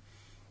vendor,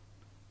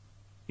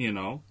 you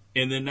know.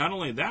 And then not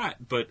only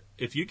that, but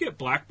if you get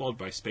blackballed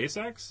by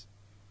SpaceX,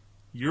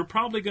 you're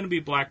probably going to be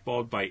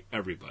blackballed by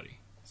everybody.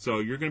 So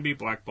you're going to be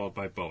blackballed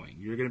by Boeing.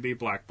 You're going to be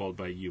blackballed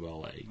by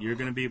ULA. You're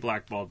going to be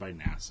blackballed by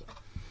NASA.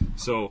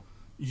 So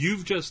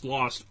you've just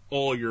lost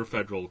all your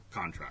federal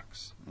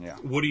contracts. Yeah.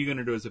 What are you going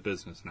to do as a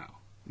business now?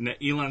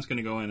 Elon's going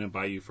to go in and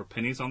buy you for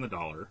pennies on the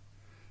dollar,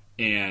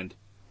 and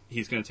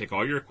he's going to take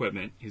all your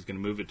equipment, he's going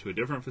to move it to a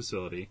different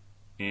facility,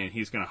 and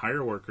he's going to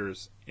hire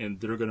workers,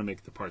 and they're going to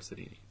make the parts that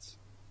he needs.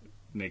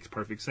 Makes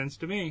perfect sense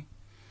to me.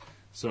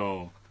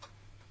 So,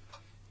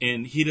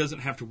 and he doesn't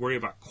have to worry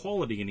about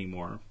quality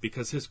anymore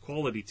because his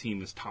quality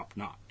team is top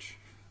notch.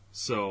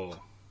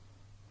 So,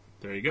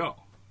 there you go.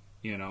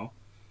 You know,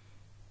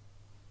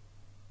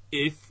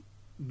 if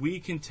we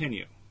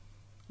continue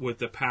with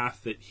the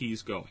path that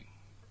he's going,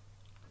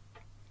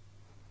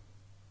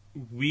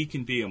 we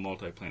can be a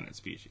multi-planet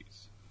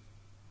species.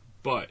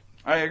 But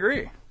I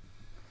agree.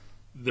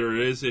 There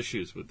is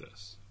issues with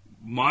this.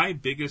 My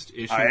biggest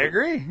issue... I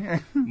agree.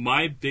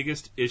 My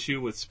biggest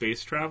issue with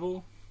space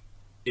travel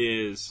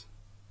is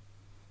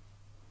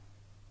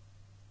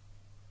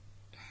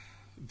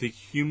the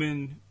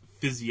human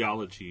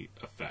physiology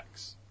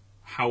effects.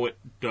 How it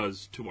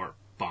does to our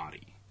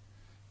body.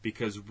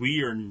 Because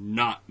we are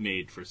not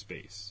made for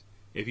space.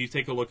 If you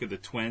take a look at the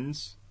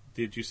twins...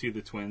 Did you see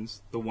the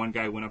twins? The one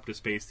guy went up to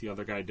space, the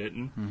other guy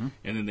didn't. Mm-hmm.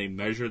 And then they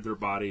measured their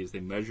bodies,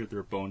 they measured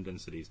their bone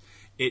densities.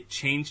 It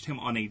changed him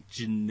on a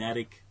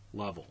genetic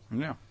level.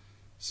 Yeah.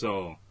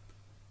 So,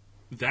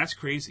 that's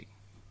crazy,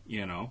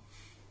 you know?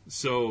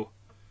 So,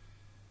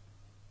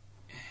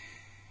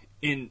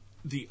 and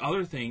the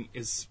other thing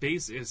is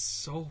space is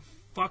so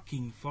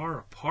fucking far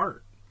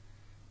apart,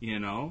 you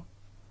know?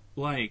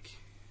 Like,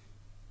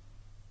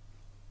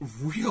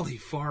 really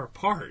far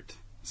apart.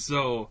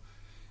 So,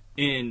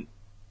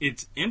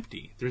 it's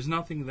empty. There's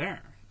nothing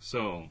there.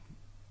 So,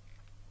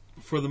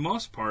 for the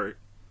most part,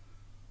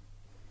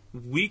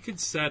 we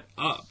could set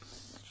up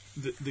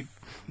the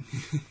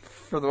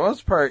For the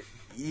most part,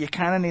 you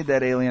kind of need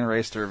that alien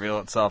race to reveal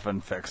itself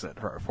and fix it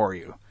for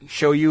you.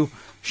 Show you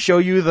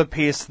the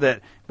piece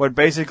that would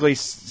basically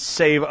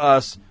save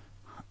us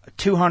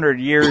 200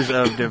 years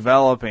of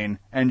developing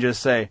and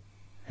just say,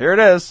 here it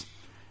is.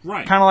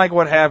 Right. Kind of like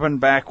what happened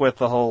back with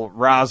the whole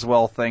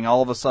Roswell thing.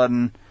 All of a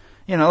sudden,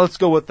 you know, let's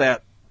go with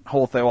that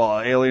whole thing. Well,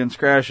 aliens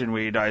crash and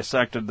we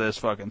dissected this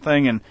fucking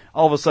thing, and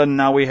all of a sudden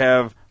now we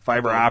have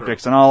fiber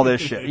optics and all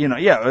this shit. You know,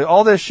 yeah,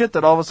 all this shit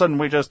that all of a sudden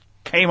we just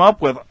came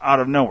up with out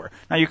of nowhere.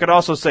 Now you could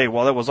also say,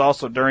 well, it was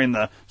also during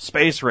the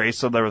space race,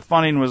 so the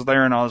funding was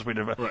there and all this we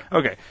did. Right.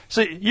 Okay,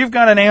 so you've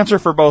got an answer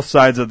for both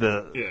sides of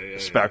the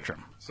spectrum.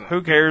 Yeah. So,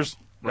 who cares?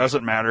 Right.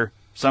 Doesn't matter.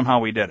 Somehow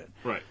we did it.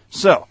 Right.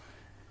 So,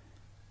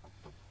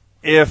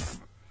 if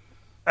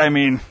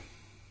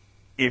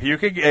you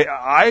could get,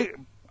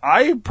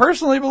 I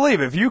personally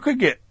believe if you could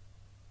get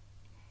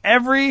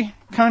every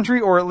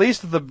country, or at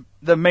least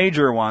the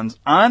major ones,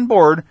 on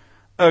board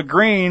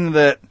agreeing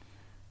that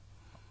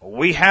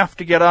we have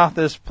to get off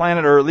this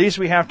planet, or at least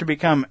we have to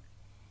become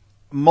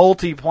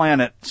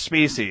multi-planet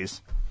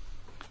species,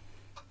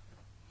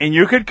 and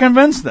you could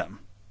convince them,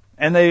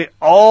 and they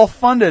all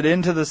funded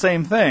into the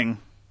same thing,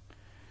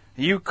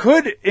 you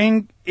could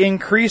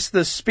increase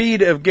the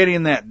speed of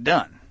getting that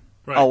done.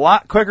 Right. A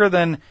lot quicker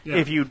than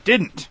if you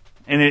didn't.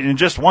 And in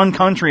just one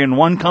country and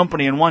one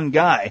company and one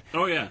guy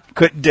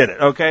did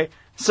it, okay?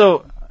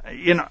 So,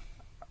 you know,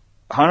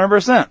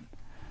 100%.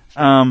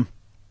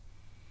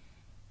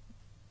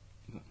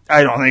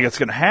 I don't think it's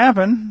going to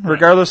happen,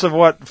 regardless of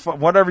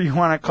whatever you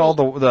want to call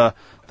the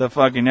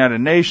fucking United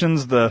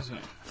Nations, the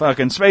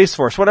fucking Space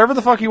Force, whatever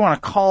the fuck you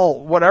want to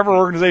call, whatever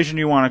organization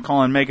you want to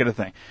call and make it a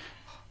thing.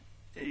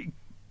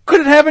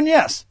 Could it happen?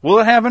 Yes. Will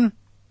it happen?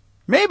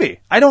 Maybe.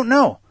 I don't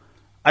know.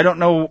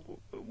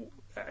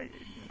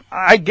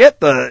 I get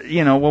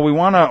we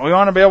want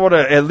to be able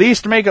to at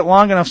least make it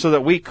long enough so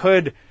that we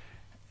could,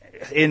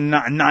 in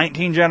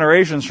 19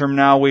 generations from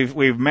now,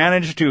 we've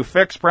managed to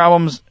fix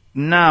problems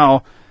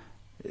now,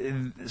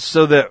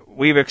 so that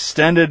we've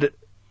extended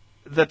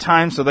the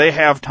time so they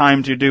have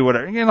time to do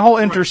whatever. You know, the whole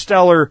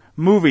interstellar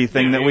movie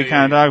thing that we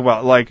kind of talk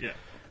about,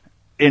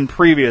 in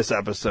previous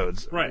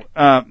episodes. Right.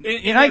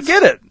 And I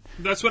get it.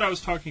 That's what I was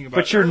talking about.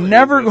 But you're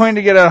never going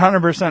to get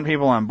 100%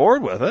 people on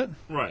board with it.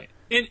 Right.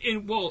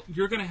 And well,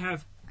 you're going to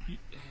have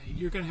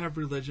you're going to have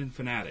religion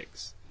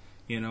fanatics.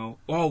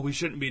 Oh, we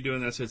shouldn't be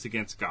doing this. It's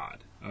against God.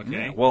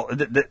 Okay. Yeah, well,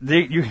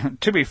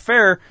 to be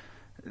fair,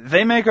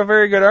 they make a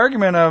very good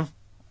argument of,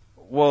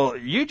 well,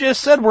 you just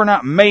said we're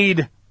not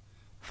made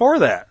for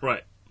that.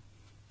 Right.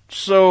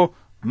 So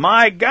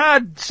my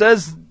God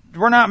says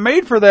we're not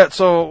made for that.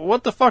 So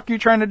what the fuck are you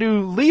trying to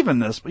do leaving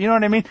this? You know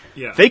what I mean?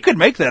 Yeah. They could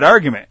make that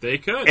argument. They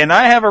could. And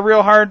I have a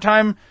real hard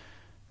time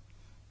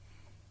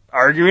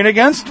arguing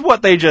against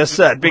what they just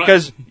said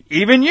because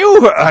even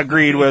you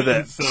agreed with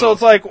it. So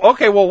it's like,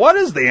 okay, well, what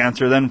is the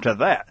answer then to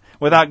that?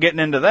 Without getting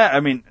into that, I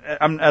mean,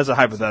 as a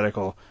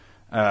hypothetical,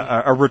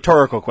 a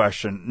rhetorical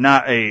question,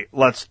 not a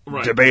let's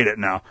debate it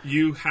now.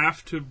 You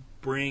have to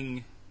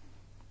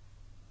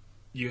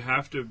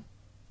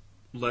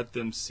let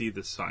them see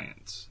the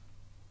science.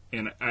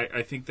 And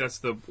I think that's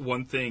the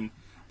one thing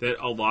that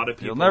a lot of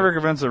people... You'll never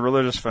convince a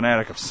religious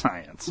fanatic of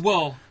science.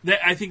 Well,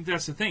 I think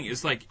that's the thing.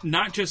 It's like,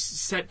 not just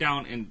sit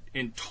down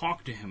and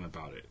talk to him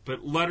about it,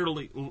 but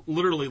literally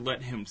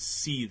let him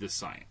see the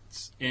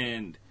science.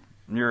 And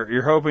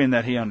you're hoping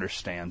that he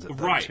understands it,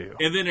 right? Too.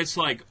 And then it's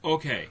like,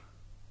 okay,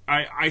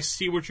 I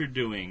see what you're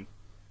doing.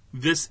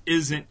 This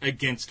isn't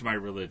against my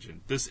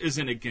religion. This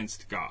isn't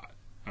against God.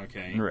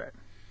 Okay, right.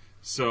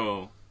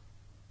 So,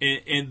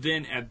 and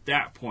then at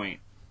that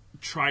point,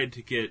 try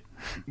to get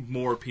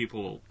more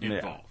people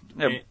involved.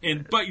 Yeah.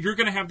 But you're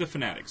going to have the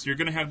fanatics. You're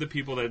going to have the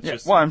people that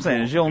just... What I'm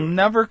saying is you'll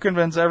never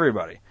convince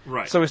everybody.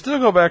 Right. So we still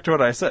go back to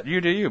what I said.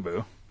 You do you,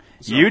 boo.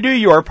 So, you do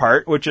your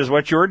part, which is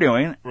what you're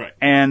doing. Right.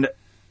 And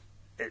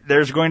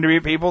there's going to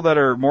be people that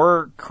are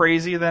more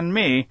crazy than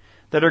me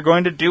that are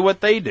going to do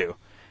what they do.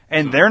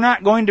 And they're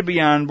not going to be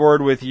on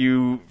board with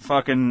you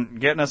fucking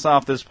getting us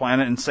off this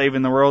planet and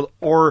saving the world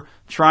or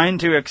trying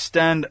to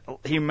extend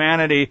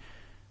humanity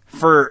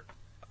for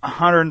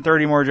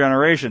 130 more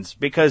generations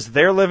because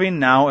they're living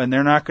now and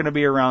they're not going to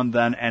be around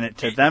then, and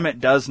to them it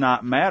does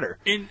not matter.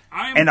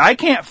 And I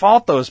can't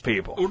fault those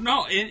people.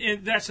 No,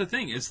 and that's the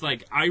thing. It's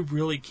like I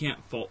really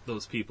can't fault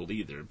those people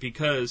either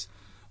because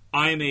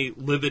I'm a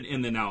living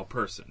in the now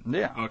person.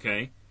 Yeah.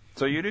 Okay.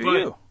 So you do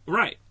you.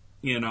 Right.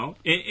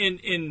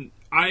 And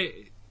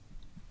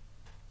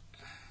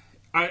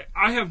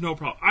I have no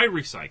problem. I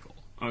recycle.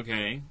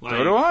 Okay.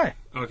 So do I.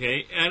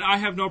 Okay, and I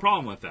have no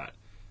problem with that.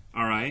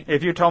 All right.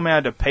 If you told me I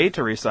had to pay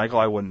to recycle,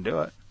 I wouldn't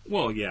do it.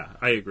 Well, yeah,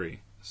 I agree.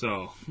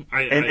 So,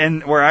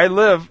 and where I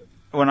live,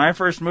 when I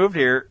first moved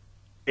here,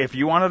 if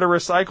you wanted a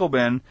recycle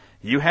bin,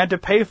 you had to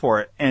pay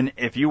for it. And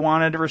if you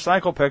wanted a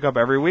recycle pickup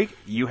every week,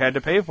 you had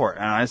to pay for it.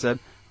 And I said,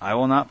 I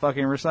will not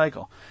fucking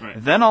recycle. Right.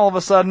 Then all of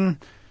a sudden,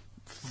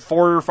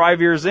 4 or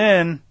 5 years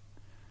in,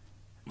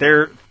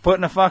 they're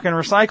putting a fucking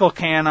recycle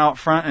can out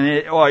front, and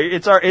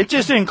it's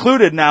just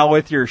included now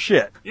with your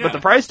shit. Yeah. But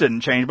the price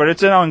didn't change, but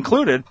it's now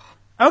included.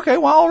 Okay,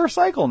 well, I'll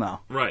recycle now.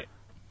 Right.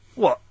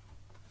 Well,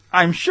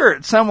 I'm sure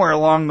it's somewhere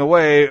along the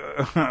way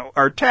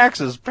our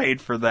taxes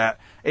paid for that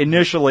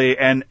initially,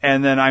 and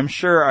then I'm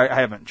sure I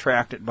haven't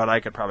tracked it, but I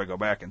could probably go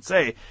back and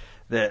say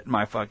that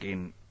my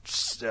fucking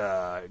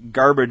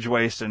garbage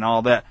waste and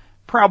all that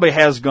probably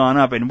has gone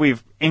up, and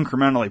we've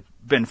incrementally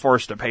been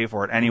forced to pay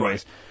for it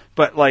anyways. Right.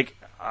 But, like,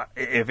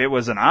 if it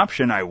was an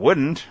option, I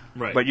wouldn't.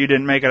 Right. But you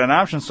didn't make it an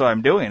option, so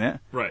I'm doing it.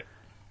 Right.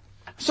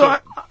 So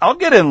I'll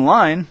get in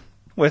line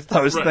with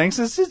those things.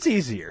 It's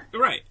easier.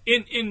 Right.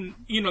 And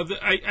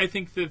I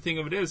think the thing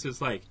of it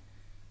is like,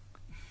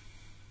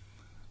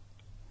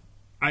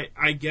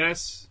 I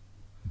guess,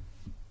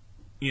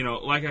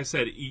 like I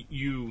said,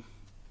 you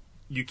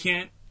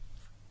can't,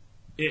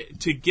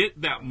 to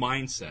get that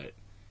mindset,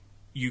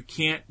 you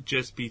can't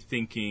just be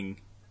thinking,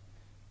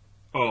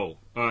 I'm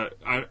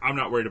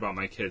not worried about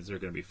my kids, they're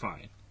going to be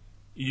fine.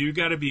 You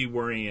got to be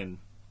worrying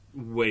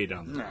way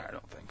down the road. No, I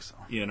don't think so.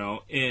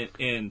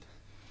 And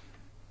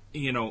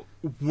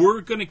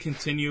we're going to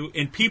continue,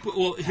 and people,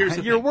 well, here's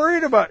the You're thing.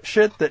 worried about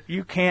shit that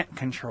you can't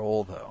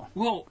control, though.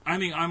 Well, I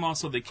mean, I'm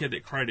also the kid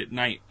that cried at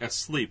night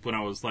asleep when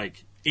I was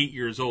like 8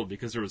 years old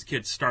because there was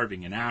kids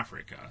starving in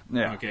Africa.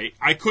 Yeah. Okay?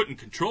 I couldn't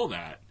control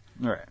that.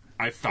 Right.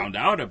 I found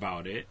out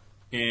about it,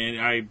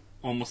 and I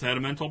almost had a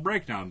mental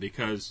breakdown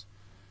because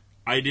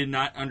I did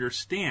not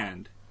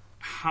understand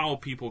how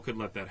people could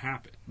let that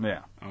happen. Yeah.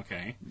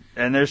 Okay?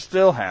 And there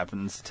still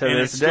happens to And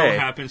it this still day.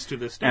 happens to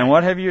this day. And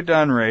what have you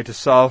done, Ray, to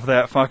solve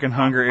that fucking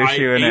hunger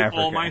issue in I ate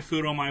Africa? all my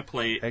food on my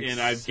plate, and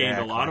I've gained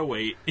a lot of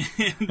weight.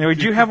 Now,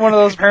 would you have one of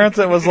those parents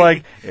that was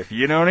like, if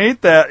you don't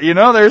eat that,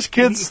 there's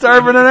kids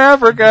starving in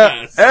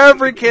Africa. Yes.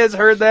 Every kid's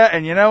heard that,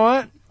 and you know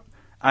what?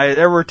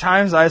 There were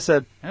times I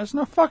said, there's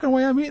no fucking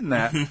way I'm eating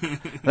that.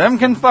 Them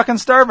can fucking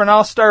starve, and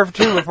I'll starve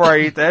too before I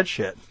eat that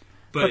shit.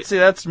 But see,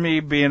 that's me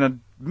being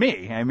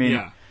me. I mean,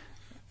 yeah.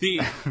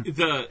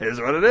 The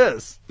is what it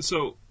is.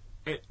 So,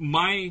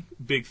 my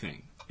big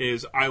thing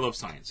is I love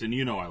science, and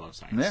I love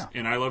science,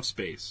 and I love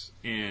space,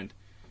 and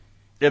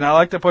I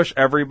like to push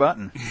every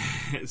button.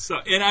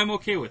 And I'm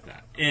okay with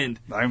that. And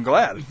I'm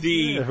glad.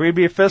 We'd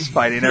be fist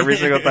fighting every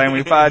single time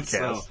we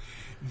podcast.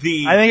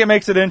 I think it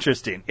makes it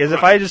interesting.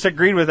 If I just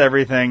agreed with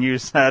everything you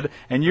said,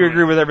 and you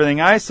agree with everything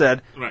I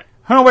said, right.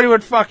 Nobody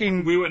would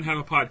fucking... We wouldn't have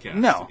a podcast.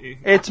 No.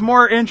 It's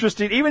more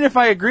interesting. Even if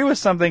I agree with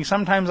something,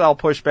 sometimes I'll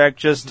push back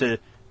just to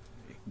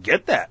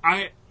get that.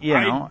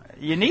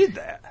 You need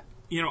that.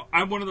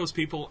 I'm one of those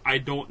people, I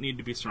don't need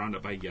to be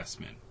surrounded by yes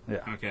men.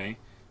 Yeah. Okay?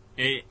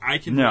 I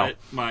can No.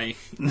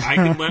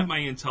 let my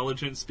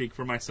intelligence speak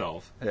for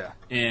myself. Yeah.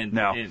 And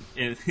No. and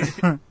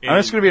I'm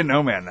just going to be a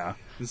no man now.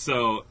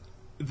 so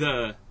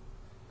the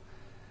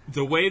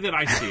way that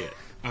I see it,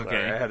 okay.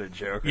 Sorry, I had a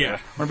joke. Yeah.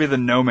 I'm going to be the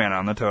no man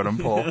on the totem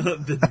pole.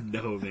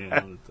 No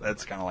man.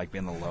 That's kind of like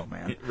being the low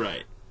man.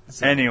 Right.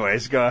 So,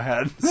 Anyways, go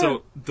ahead.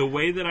 so the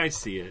way that I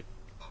see it,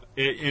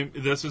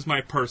 this is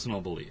my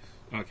personal belief,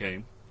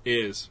 okay,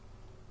 is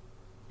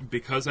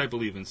because I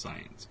believe in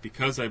science,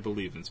 because I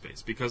believe in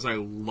space, because I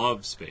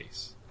love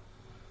space,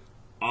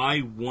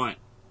 I want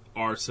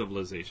our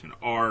civilization,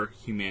 our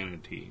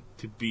humanity,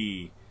 to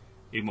be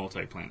a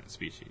multi-planet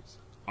species.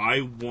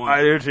 I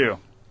do too.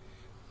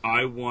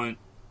 want,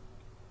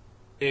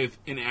 if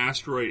an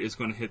asteroid is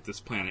going to hit this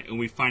planet and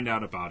we find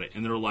out about it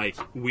and they're like,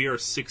 we are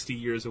 60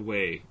 years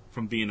away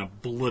from being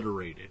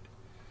obliterated,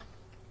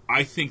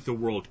 I think the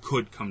world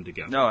could come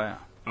together. Oh, yeah.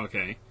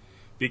 Okay?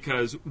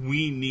 Because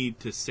we need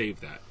to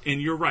save that.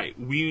 And you're right.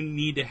 We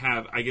need to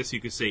have, I guess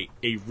you could say,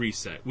 a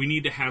reset. We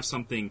need to have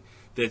something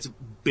that's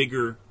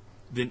bigger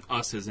than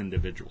us as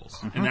individuals.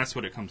 Mm-hmm. And that's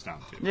what it comes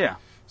down to. Yeah.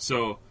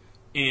 So,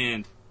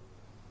 and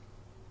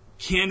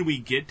can we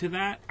get to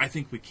that? I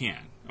think we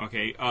can.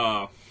 Okay?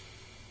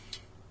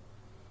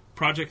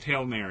 Project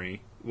Hail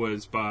Mary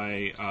was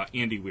by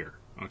Andy Weir.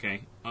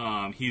 Okay?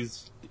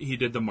 He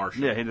did The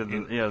Martian. Yeah, he did.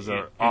 He was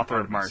the author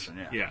of Martian.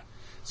 Yeah. Yeah.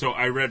 So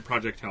I read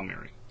Project Hail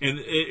Mary. And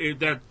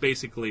that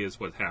basically is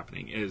what's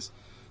happening, is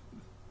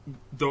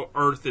the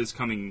Earth is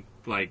coming,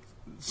 like,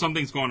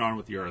 something's going on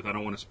with the Earth. I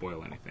don't want to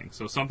spoil anything.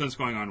 So something's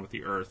going on with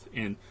the Earth.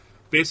 And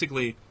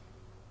basically,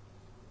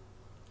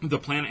 the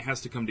planet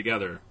has to come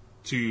together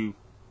to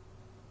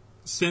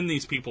send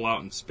these people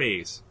out in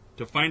space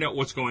to find out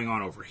what's going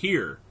on over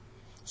here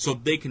so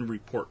they can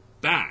report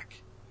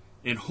back.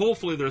 And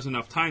hopefully there's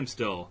enough time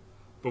still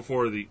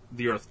before the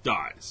Earth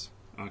dies.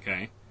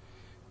 Okay?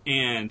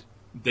 And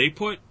they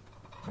put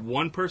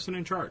one person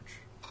in charge.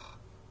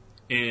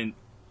 And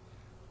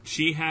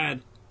she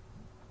had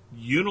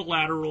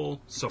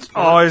unilateral support.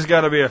 Always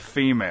got to be a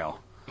female.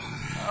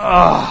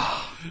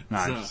 Oh. No,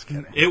 I'm just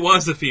kidding. It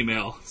was a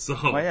female. So.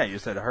 Well, yeah, you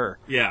said her.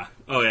 Yeah.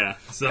 Oh, yeah.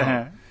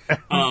 So,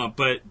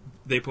 but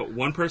they put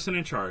one person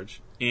in charge,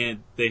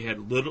 and they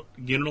had little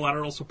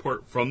unilateral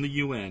support from the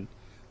UN.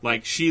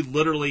 Like, she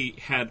literally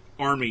had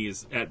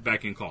armies at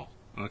beck and call.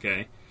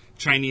 Okay?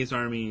 Chinese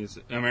armies,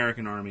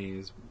 American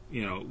armies,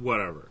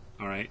 whatever.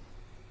 All right?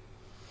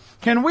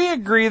 Can we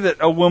agree that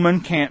a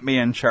woman can't be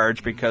in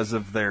charge because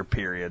of their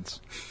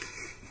periods?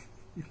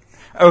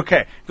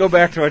 Okay, go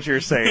back to what you were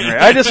saying, Ray.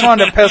 I just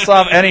wanted to piss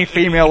off any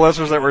female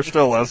listeners that were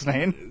still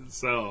listening.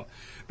 So,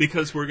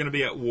 because we're going to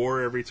be at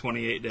war every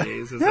 28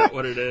 days, is that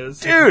what it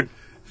is? Dude,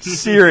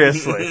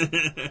 seriously.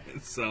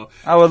 So,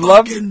 I would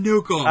love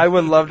nuke 'em. I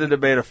would love to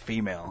debate a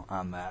female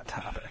on that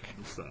topic.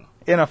 So,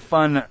 in a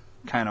fun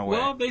kind of way.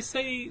 well, they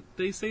say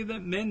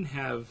that men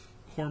have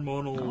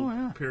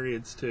hormonal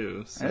periods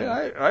too.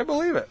 So. I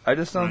believe it. I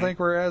just don't think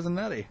we're as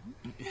nutty.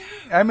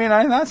 I mean,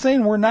 I'm not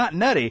saying we're not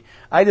nutty.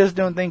 I just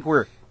don't think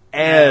we're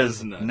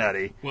as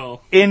nutty.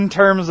 Well, in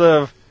terms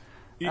of,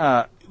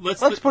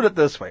 let's put it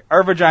this way: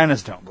 our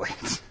vaginas don't bleed.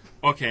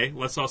 Okay,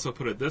 let's also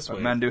put it this way: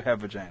 men do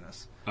have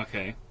vaginas.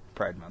 Okay,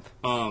 Pride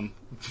Month.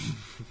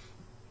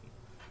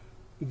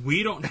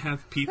 We don't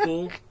have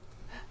people.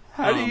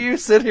 How do you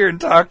sit here and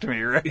talk to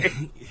me, Ray?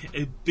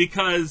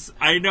 Because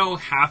I know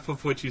half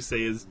of what you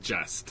say is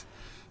jest.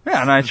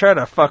 Yeah, and I try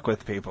to fuck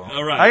with people.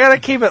 All right. I gotta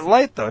keep it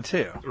light, though,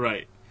 too.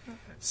 Right.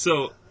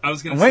 So, I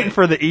was going I'm to say... waiting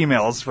for the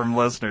emails from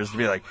listeners to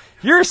be like,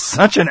 you're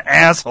such an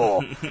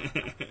asshole.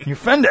 You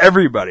offend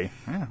everybody.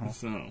 Yeah, well,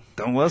 so,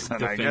 don't listen,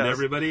 defend I guess.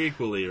 everybody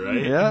equally,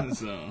 right? Yeah.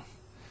 So,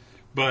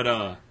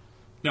 but,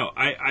 no,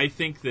 I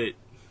think that...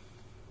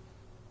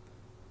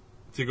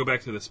 To go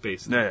back to the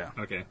space thing. Yeah.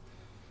 Okay.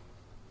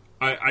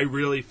 I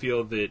really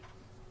feel that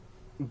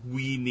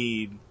we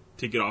need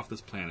to get off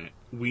this planet.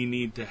 We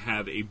need to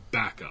have a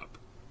backup.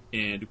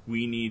 And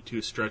we need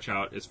to stretch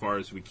out as far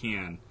as we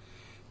can.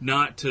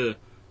 Not to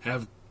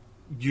have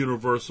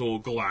universal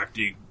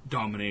galactic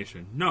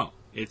domination. No.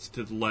 It's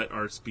to let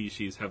our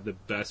species have the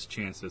best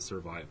chance of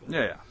survival.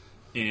 Yeah.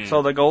 And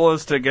So the goal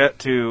is to get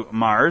to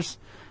Mars,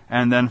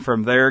 and then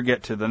from there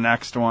get to the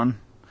next one.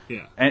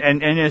 yeah.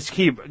 And just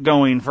keep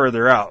going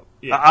further out.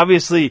 Yeah.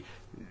 Obviously,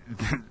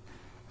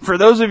 for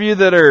those of you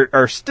that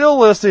are still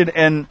listening,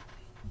 and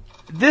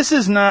this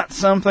is not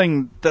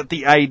something that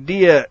the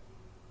idea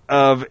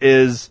of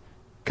is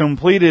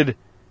completed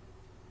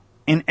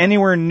in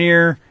anywhere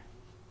near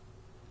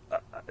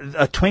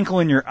a twinkle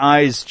in your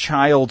eyes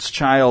child's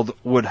child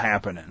would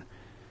happen in.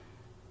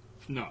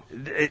 No.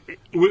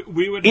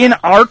 We would... In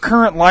our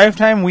current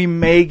lifetime, we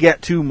may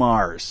get to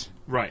Mars.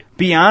 Right.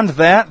 Beyond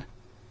that,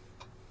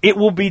 it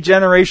will be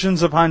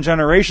generations upon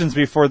generations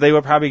before they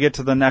would probably get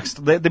to the next...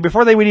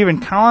 before they would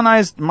even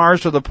colonize Mars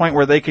to the point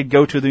where they could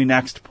go to the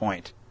next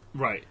point.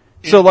 Right.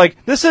 So,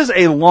 like, this is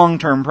a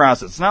long-term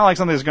process. It's not like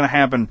something that's going to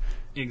happen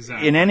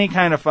Exactly. in any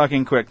kind of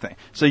fucking quick thing.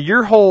 So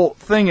your whole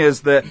thing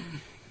is that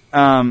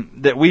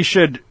that we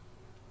should...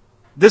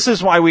 This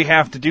is why we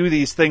have to do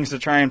these things to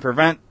try and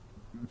prevent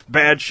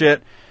bad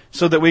shit,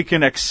 so that we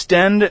can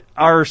extend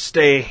our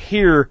stay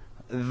here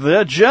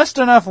just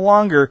enough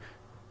longer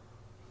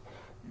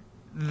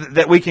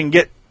that we can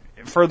get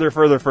further.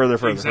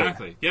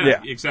 Exactly.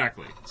 Yeah,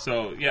 exactly.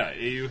 So, yeah,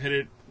 you hit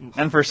it.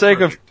 And for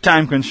sake of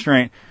time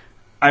constraint,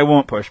 I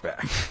won't push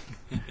back.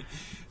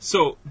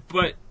 So,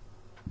 but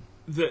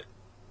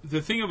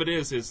the thing of it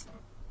is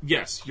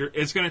yes,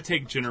 it's going to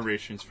take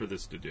generations for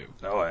this to do.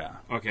 Oh, yeah.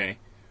 Okay?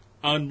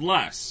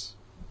 Unless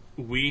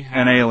we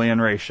have... An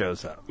alien race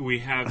shows up. We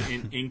have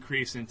an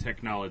increase in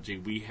technology.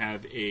 We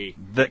have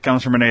that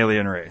comes from an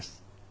alien race.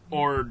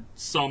 Or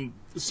something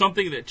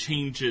that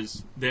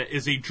changes, that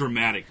is a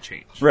dramatic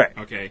change. Right.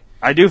 Okay?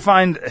 I do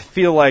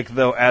feel like,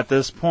 though, at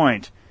this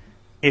point,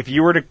 if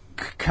you were to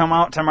come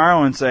out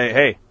tomorrow and say,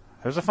 hey,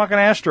 there's a fucking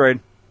asteroid,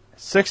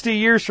 60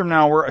 years from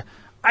now,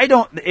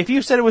 if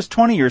you said it was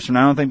 20 years from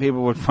now, I don't think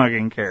people would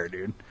fucking care,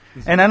 dude.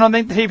 And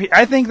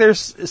I think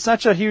there's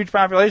such a huge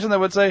population that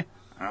would say,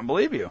 I don't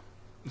believe you.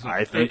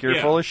 I think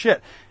you're full of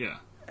shit. Yeah.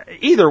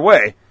 Either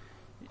way,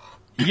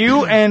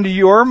 you and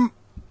your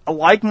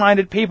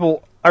like-minded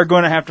people are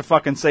going to have to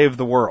fucking save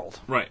the world.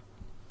 Right.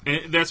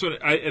 And that's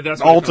what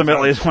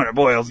ultimately is what it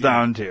boils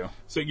down to.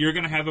 So you're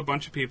going to have a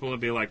bunch of people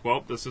and be like,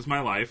 well, this is my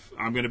life.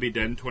 I'm going to be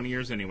dead in 20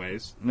 years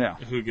anyways. Yeah.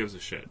 Who gives a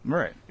shit?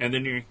 Right. And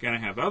then you're going to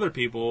have other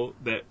people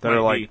that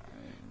are like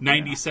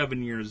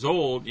 97 years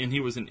old, and he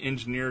was an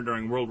engineer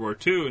during World War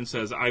II and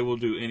says, I will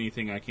do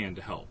anything I can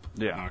to help.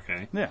 Yeah.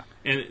 Okay? Yeah.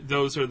 And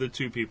those are the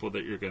two people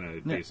that you're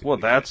going to basically Well,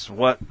 that's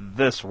what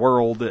this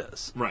world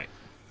is. Right.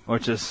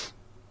 Which is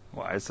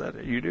why I said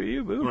it. You do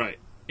you, boo. Right.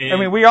 I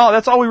mean,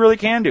 that's all we really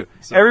can do.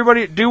 So,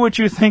 everybody, do what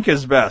you think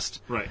is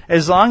best. Right.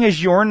 As long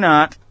as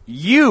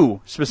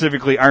you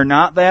specifically are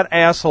not that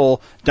asshole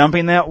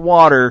dumping that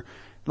water.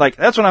 Like,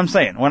 that's what I'm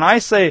saying. When I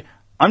say,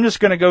 I'm just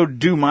going to go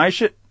do my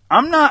shit,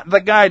 I'm not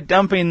the guy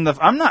dumping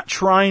I'm not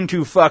trying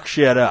to fuck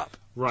shit up.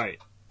 Right.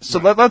 So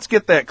let's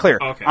get that clear.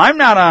 Okay. I'm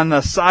not on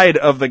the side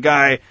of the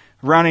guy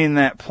running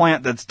that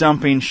plant that's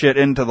dumping shit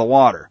into the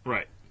water.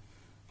 Right.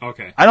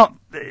 Okay.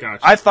 Gotcha.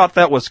 I thought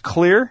that was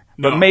clear,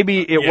 but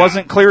maybe it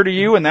wasn't clear to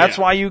you, and that's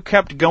why you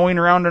kept going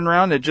around and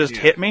around. It just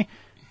hit me.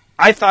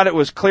 I thought it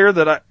was clear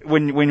that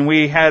when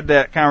we had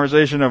that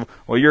conversation of,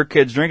 well, your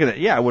kid's drinking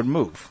it, I would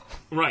move.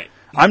 Right.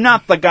 I'm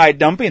not the guy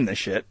dumping the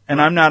shit,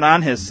 and I'm not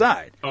on his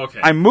side. Okay.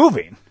 I'm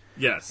moving.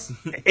 Yes.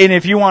 And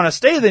if you want to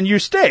stay, then you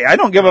stay. I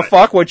don't give a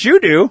fuck what you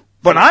do,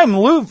 but I'm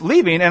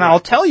leaving, and I'll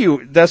tell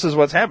you this is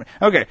what's happening.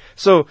 Okay,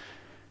 so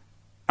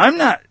I'm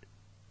not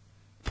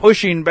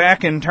pushing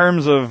back in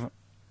terms of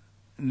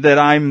that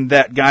I'm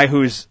that guy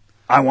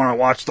I want to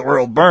watch the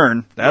world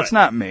burn. That's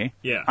not me.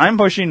 Yeah. I'm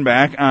pushing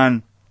back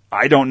on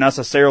I don't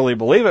necessarily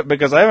believe it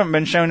because I haven't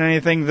been shown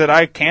anything that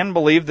I can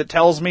believe that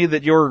tells me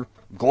that your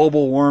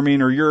global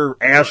warming or your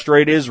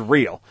asteroid is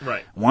real.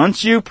 Right.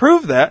 Once you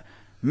prove that,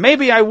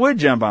 maybe I would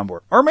jump on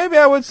board. Or maybe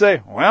I would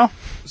say, well,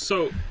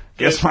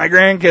 guess my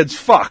grandkid's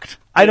fucked.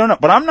 I don't know.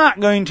 But I'm not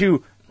going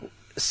to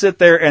sit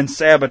there and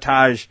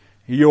sabotage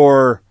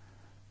your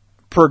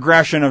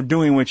progression of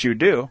doing what you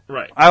do.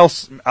 Right.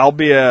 I'll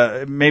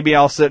be maybe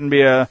I'll sit and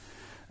be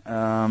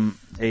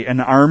an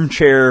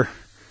armchair,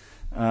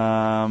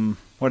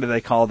 what do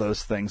they call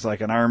those things?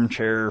 Like an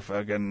armchair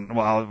fucking,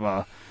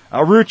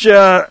 I'll root you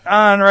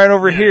on right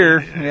over here.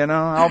 You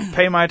know, I'll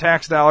pay my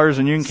tax dollars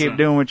and you can keep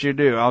doing what you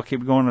do. I'll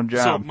keep going to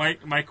job. So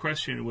my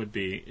question would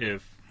be,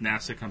 if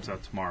NASA comes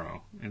out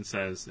tomorrow and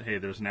says, hey,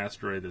 there's an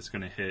asteroid that's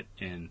going to hit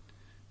in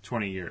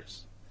 20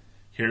 years.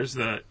 Here's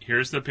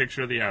the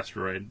picture of the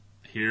asteroid.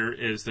 Here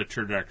is the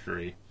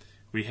trajectory.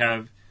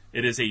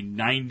 It is a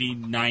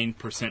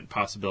 99%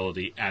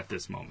 possibility at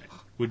this moment.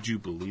 Would you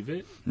believe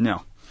it?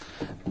 No.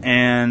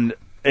 And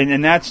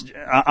that's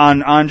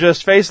on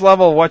just face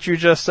level what you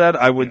just said.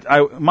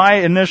 My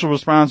initial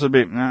response would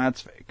be, nah,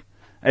 that's fake.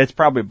 It's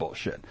probably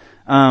bullshit.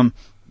 The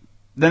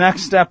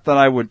next step that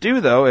I would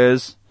do though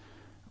is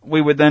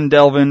we would then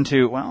delve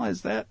into, well,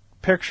 has that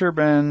picture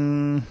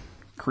been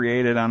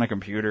created on a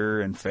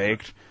computer and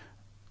faked?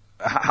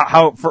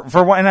 How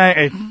for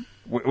when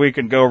we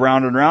could go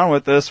round and round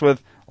with this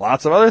with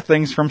lots of other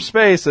things from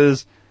space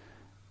is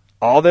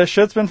all this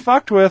shit's been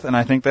fucked with, and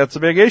I think that's a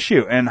big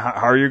issue. And how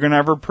are you going to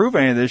ever prove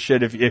any of this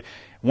shit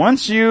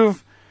once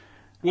you've...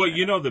 Well,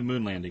 you know the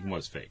moon landing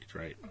was faked,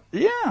 right?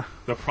 Yeah.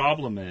 The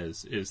problem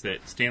is that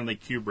Stanley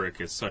Kubrick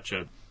is such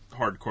a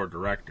hardcore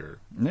director.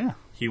 Yeah.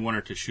 He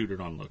wanted to shoot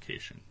it on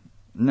location.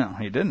 No,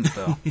 he didn't,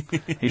 though.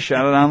 He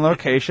shot it on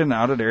location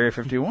out at Area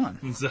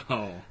 51.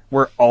 So...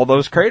 where all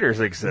those craters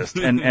exist,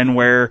 and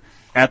where,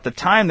 at the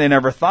time, they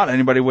never thought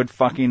anybody would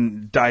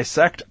fucking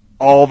dissect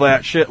all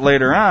that shit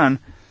later on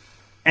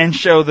and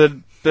show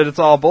that it's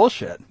all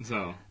bullshit.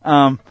 So...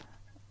 why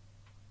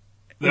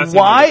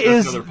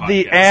is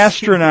the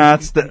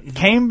astronauts that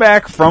came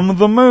back from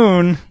the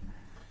moon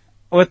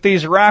with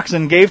these rocks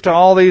and gave to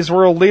all these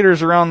world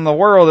leaders around the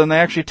world, and they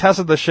actually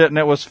tested the shit, and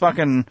it was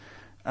fucking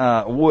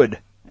wood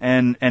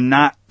and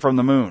not from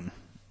the moon.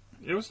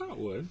 It was not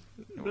wood.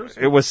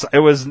 It was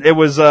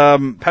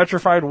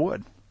petrified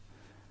wood.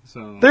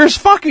 So There's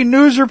fucking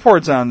news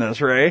reports on this,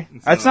 Ray.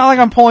 So- It's not like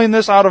I'm pulling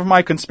this out of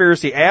my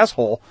conspiracy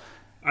asshole.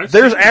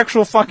 There's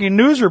actual fucking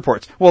news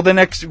reports. Well, then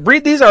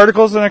read these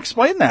articles and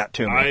explain that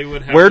to me. I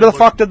would have Where to the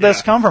fuck did this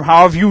yeah. come from?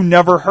 How have you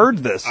never heard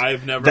this?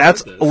 I've never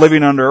That's heard this.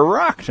 living under a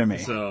rock to me.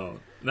 So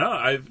no,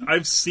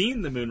 I've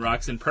seen the moon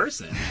rocks in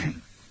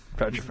person.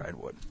 Petrified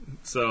wood.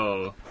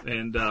 So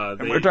and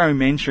We're talking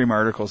mainstream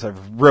articles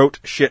have wrote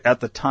shit at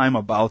the time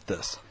about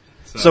this.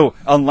 So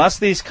unless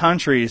these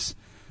countries,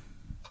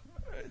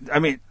 I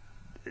mean,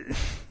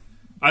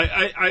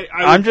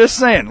 I'm just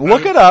saying,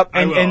 look it up,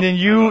 and then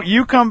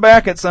you come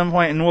back at some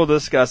point and we'll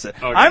discuss it.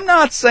 Okay. I'm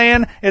not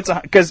saying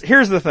because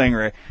here's the thing,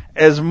 Ray.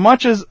 As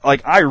much as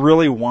I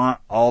really want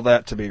all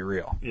that to be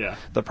real. Yeah.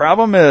 The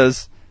problem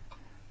is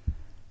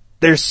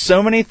there's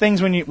so many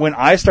things when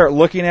I start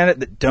looking at it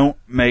that don't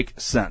make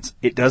sense.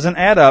 It doesn't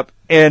add up,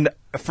 and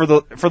for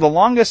the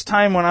longest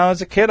time when I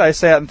was a kid, I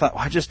sat and thought,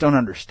 I just don't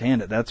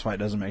understand it. That's why it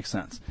doesn't make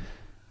sense.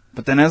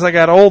 But then as I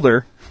got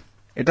older,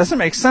 it doesn't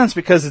make sense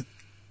because it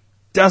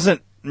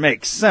doesn't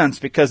make sense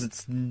because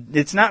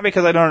it's not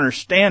because I don't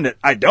understand it.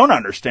 I don't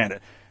understand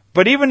it.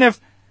 But even if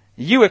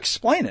you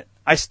explain it,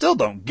 I still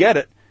don't get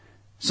it.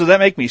 So that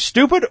make me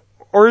stupid,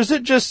 or is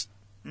it just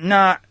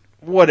not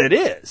what it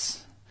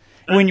is?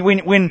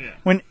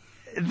 When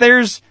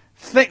there's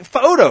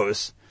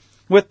photos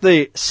with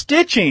the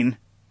stitching,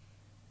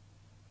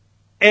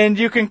 and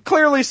you can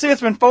clearly see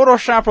it's been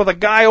photoshopped with a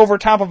guy over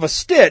top of a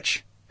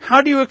stitch,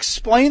 how do you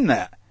explain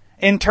that?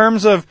 In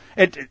terms of,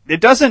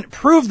 it doesn't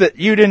prove that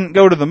you didn't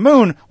go to the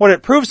moon. What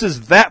it proves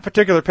is that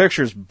particular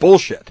picture is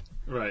bullshit.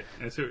 Right.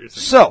 I see what you're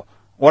saying. So,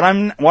 what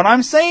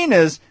I'm saying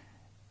is,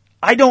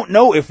 I don't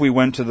know if we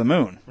went to the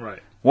moon. Right.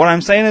 What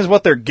I'm saying is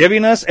what they're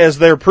giving us as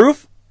their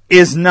proof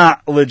is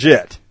not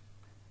legit.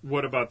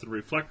 What about the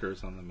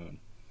reflectors on the moon?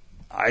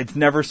 I've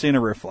never seen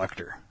a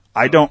reflector.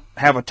 I don't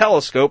have a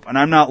telescope, and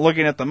I'm not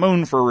looking at the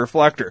moon for a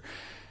reflector.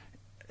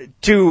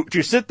 To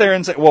sit there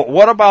and say, well,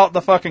 what about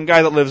the fucking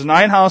guy that lives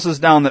 9 houses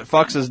down that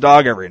fucks his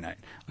dog every night?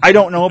 I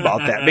don't know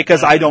about that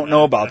because I don't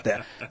know about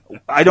that.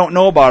 I don't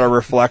know about a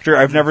reflector.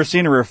 I've never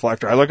seen a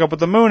reflector. I look up at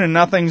the moon and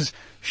nothing's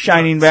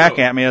shining back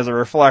at me as a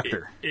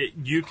reflector.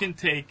 You can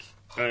take,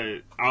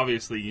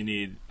 obviously you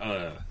need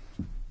a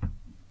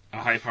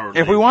high-powered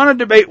If we laser. want to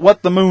debate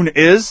what the moon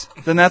is,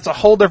 then that's a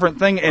whole different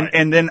thing,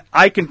 and then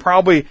I can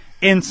probably,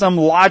 in some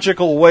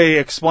logical way,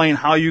 explain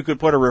how you could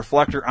put a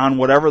reflector on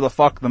whatever the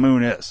fuck the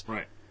moon is.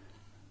 Right.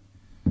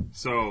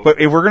 So,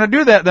 But if we're going to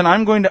do that, then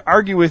I'm going to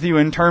argue with you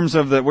in terms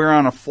of that we're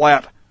on a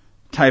flat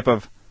type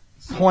of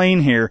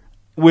plane here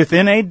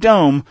within a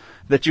dome,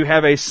 that you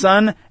have a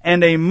sun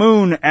and a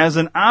moon as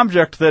an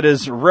object that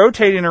is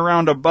rotating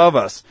around above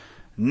us.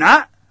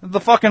 Not the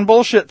fucking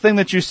bullshit thing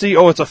that you see,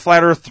 it's a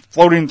flat earth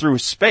floating through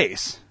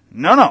space.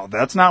 No,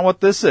 that's not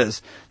what this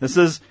is. This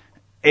is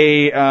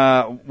a,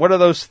 what are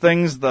those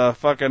things, the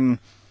fucking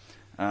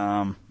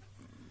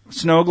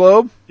snow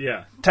globe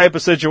yeah. type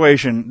of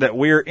situation that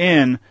we're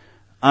in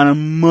on a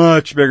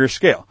much bigger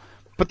scale.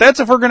 But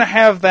that's if we're going to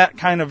have that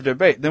kind of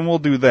debate, then we'll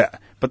do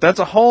that. But that's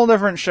a whole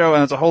different show,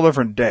 and it's a whole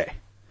different day.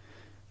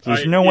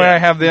 There's no way I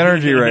have the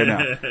energy right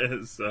now.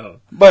 So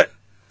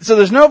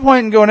there's no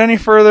point in going any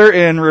further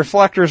in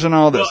reflectors and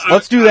all this. Well,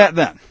 Let's do that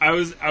then. I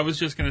was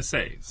just going to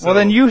say. So, Well,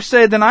 then you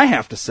say, then I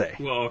have to say.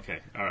 Well, okay.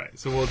 All right.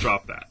 So we'll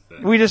drop that.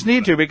 Then. We just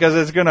need to, because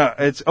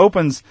it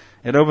opens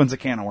a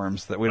can of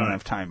worms that we don't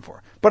have time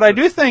for. But I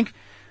do think,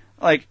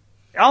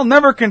 I'll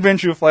never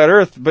convince you of flat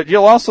earth, but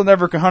you'll also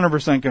never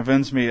 100%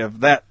 convince me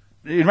of that,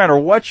 no matter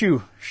what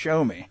you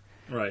show me.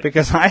 Right.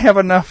 Because I have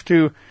enough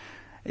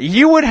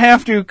you would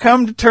have to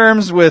come to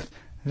terms with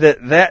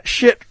that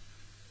shit,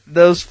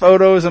 those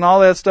photos and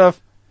all that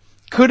stuff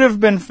could have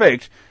been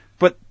faked.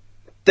 But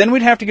then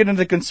we'd have to get into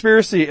the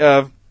conspiracy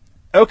of,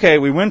 okay,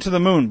 we went to the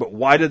moon, but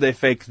why did they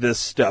fake this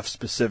stuff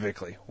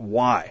specifically?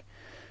 Why?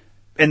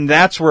 And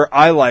that's where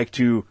I like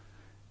to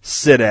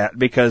sit at,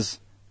 because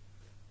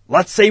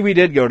let's say we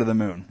did go to the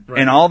moon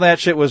and all that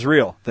shit was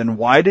real. Then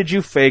why did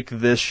you fake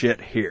this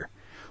shit here?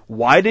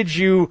 Why did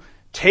you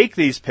take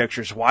these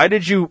pictures? Why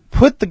did you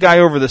put the guy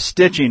over the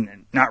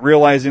stitching, not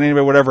realizing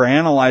anybody would ever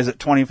analyze it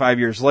 25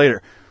 years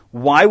later?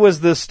 Why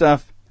was this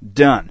stuff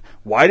done?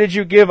 Why did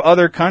you give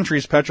other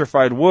countries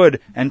petrified wood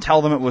and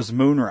tell them it was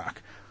moon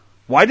rock?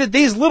 Why did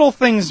these little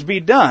things be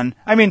done?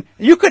 I mean,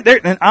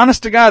 and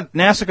honest to God,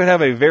 NASA could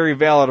have a very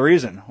valid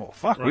reason. Well,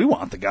 fuck, we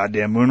want the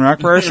goddamn moon rock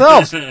for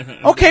ourselves.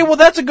 Okay, well,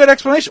 that's a good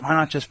explanation. Why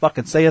not just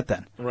fucking say it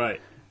then? Right.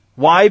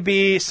 Why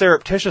be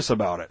surreptitious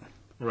about it?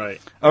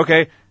 Right.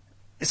 Okay.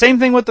 Same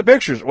thing with the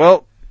pictures.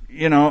 Well, we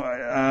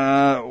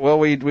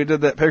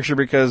did that picture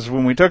because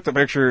when we took the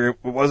picture,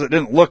 it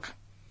didn't look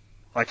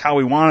like how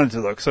we wanted it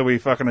to look, so we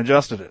fucking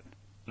adjusted it.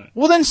 Right.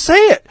 Well, then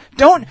say it.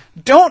 Don't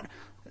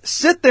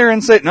sit there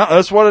and say, no,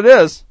 that's what it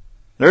is.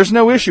 There's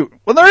no issue.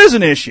 Well, there is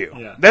an issue.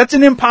 Yeah. That's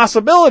an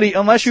impossibility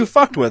unless you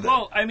fucked with it.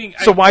 Well, I mean,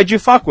 So why'd you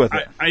fuck with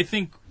it? I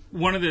think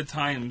one of the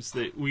times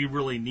that we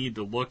really need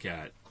to look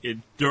at it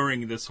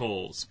during this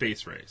whole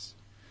space race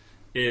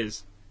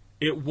is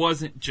it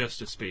wasn't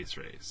just a space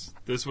race.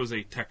 This was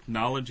a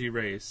technology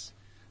race.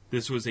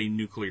 This was a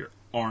nuclear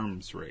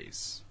arms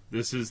race.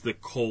 This is the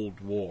Cold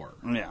War.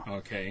 Yeah.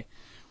 Okay?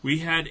 We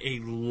had a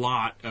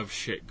lot of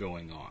shit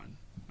going on.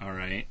 All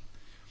right?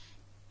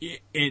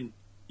 And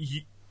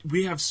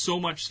we have so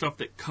much stuff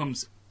that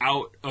comes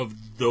out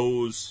of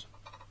those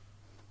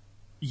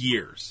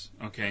years.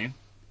 Okay?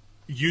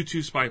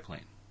 U-2 spy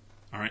plane.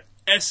 All right?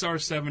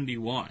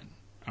 SR-71.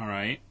 All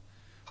right?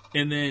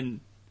 And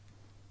then,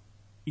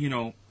 you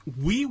know,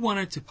 we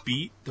wanted to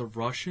beat the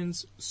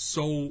Russians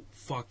so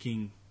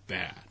fucking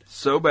bad.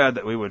 So bad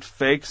that we would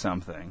fake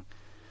something.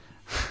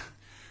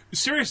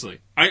 Seriously.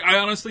 I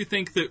honestly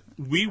think that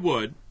we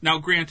would. Now,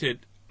 granted,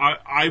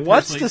 I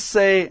What's personally... to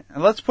say,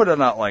 let's put it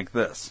out like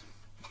this.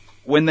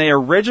 When they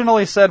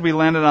originally said we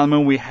landed on the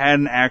moon, we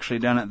hadn't actually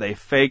done it. They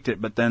faked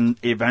it, but then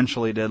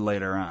eventually did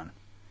later on.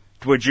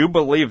 Would you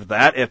believe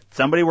that if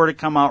somebody were to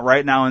come out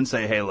right now and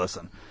say, hey,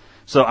 listen.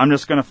 So I'm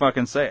just going to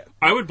fucking say it.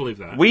 I would believe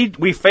that.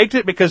 We faked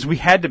it because we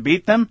had to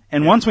beat them,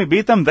 and once we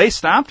beat them, they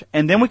stopped,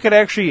 and then we could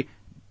actually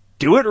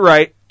do it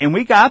right, and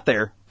we got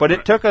there, but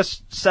it took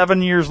us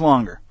 7 years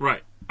longer.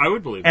 Right. I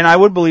would believe And that. I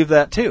would believe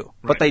that too.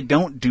 But Right. they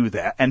don't do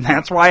that. And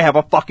that's why I have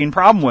a fucking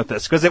problem with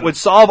this. Because it would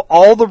solve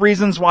all the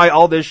reasons why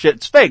all this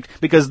shit's faked.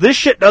 Because this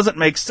shit doesn't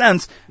make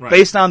sense Right.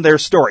 based on their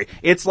story.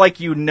 It's like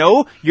you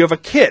have a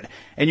kid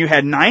and you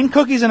had 9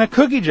 cookies in a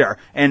cookie jar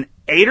and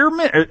 8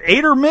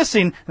 are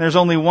missing and there's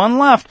only 1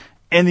 left.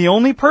 And the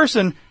only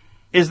person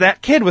is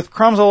that kid with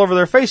crumbs all over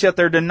their face, yet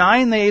they're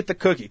denying they ate the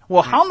cookie.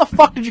 Well, how in the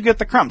fuck did you get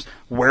the crumbs?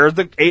 Where are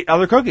the 8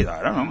 other cookies?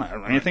 I don't know. I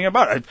don't know anything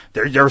about it.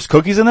 There's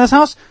cookies in this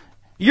house?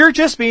 You're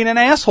just being an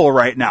asshole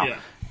right now. Yeah.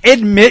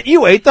 Admit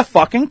you ate the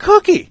fucking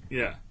cookie.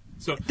 Yeah.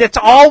 So That's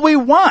all we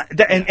want.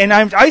 And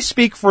I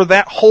speak for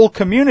that whole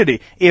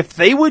community. If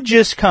they would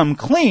just come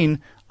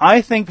clean, I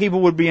think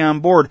people would be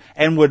on board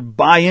and would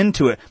buy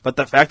into it. But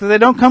the fact that they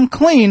don't come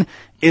clean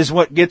is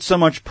what gets so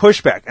much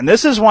pushback. And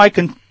this is why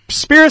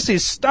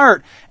conspiracies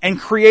start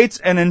and creates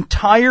an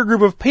entire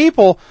group of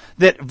people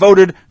that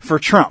voted for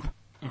Trump.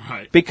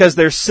 right. Because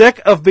they're sick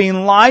of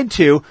being lied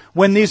to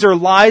when these are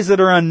lies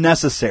that are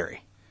unnecessary.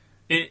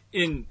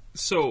 And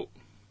so,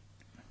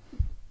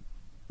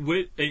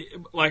 with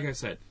like I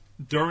said,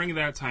 during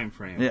that time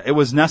frame, Yeah, it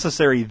was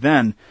necessary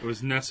then, it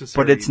was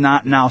necessary. but it's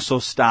not now, so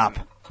stop.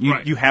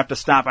 Right. You have to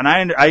stop. And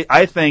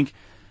I think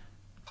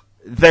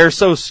they're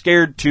so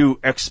scared to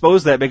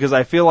expose that because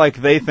I feel like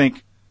they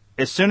think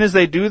as soon as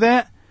they do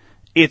that,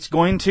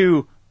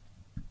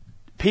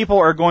 people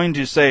are going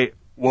to say,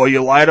 well,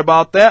 you lied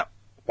about that.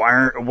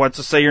 What's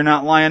to say you're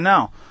not lying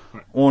now?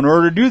 Right. Well, in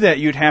order to do that,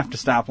 you'd have to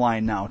stop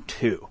lying now,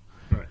 too.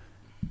 Right.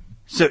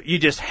 So you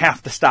just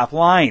have to stop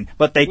lying.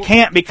 But they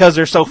can't because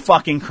they're so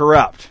fucking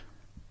corrupt.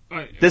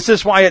 Right. This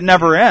is why it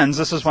never ends.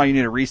 This is why you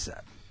need a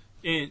reset.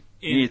 And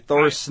You need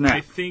Thor's snap.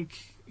 I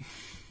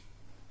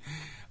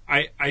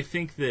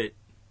think that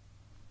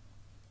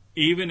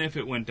even if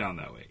it went down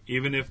that way,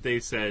 even if they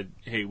said,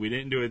 hey, we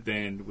didn't do it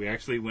then, we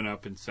actually went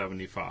up in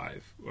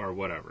 75 or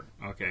whatever,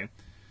 okay,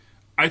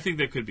 I think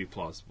that could be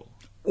plausible.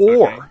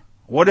 Or, Okay?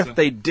 what if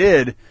they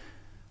did,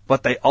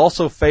 but they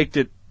also faked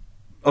it?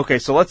 Okay,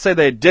 so let's say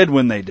they did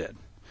when they did.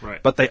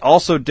 Right. But they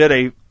also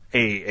did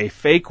a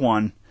fake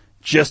one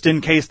just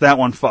in case that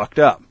one fucked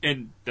up.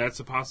 And that's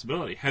a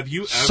possibility. Have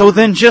you ever... So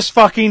then just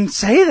fucking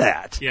say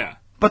that. Yeah.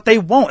 But they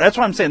won't. That's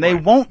what I'm saying. They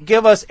Right. won't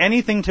give us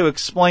anything to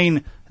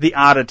explain the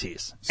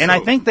oddities. And I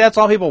So- think that's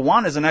all people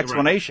want is an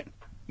explanation.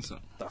 So,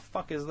 The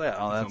fuck is that?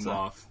 Oh, that's a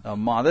moth. A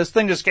moth. This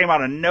thing just came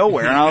out of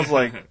nowhere, and I was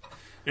like,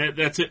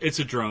 it's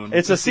a drone.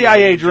 it's a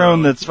CIA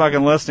drone that's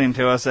fucking listening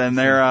to us, and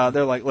they're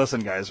like,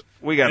 listen, guys,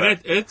 we got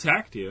And to. it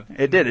attacked you.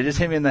 It did. It just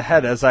hit me in the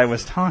head as I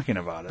was talking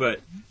about it. But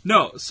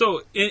no,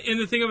 so and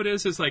the thing of it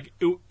is like,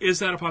 is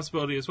that a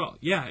possibility as well?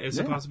 Yeah, it's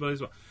a possibility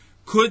as well.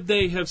 Could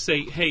they have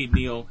say, hey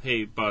Neil,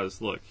 hey Buzz,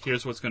 look,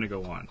 here's what's going to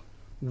go on.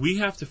 We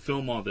have to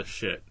film all this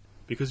shit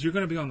because you're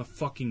going to be on the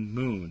fucking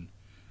moon,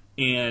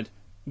 and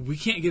we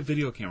can't get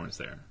video cameras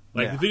there.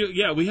 Like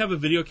we have a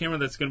video camera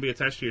that's going to be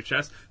attached to your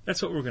chest.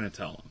 That's what we're going to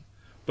tell them.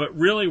 But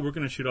really, we're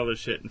going to shoot all this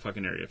shit in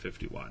fucking Area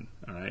 51.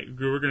 All right,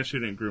 we're going to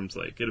shoot it in Grooms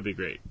Lake. It'll be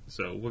great.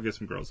 So we'll get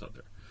some girls out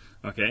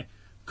there. Okay,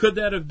 could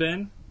that have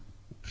been?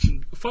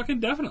 Fucking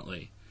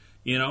definitely.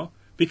 You know,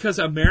 because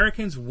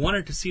Americans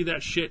wanted to see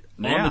that shit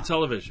on the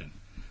television.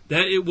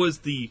 That it was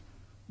the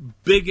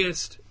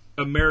biggest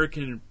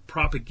American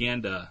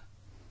propaganda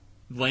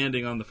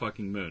landing on the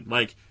fucking moon.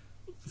 Like,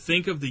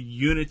 think of the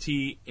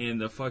unity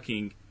and the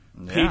fucking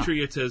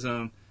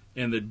patriotism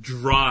and the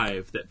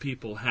drive that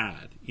people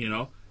had. You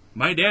know,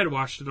 my dad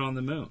watched it on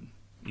the moon.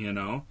 You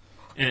know,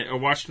 or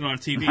watched it on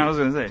TV. I was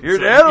going to say, your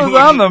dad was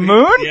on the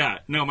moon? Yeah,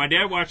 no, my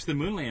dad watched the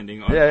moon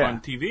landing on,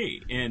 on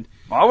TV, and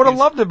I would have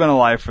loved to have been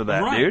alive for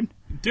that, right. dude.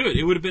 Dude,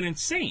 it would have been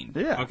insane.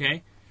 Yeah.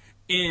 Okay,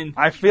 And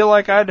I feel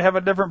like I'd have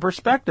a different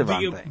perspective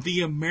on things.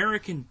 the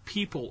American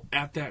people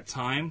at that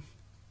time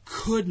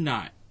could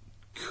not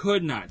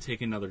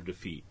take another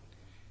defeat.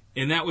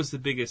 And that was the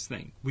biggest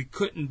thing. We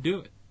couldn't do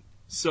it.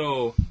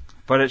 So,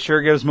 but it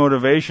sure gives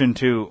motivation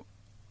to,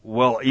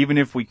 well, even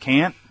if we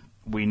can't,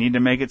 we need to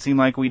make it seem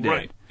like we did.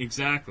 right,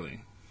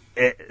 exactly.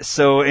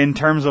 So in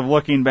terms of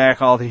looking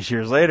back all these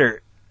years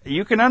later,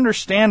 you can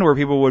understand where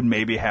people would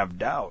maybe have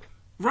doubt.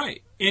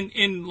 Right.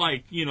 And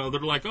like, you know, they're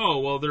like, oh,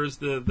 well, there's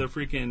the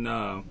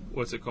freaking,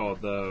 what's it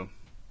called?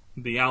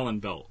 The Allen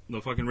Belt.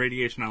 The fucking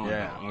radiation Allen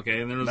Belt.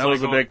 Okay. And then that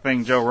was a big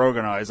thing Joe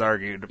Rogan always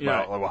argued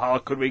about. Yeah. Well, how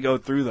could we go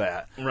through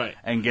that Right.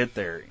 and get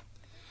there?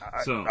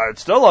 So, I'd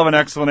still love an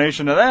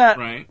explanation of that.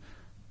 right.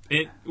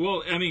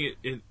 Well, I mean,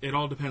 it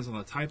all depends on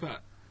the type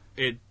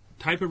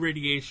of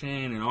radiation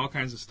and all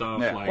kinds of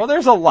stuff. Yeah. Like, Well,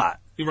 there's a lot.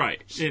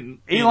 right. And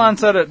Elon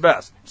said it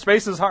best.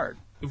 Space is hard.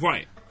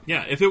 right.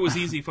 Yeah. If it was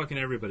easy, fucking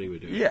everybody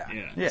would do it.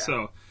 Yeah.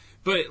 So,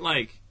 but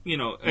like, you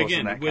know, Wasn't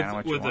again, that kinda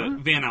what you with the wanted?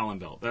 Van Allen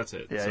belt, that's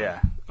it.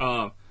 Yeah,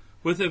 So,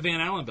 with the Van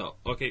Allen belt,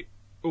 okay,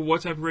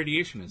 what type of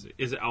radiation is it?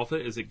 Is it alpha?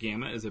 Is it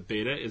gamma? Is it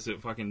beta? Is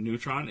it fucking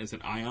neutron? Is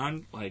it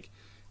ion? Like,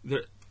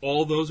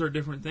 all those are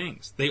different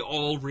things. They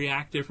all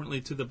react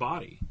differently to the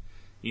body.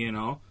 You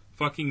know?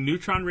 Fucking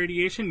neutron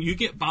radiation, you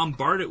get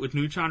bombarded with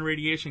neutron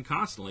radiation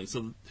constantly,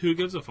 so who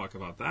gives a fuck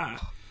about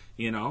that?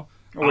 You know?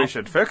 Well, we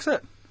should fix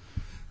it.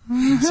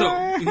 So,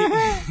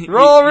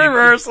 Role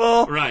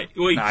reversal. right.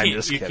 Well, you No, I'm can't.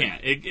 just You kidding.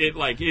 can't.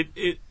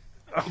 It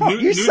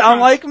You sound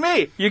like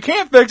me. You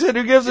can't fix it.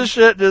 Who gives a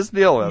shit? Just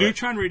deal with it.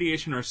 neutron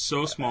radiation are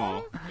so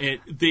small,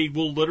 they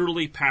will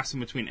literally pass in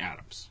between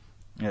atoms.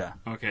 Yeah.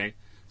 Okay,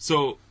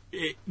 so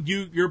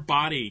your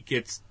body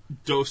gets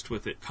dosed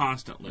with it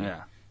constantly,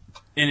 Yeah.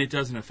 and it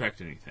doesn't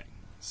affect anything.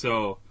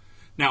 So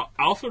now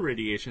alpha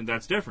radiation,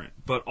 that's different,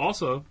 but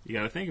also you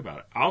got to think about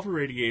it. Alpha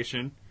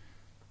radiation,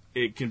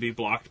 it can be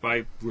blocked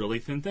by really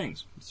thin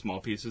things, small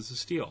pieces of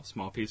steel,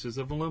 small pieces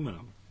of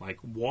aluminum, like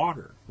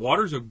water.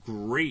 Water's a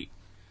great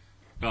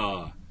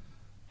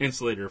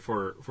insulator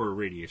for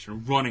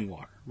radiation. Running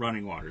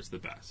water is the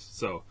best.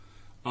 So,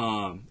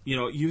 you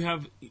know, you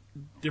have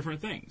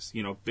different things.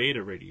 You know,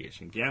 beta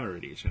radiation, gamma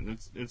radiation.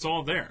 It's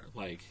all there.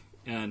 Like,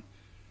 and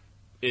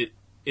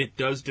it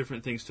does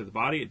different things to the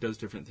body. It does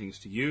different things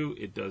to you.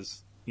 It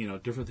does, you know,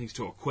 different things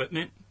to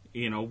equipment.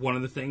 You know, one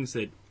of the things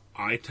that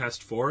I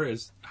test for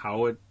is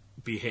how it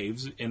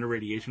behaves in a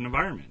radiation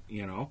environment.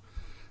 You know,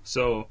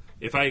 so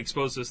if I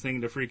expose this thing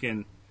to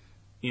freaking,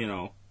 you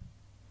know,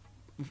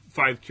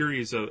 5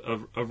 curies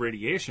of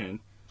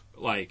radiation,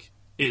 like,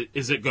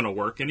 is it going to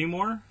work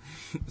anymore?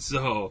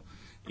 So,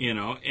 you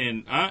know,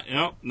 and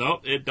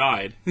nope, it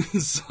died.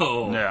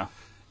 So, Yeah.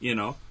 you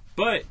know,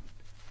 but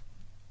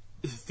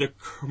the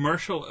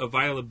commercial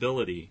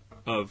availability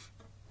of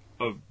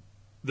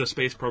the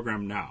space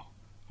program now,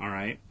 all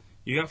right?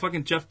 You got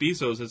fucking Jeff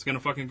Bezos that's going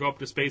to fucking go up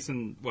to space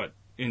in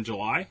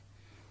July?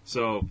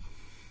 So,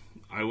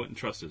 I wouldn't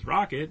trust his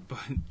rocket, but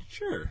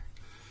sure.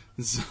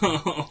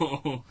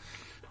 So,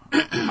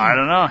 I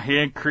don't know. He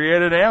had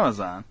created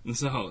Amazon.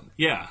 so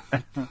yeah.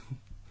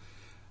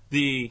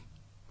 The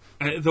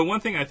one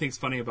thing I think is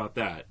funny about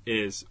that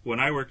is when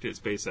I worked at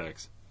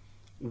SpaceX,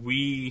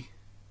 we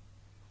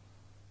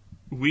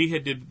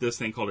had did this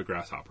thing called a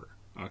grasshopper,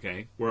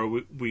 okay, where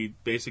we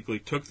basically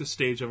took the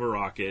stage of a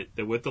rocket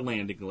that with the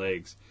landing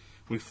legs,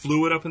 we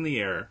flew it up in the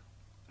air.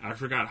 I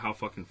forgot how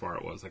fucking far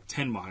it was, like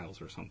 10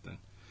 miles or something,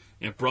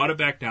 and brought it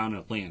back down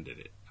and landed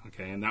it.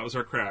 Okay, and that was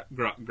our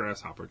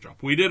grasshopper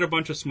jump. We did a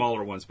bunch of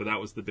smaller ones, but that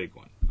was the big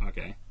one.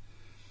 Okay.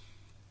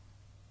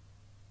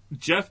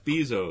 Jeff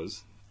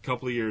Bezos, a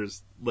couple of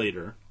years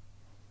later,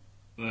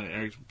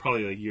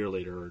 probably a year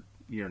later or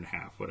year and a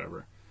half,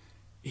 whatever,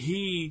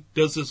 he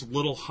does this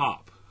little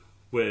hop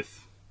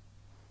with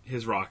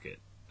his rocket.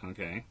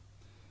 Okay,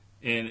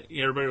 and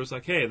everybody was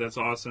like, "Hey, that's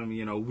awesome!"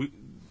 You know,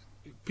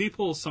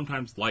 people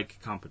sometimes like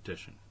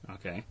competition.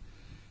 Okay,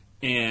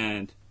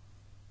 and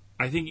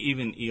I think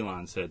even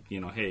Elon said,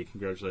 you know, hey,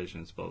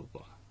 congratulations, blah, blah,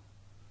 blah.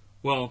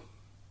 Well,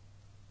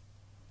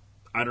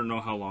 I don't know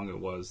how long it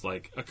was.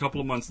 Like, a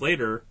couple of months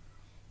later,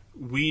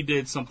 we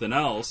did something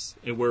else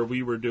where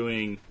we were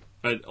doing,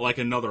 like,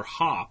 another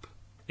hop.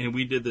 And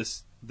we did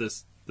this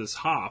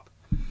hop.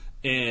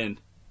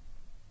 And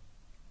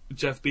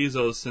Jeff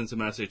Bezos sends a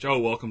message, oh,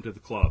 welcome to the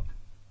club.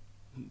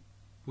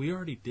 We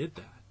already did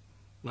that.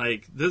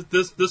 Like,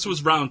 this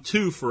was round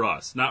 2 for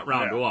us, not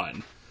round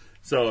 1.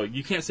 So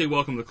you can't say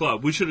welcome to the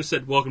club. We should have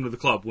said welcome to the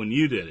club when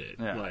you did it.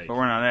 Yeah, like, but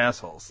we're not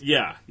assholes.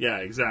 Yeah,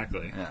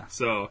 exactly. Yeah.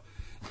 So,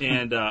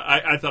 and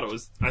I thought it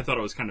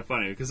was kind of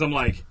funny because I'm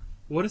like,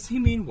 what does he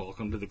mean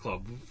welcome to the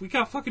club? We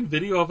got fucking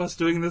video of us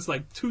doing this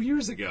like 2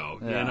 years ago,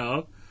 you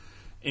know.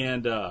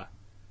 And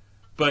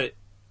but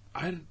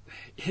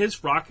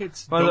his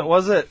rockets.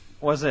 Was it?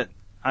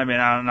 I mean,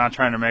 I'm not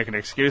trying to make an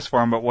excuse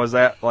for him, but was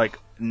that like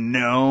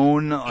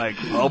known like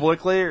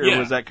publicly, or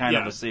was that kind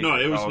of a secret? No,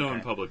 it was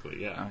known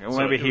publicly. Yeah. Okay. Well, So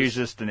maybe he was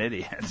just an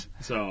idiot.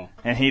 So.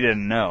 And he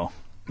didn't know.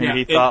 Maybe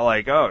Yeah, he thought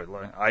like, oh,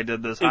 look, I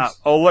did this hop.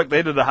 it's- Oh, look,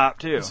 they did the hop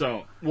too.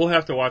 So we'll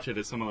have to watch it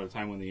at some other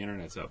time when the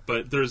internet's up.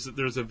 But there's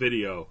a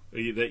video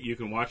that you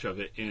can watch of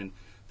it, and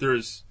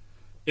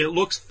it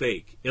looks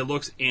fake. It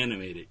looks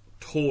animated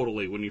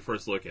totally when you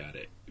first look at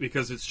it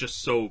because it's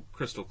just so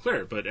crystal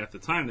clear. But at the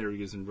time, they were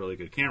using really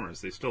good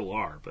cameras. They still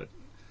are, but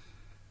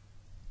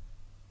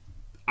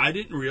I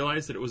didn't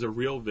realize that it was a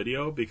real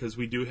video because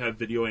we do have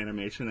video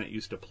animation that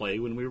used to play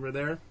when we were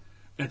there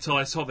until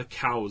I saw the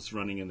cows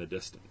running in the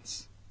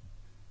distance.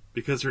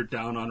 Because they're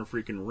down on a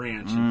freaking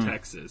ranch in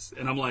Texas.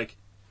 And I'm like,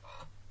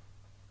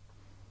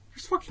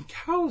 there's fucking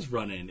cows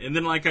running. And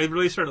then, like, I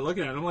really started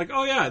looking at it. I'm like,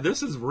 oh, yeah,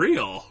 this is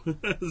real.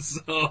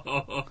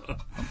 So,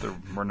 There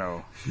were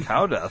no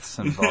cow deaths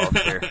involved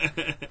here.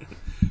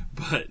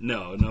 but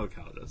no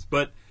cow deaths.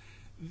 But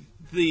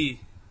the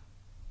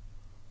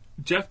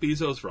Jeff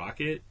Bezos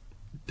rocket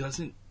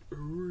doesn't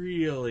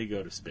really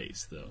go to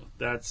space, though.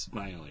 That's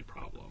my only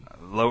problem.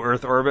 Low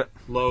Earth orbit?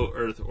 Low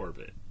Earth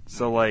orbit.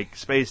 So, like,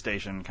 space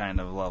station kind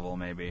of level,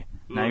 maybe.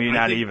 Maybe I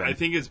not think- even. I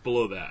think it's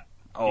below that.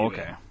 Oh,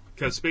 okay.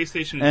 Because space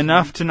station is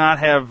Enough to not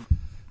have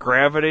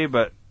gravity,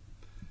 but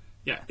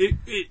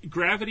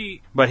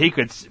gravity. he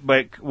could.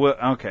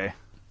 Okay.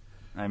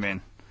 I mean,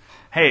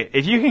 hey,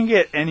 if you can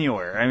get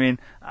anywhere, I mean,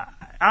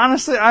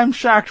 honestly, I'm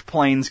shocked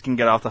planes can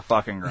get off the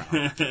fucking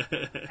ground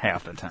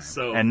half the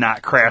time and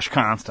not crash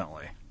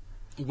constantly.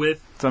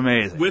 It's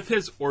amazing. With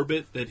his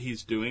orbit that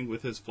he's doing,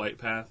 with his flight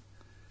path,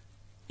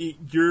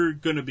 you're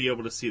going to be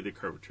able to see the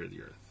curvature of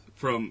the Earth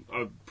from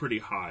a pretty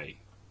high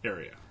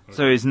area. Okay?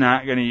 So he's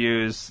not going to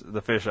use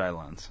the fisheye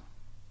lens.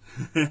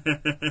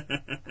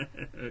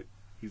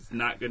 He's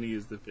not going to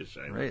use the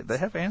fisheye. Right? They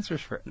have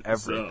answers for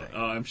everything. So,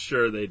 I'm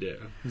sure they do.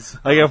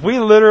 Like, if we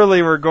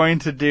literally were going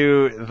to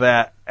do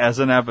that as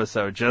an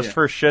episode, just Yeah.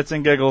 for shits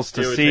and giggles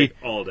It to would see... take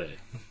all day.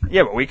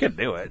 Yeah, but we could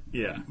do it.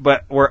 Yeah.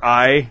 But where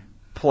I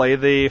play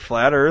the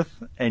flat Earth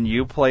and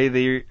you play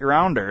the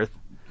round Earth,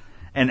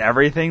 and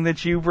everything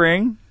that you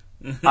bring,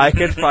 I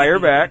could fire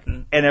back,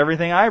 and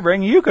everything I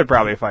bring, you could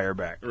probably fire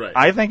back. Right.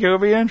 I think it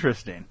would be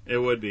interesting. It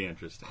would be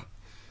interesting.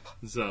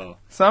 So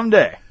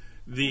Someday.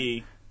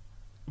 he's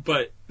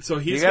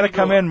You got to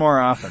come in more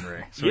often,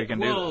 Ray, so we can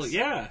do this.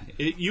 yeah.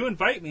 You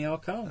invite me, I'll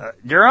come.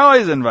 You're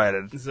always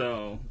invited.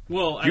 So,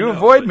 I You know,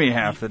 avoid but me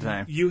half the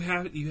time. You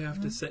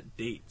have to set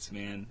dates,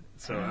 man.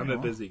 So I'm a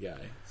busy guy.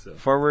 So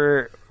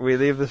Before we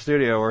leave the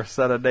studio, we'll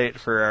set a date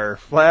for our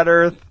flat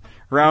Earth,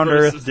 round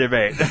Earth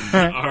debate.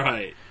 all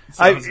right,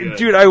 sounds good.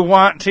 Dude, I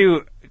want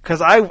to,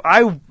 because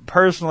I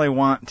personally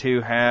want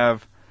to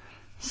have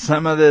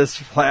some of this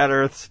flat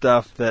Earth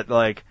stuff that,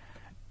 like,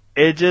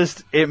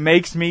 it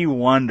makes me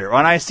wonder.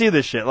 When I see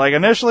this shit, like,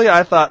 initially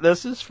I thought,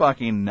 this is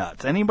fucking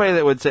nuts. Anybody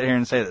that would sit here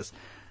and say this.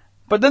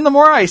 But then the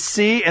more I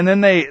see, and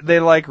then they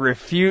like,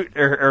 refute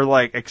or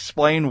like,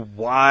 explain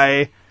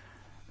why,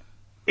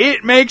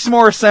 it makes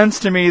more sense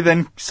to me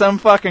than some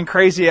fucking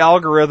crazy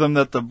algorithm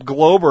that the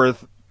Globe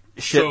Earth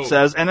shit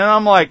says. And then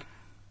I'm like,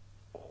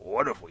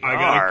 what if we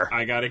are?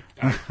 I got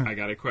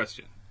a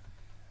question.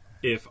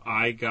 If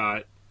I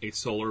got a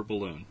solar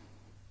balloon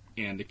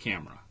and a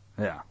camera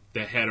Yeah.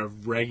 that had a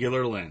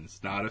regular lens,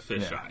 not a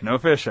fisheye, Yeah. No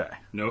fisheye.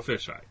 no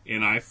fisheye,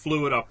 and I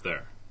flew it up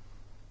there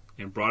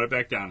and brought it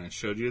back down and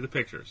showed you the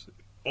pictures,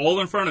 all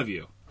in front of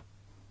you,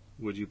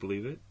 would you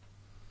believe it?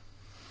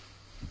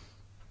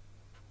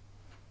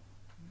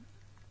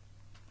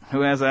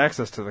 Who has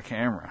access to the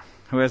camera?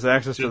 Who has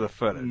access to the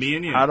footage? Me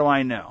and you. How do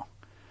I know?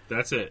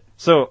 That's it.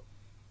 So,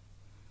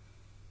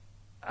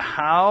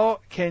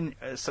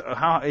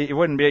 you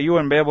wouldn't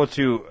be able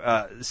to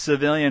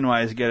civilian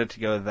wise get it to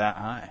go that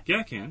high? Yeah,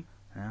 I can.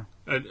 Yeah.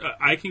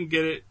 I can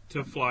get it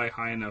to fly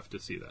high enough to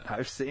see that.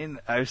 I've seen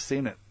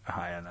it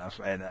high enough,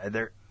 and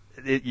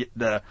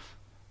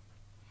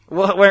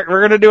well, we're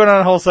going to do it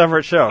on a whole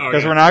separate show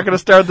because we're not going to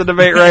start the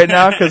debate right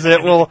now because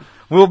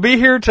we'll be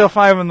here till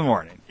 5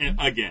 a.m.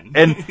 Again.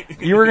 And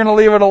you were going to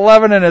leave at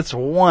 11, and it's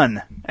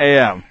 1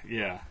 a.m.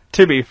 Yeah.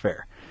 To be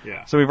fair.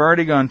 Yeah. So we've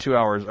already gone 2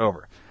 hours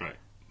over.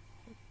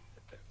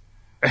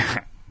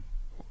 Right.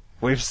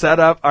 We've set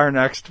up our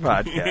next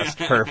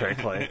podcast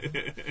perfectly.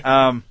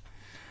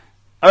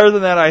 Other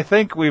than that, I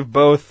think we've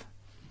both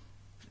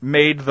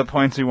made the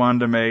points we wanted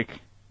to make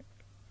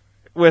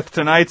with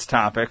tonight's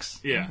topics.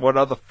 Yeah. What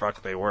the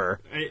fuck they were.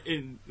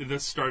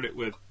 This started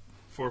with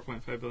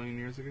 4.5 billion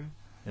years ago.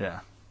 Yeah.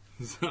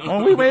 So,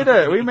 Well, we made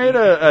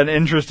an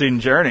interesting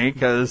journey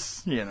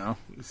because,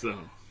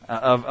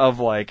 of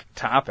like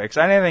topics.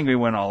 I didn't think we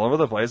went all over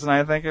the place, and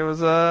I think it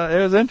was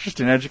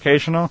interesting,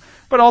 educational.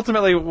 But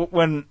ultimately,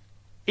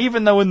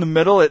 even though in the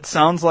middle it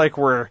sounds like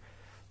we're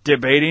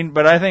debating,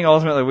 but I think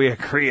ultimately we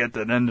agree at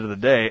the end of the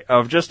day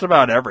of just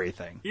about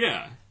everything.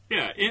 Yeah.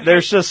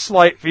 There's just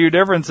slight few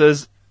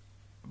differences,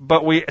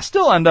 but we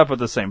still end up at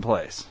the same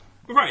place.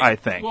 Right. I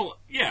think. Well,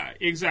 yeah,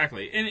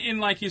 exactly.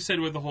 And like you said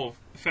with the whole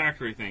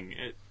factory thing,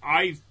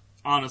 I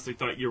honestly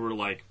thought you were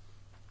like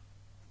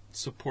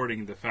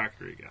supporting the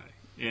factory guy.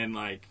 And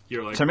like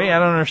you're like To me, I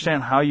don't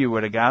understand how you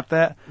would have got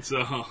that.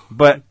 So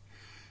But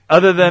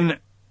other than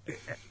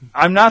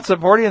I'm not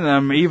supporting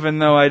them, even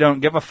though I don't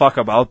give a fuck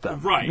about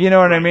them. Right. You know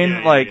what I right, mean?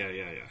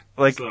 Yeah.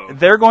 Like So-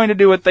 they're going to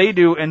do what they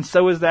do, and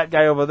so is that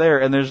guy over there.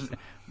 And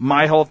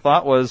my whole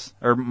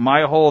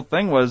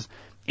thing was,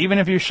 even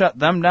if you shut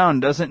them down,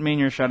 doesn't mean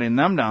you're shutting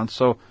them down.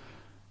 So,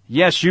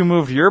 yes, you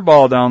moved your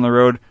ball down the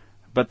road,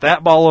 but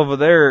that ball over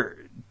there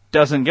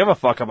doesn't give a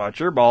fuck about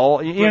your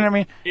ball. You know what I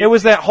mean? It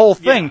was that whole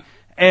thing. Yeah.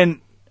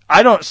 And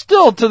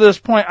still to this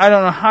point, I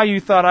don't know how you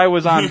thought I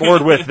was on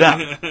board with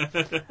them.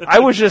 I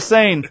was just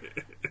saying,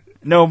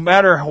 no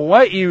matter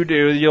what you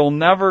do, you'll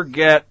never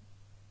get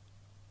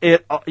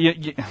it.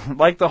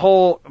 Like the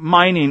whole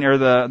mining or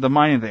the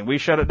mining thing. We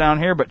shut it down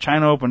here, but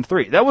China opened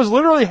 3. That was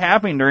literally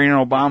happening during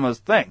Obama's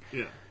thing.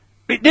 Yeah.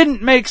 It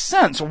didn't make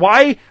sense.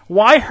 Why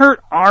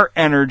hurt our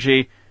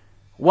energy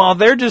while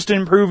they're just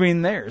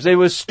improving theirs? It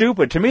was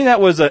stupid. To me, it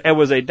was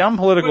a dumb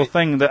political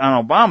thing that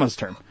on Obama's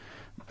term.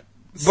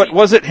 But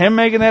was it him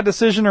making that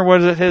decision, or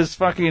was it his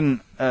fucking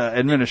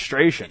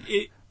administration?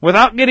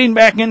 Without getting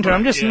back into it,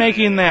 I'm just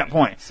making that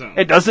point. So-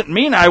 It doesn't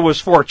mean I was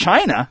for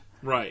China.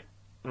 Right.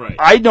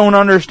 I don't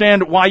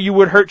understand why you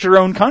would hurt your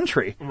own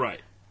country.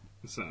 Right.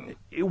 So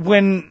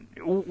When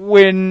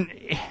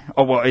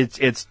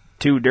it's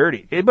too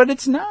dirty. But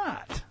it's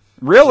not.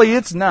 Really,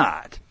 it's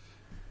not.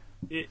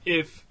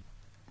 if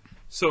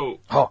so,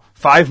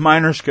 5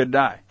 miners could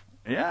die.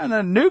 Yeah, and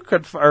a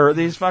nuke or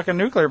these fucking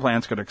nuclear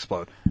plants could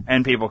explode,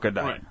 and people could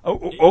die. Right.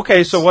 Oh,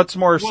 okay, so what's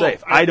more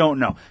safe? I I don't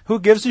know. Who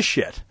gives a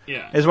shit?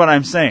 Yeah. Is what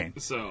I'm saying.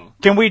 so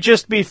Can we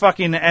just be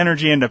fucking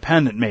energy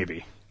independent,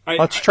 maybe? I-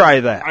 Let's try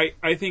that.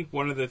 I think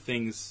one of the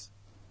things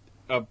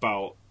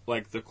about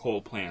like the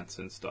coal plants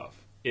and stuff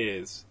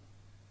is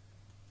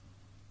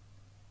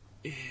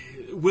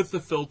with the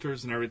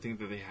filters and everything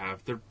that they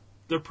have,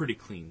 they're pretty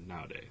clean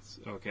nowadays.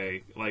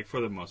 Okay, like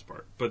for the most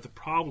part. But the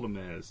problem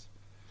is,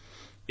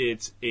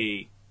 it's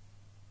a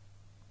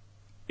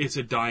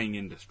dying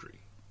industry.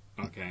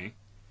 Okay,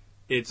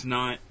 it's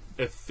not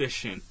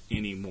efficient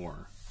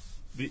anymore.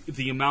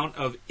 The amount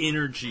of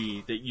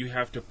energy that you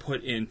have to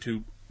put in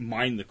to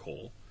mine the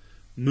coal,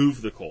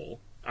 move the coal.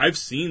 I've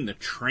seen the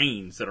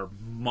trains that are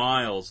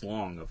miles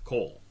long of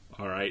coal.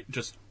 All right,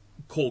 just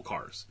coal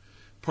cars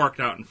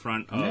parked out in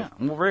front of. Yeah,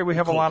 well, Ray, we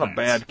have a coal lot of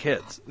plants. bad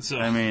kids. So-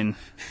 I mean,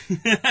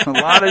 a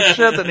lot of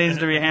shit that needs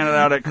to be handed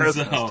out at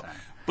Christmas time.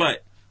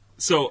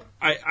 So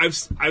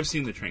I've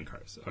seen the train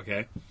cars.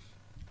 Okay.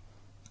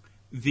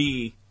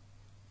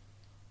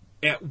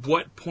 At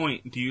what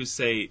point do you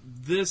say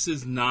this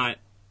is not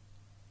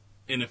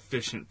an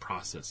efficient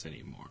process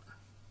anymore?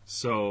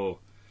 So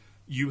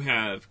you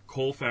have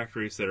coal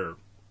factories that are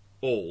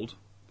old,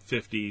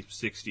 50,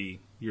 60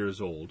 years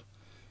old,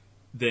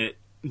 that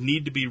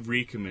need to be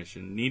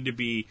recommissioned, need to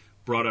be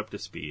brought up to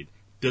speed,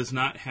 does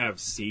not have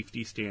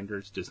safety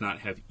standards, does not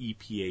have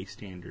EPA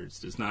standards,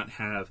 does not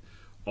have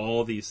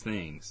all these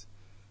things.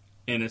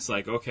 And it's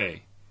like,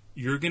 okay,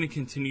 you're going to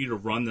continue to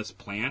run this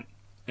plant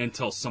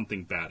until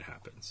something bad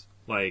happens.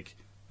 Like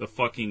the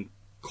fucking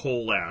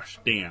coal ash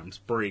dams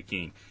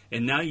breaking.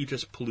 And now you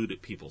just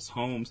polluted people's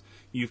homes.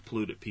 You've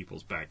polluted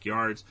people's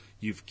backyards.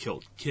 You've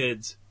killed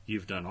kids.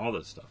 You've done all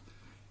this stuff.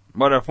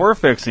 But if we're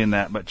fixing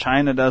that, but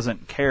China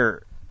doesn't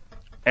care,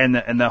 and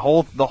the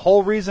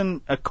whole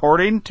reason,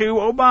 according to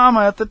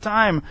Obama at the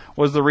time,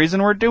 was the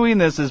reason we're doing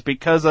this is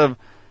because of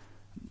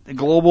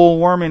global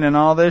warming and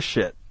all this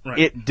shit. Right.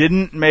 It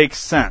didn't make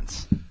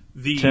sense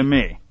to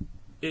me,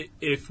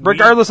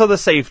 regardless of the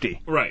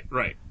safety. Right.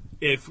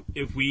 If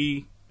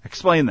we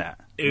Explain that.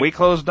 We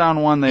closed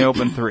down 1, they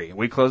opened 3.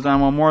 We closed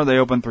down 1 more, they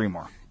opened 3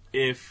 more.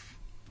 if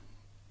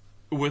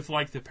with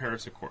like the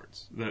Paris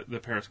Accords, the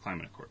Paris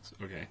Climate Accords,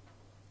 okay,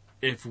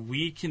 if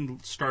we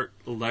can start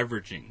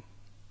leveraging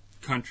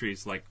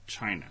countries like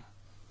China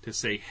to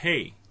say,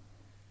 hey,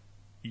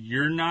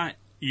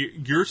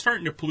 you're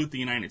starting to pollute the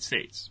United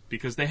States,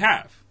 because they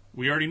have.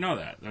 We already know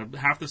that.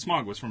 Half the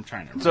smog was from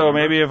China. So remember?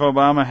 maybe if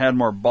Obama had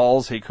more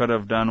balls, he could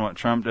have done what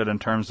Trump did in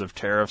terms of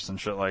tariffs and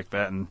shit like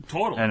that, and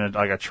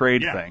like a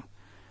trade Yeah. thing.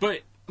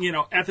 But,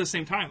 at the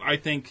same time, I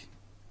think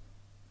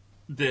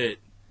that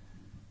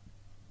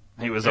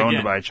He was Again.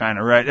 owned by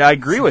China, right? I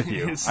agree with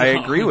you. So- I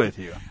agree with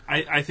you.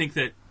 I think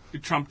that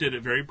Trump did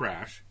it very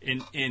brash,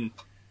 and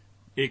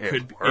it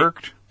could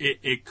worked.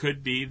 It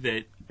could be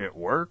that It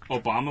worked.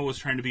 Obama was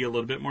trying to be a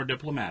little bit more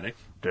diplomatic.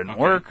 Didn't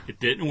work. It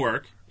didn't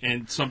work,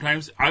 and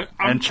sometimes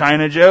And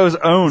China Joe's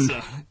owned.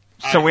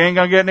 So we ain't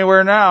gonna get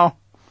anywhere now.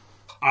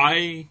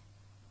 I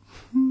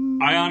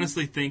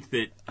honestly think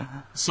that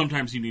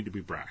sometimes you need to be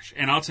brash,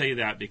 and I'll tell you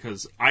that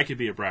because I could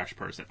be a brash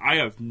person. I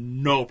have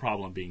no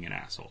problem being an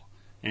asshole,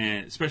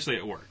 and especially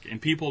at work. And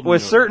people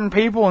With know certain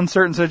people in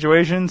certain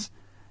situations,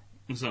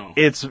 that. So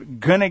it's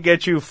gonna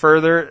get you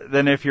further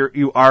than if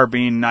you are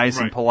being nice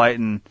and Right. polite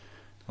and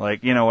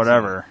like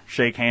whatever,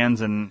 shake hands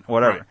and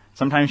whatever. Right.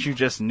 Sometimes you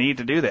just need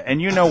to do that,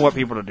 and you know what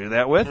people to do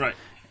that with, Right.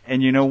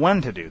 and you know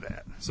when to do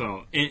that.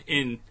 So,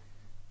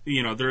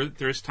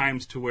 there's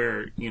times to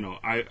where,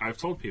 I've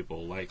told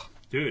people, like,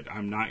 dude,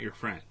 I'm not your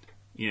friend,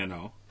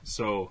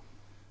 so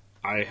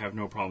I have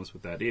no problems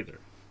with that either.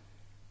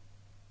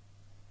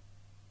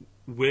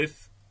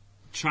 With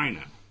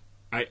China,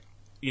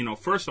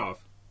 first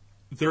off,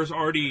 there's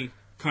already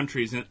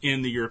countries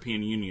in the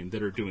European Union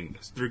that are doing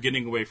this. They're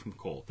getting away from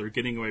coal. They're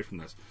getting away from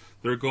this.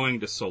 They're going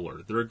to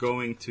solar. They're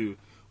going to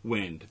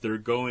wind. They're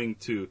going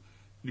to...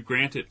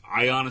 Granted,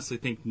 I honestly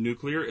think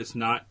nuclear is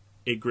not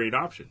a great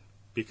option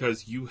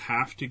because you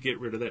have to get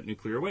rid of that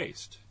nuclear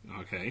waste.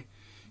 Okay?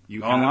 A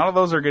lot of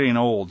those are getting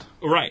old.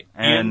 Right.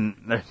 And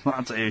there's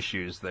lots of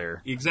issues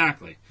there.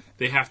 Exactly.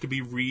 They have to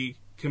be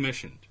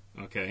recommissioned.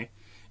 Okay?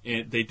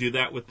 And they do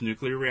that with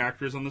nuclear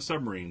reactors on the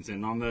submarines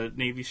and on the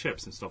Navy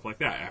ships and stuff like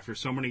that. After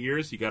so many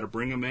years, you got to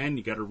bring them in.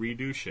 You got to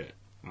redo shit.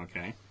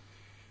 Okay?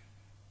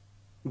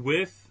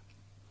 With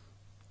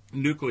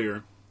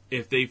nuclear,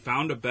 if they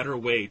found a better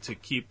way to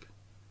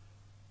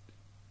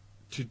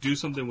do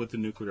something with the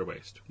nuclear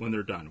waste when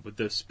they're done, with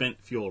the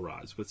spent fuel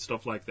rods, with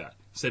stuff like that,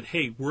 said,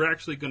 hey, we're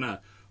actually going to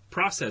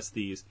process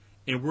these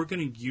and we're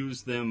going to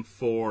use them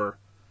for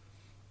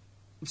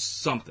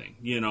something,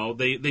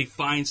 they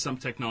find some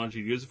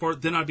technology to use it for,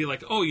 then I'd be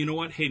like, oh, you know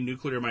what? Hey,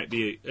 nuclear might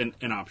be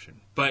an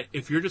option. But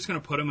if you're just going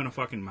to put them in a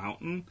fucking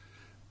mountain,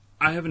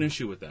 I have an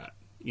issue with that,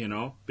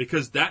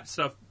 because that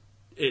stuff,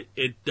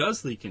 it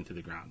does leak into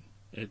the ground.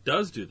 It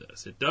does do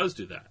this. It does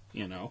do that,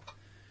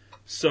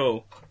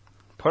 So...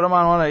 Put them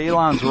on one of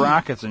Elon's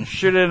rockets and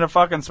shoot it into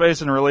fucking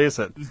space and release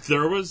it.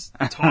 There was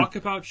talk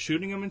about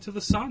shooting them into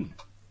the sun.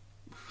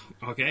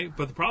 Okay,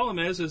 but the problem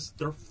is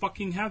they're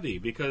fucking heavy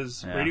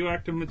because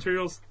radioactive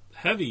material's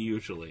heavy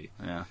usually.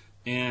 Yeah.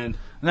 And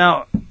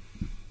now,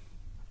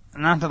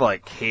 not to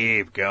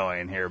keep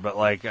going here,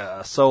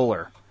 but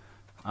solar.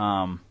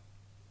 And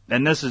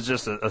this is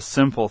just a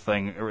simple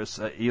thing. It was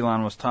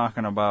Elon was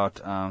talking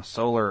about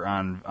solar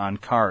on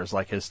cars,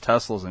 like his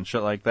Teslas and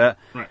shit like that,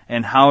 right.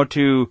 And how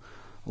to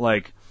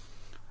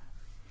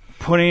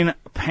putting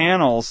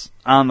panels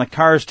on the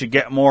cars to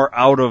get more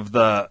out of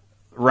the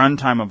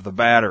runtime of the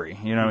battery,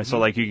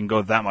 so you can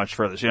go that much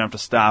further, so you don't have to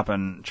stop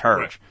and charge.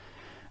 Right.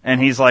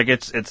 And he's like,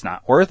 it's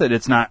not worth it.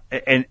 It's not,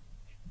 and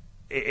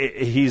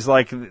he's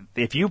like,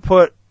 if you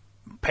put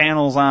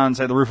panels on,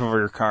 say, the roof of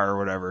your car or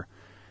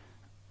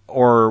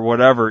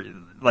whatever,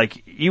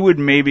 you would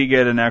maybe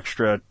get an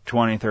extra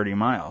 20, 30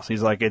 miles.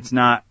 He's like, it's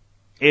not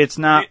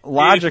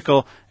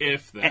logical.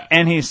 If that.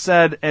 And he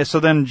said, so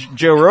then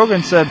Joe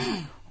Rogan said,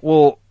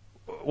 well,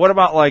 what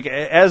about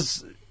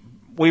as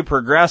we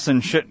progress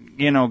and shit,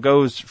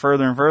 goes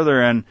further and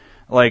further and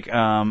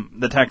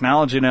the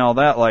technology and all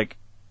that,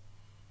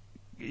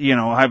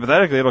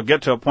 hypothetically it'll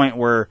get to a point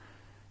where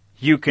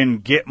you can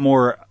get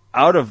more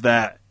out of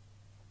that.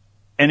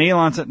 And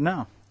Elon said,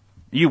 no,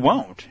 you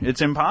won't.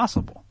 It's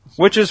impossible.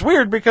 Which is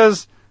weird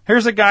because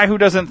here's a guy who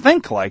doesn't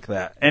think like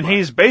that. And right.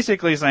 He's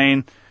basically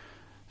saying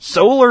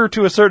solar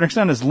to a certain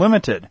extent is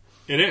limited.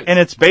 It is. And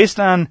it's based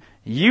on,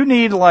 you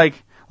need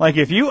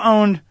if you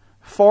owned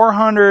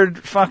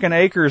 400 fucking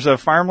acres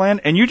of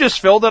farmland and you just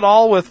filled it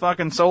all with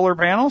fucking solar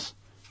panels,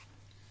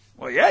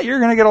 well, yeah, you're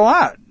going to get a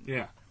lot.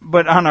 Yeah.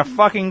 But on a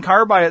fucking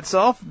car by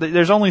itself,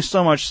 there's only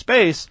so much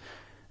space,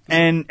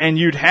 and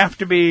you'd have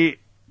to be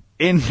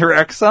in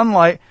direct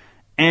sunlight,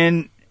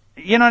 and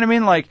you know what I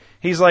mean?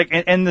 He's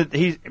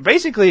he's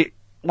basically,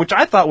 which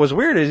I thought was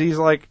weird, is he's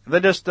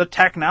the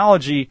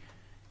technology,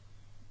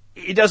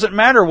 it doesn't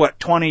matter what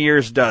 20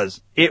 years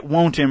does. It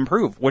won't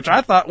improve, which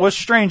I thought was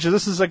strange.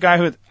 This is a guy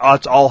who,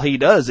 it's all he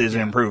does is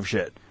improve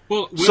shit.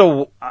 Well,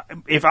 so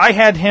if I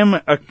had him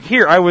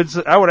here, I would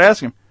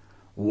ask him,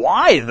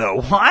 why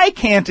though? Why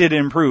can't it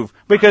improve?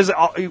 Because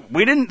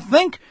we didn't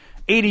think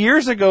 80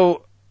 years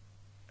ago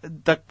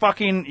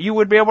you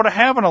would be able to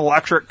have an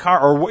electric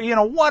car or,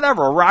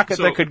 whatever, a rocket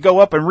that could go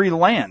up and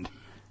re-land.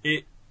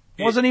 It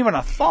wasn't even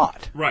a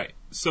thought. Right.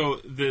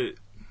 So the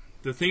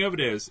thing of it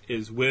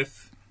is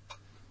with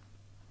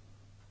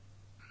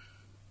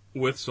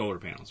solar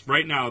panels.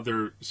 Right now,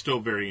 they're still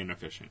very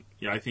inefficient.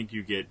 Yeah, I think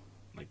you get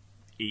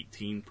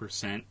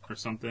 18% or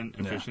something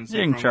efficiency.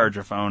 You can charge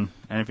a phone,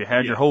 and if you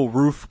had your whole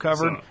roof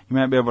covered, you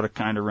might be able to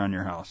kind of run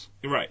your house.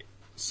 Right.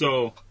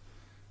 So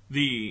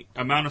the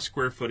amount of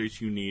square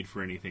footage you need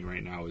for anything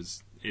right now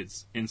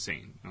it's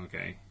insane.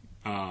 Okay.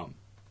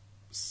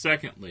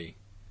 Secondly,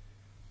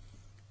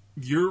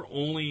 you're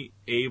only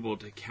able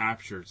to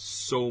capture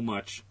so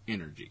much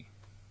energy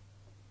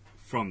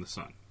from the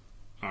sun.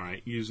 All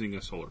right, using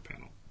a solar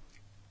panel.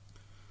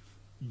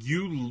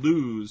 You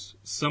lose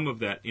some of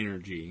that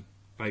energy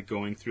by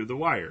going through the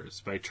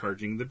wires, by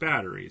charging the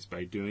batteries,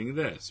 by doing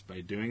this,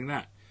 by doing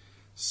that.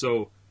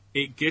 So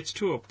it gets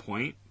to a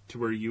point to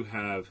where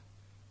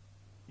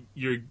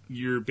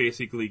you're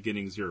basically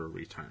getting zero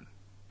return.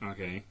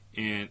 Okay?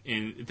 And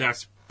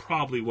that's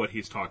probably what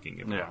he's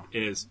talking about.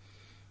 Yeah.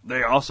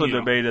 They also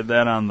debated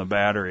that on the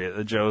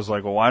battery. Joe's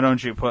like, well, why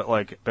don't you put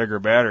bigger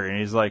battery? And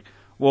he's like,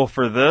 well,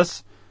 for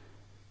this,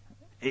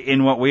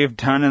 in what we've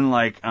done in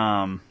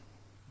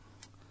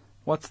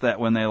what's that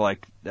when they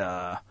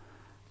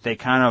they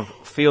kind of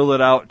field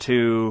it out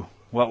to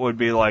what would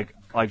be like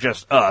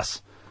just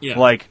us.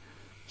 Yeah.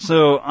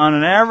 So on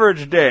an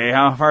average day,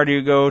 how far do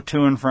you go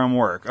to and from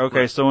work? Okay,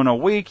 right. So in a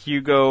week you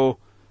go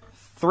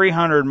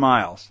 300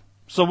 miles.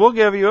 So we'll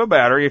give you a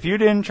battery. If you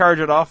didn't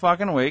charge it all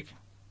fucking week,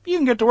 you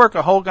can get to work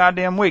a whole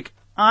goddamn week.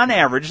 On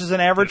average, this is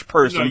an average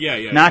person.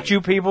 No, not you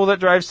people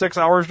that drive 6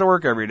 hours to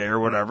work every day or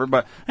whatever,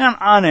 but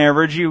on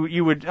average,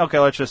 you would, okay,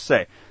 let's just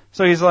say.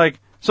 So he's like,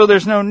 so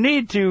there's no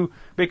need to,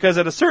 because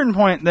at a certain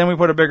point, then we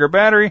put a bigger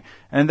battery,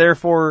 and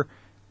therefore,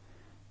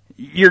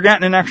 you're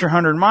getting an extra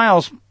 100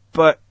 miles,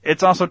 but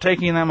it's also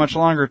taking that much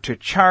longer to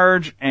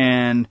charge,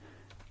 and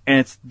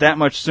it's that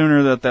much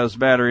sooner that those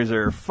batteries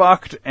are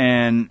fucked,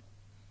 and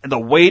the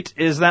weight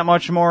is that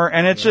much more,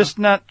 and it's just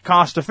not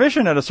cost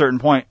efficient at a certain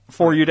point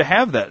for you to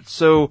have that.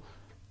 So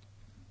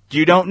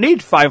you don't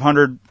need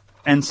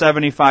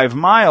 575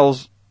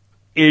 miles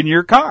in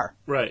your car.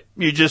 Right.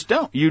 You just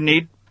don't. You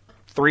need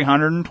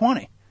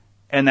 320.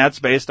 And that's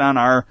based on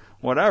our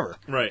whatever.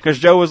 Right. Because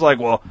Joe was like,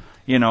 well,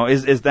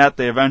 is that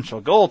the eventual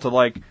goal to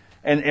like,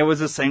 and it was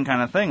the same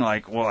kind of thing,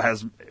 like, well,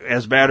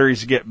 as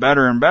batteries get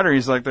better and better,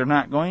 he's like, they're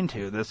not going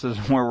to. This is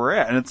where we're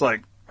at. And it's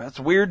like, that's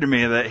weird to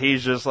me that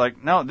he's just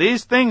like, no,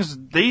 these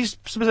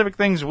specific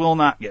things will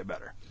not get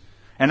better.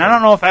 And I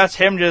don't know if that's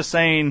him just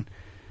saying,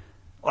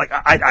 like,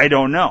 I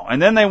don't know.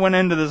 And then they went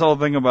into this whole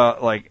thing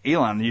about, like,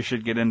 Elon, you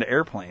should get into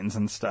airplanes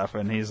and stuff.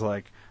 And he's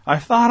like, I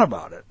thought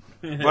about it,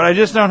 but I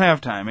just don't have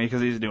time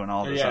because he's doing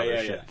all this other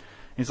shit. Yeah.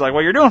 He's like,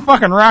 well, you're doing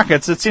fucking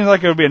rockets. It seems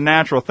like it would be a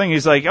natural thing.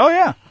 He's like, oh,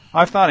 yeah,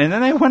 I've thought. And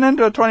then they went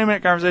into a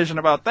 20-minute conversation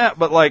about that.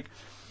 But, like,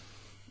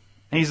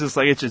 he's just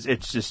like,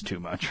 it's just too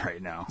much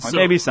right now. So,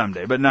 maybe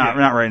someday, but not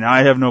right now.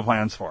 I have no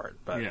plans for it.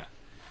 But. Yeah.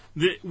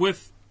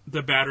 With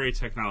the battery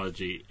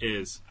technology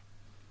is,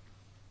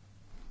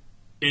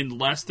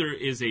 unless there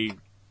is a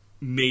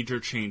major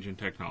change in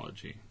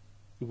technology,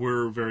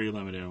 we're very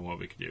limited on what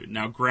we can do.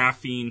 Now,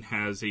 graphene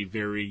has a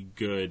very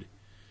good,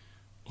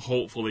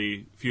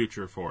 hopefully,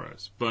 future for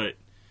us. But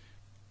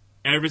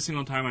every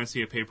single time I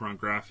see a paper on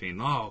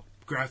graphene,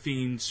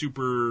 graphene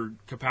super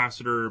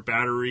capacitor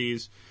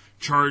batteries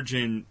charge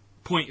in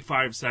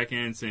 0.5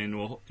 seconds and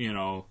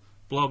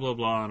blah, blah,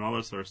 blah, and all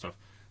this sort of stuff.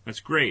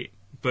 That's great.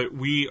 But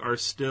we are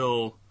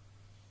still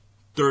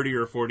 30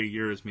 or 40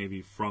 years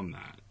maybe from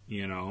that,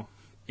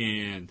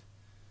 and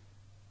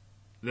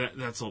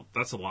that's a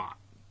lot,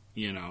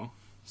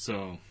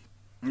 so.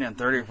 Yeah,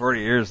 30 or 40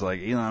 years,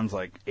 like, Elon's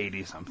like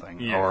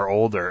 80-something or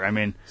older. I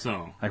mean,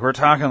 like, we're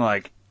talking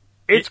like,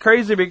 it's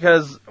crazy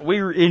because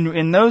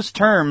in those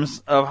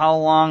terms of how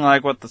long,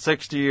 like, what the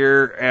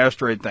 60-year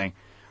asteroid thing,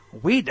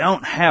 we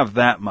don't have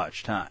that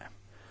much time,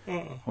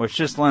 which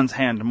just lends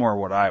hand to more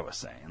what I was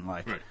saying.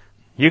 Like,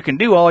 you can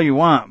do all you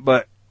want,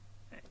 but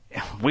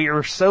we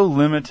are so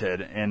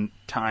limited in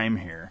time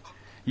here.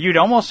 You'd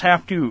almost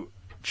have to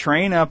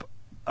train up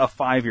a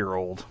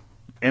 5-year-old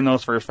in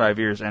those first 5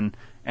 years and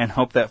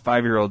hope that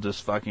 5-year-old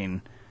just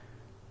fucking...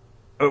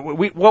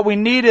 What we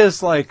need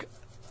is, like,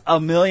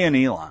 1 million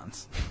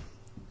Elons.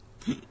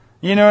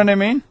 You know what I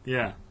mean?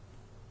 Yeah.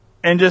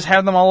 And just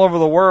have them all over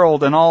the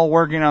world and all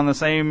working on the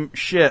same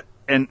shit.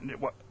 And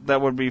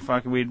that would be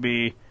fucking...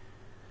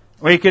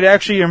 We could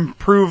actually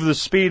improve the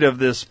speed of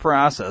this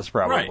process,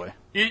 probably.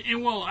 Right.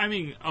 And well, I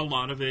mean, a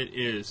lot of it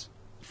is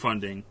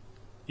funding.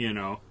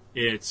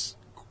 It's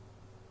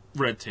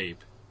red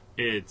tape.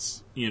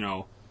 It's,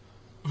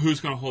 who's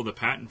going to hold the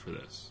patent for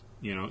this?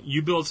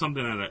 You build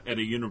something at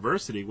a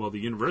university, well, the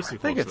university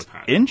holds the patent.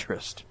 I think it's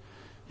interest.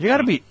 You got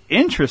to be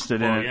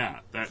interested in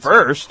it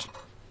first.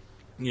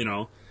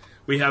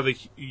 We have a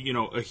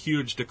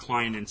huge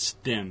decline in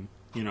STEM,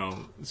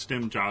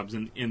 STEM jobs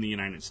in the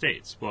United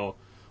States. Well,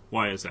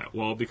 why is that?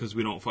 Well, because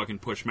we don't fucking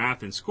push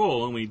math in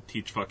school and we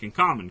teach fucking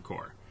Common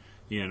Core,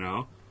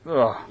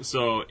 Ugh.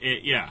 So,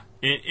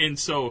 and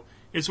so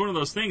it's one of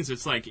those things.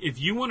 It's like, if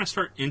you want to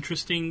start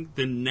interesting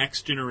the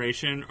next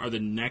generation or the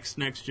next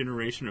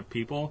generation of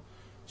people,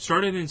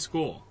 start it in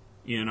school,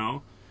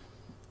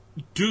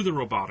 Do the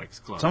robotics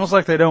club. It's almost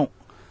like they don't...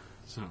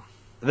 So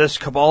this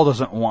cabal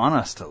doesn't want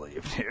us to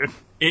leave, dude.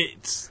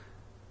 It's...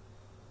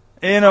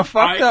 in a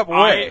fucked up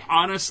way. I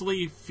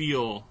honestly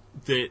feel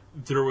that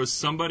there was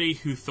somebody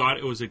who thought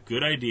it was a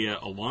good idea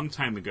a long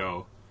time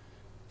ago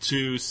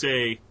to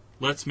say,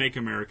 let's make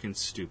Americans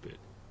stupid.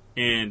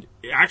 And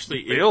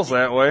actually... It feels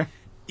that way.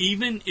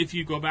 Even if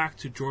you go back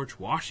to George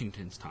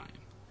Washington's time.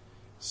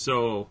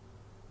 So,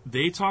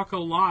 they talk a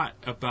lot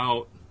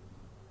about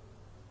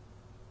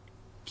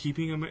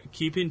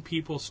keeping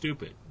people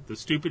stupid. The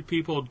stupid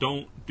people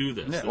don't do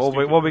this. Yeah,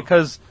 well,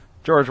 because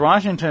George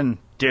Washington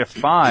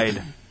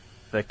defied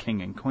the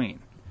king and queen.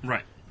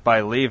 Right.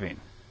 By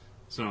leaving.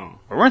 So...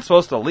 We weren't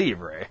supposed to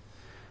leave, Ray.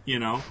 We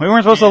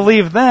weren't supposed to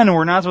leave then, and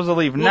we're not supposed to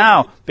leave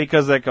now,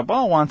 because the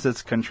cabal wants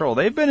its control.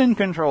 They've been in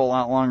control a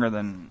lot longer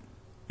than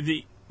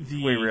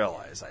we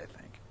realize, I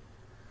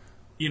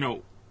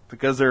think.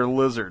 Because they're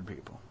lizard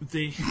people.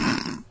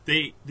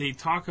 They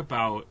talk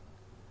about,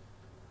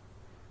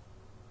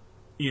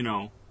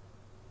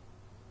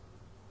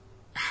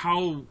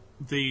 how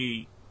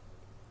they...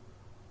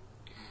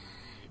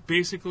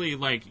 Basically,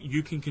 like,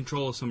 you can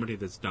control somebody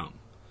that's dumb.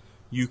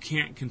 You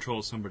can't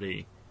control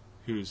somebody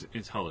who's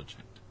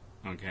intelligent.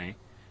 Okay?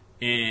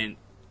 And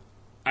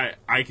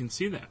I can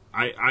see that.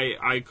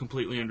 I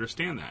completely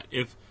understand that.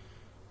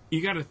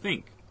 you got to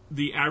think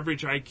the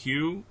average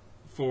IQ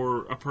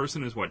for a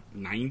person is what,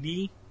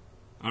 90?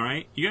 All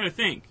right, you got to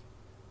think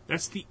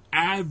that's the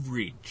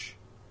average.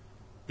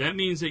 That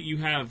means that you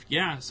have,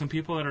 some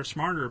people that are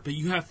smarter, but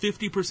you have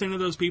 50% of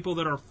those people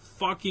that are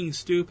fucking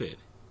stupid.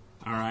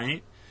 All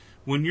right?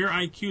 When your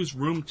IQ's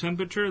room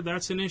temperature,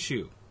 that's an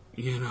issue.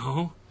 You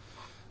know?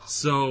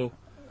 So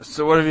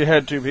what if you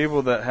had two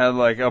people that had,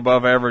 like,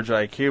 above average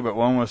IQ, but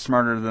one was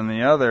smarter than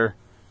the other?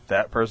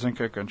 That person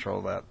could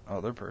control that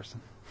other person.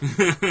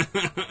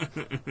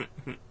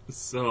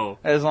 So...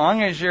 As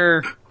long as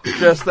you're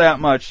just that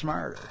much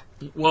smarter.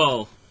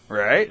 Well...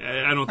 Right?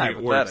 I don't think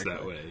it works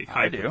that way.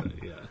 I do.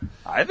 Yeah.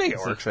 I think it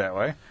works that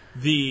way.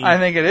 The I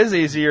think it is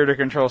easier to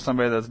control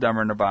somebody that's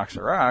dumber than a box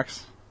of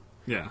rocks.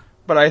 Yeah.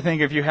 But I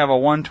think if you have a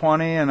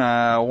 120 and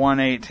a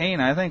 118,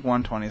 I think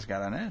 120's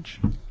got an edge.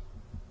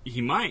 He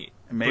might.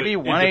 Maybe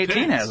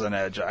 118 has an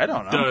edge. I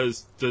don't know.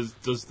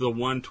 Does the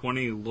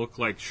 120 look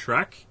like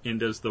Shrek, and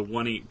does the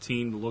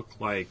 118 look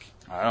like?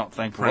 I don't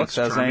think Prince looks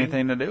has Charming?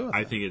 anything to do with it.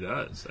 I think it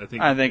does. I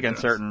think in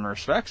does. certain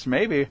respects,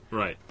 maybe.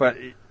 Right. But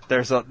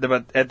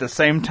but at the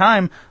same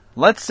time,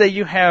 let's say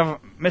you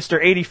have Mr.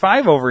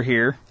 85 over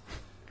here,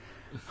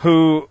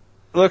 who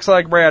looks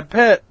like Brad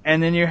Pitt,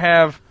 and then you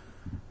have,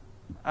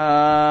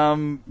 I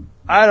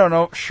don't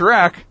know,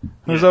 Shrek,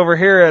 who's over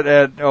here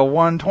at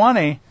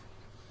 120.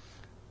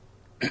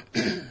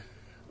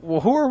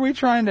 Well, who are we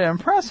trying to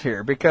impress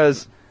here?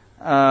 Because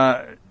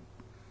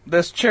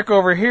this chick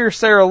over here,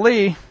 Sarah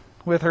Lee,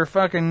 with her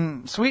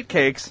fucking sweet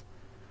cakes,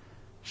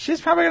 she's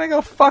probably going to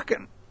go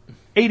fucking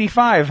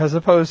 85 as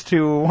opposed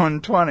to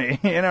 120.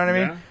 You know what I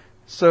mean? Yeah.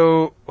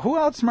 So who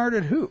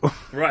outsmarted who?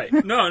 Right.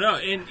 No,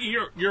 and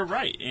you're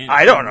right. And,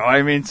 I don't know.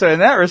 I mean, so in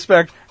that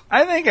respect,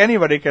 I think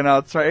anybody can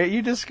outsmart.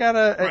 You just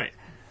gotta Right.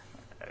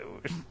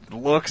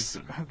 Looks.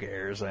 Who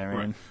cares? I mean,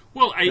 Right.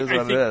 Well, it is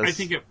what it is. I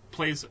think it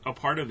plays a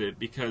part of it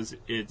because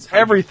it's how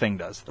everything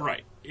does that.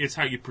 right. It's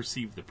how you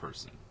perceive the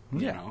person. You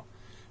Yeah. know?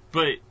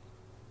 But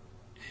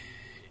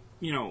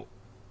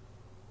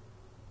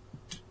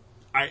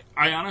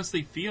I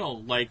honestly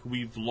feel like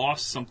we've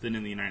lost something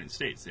in the United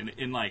States,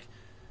 and like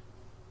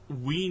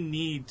we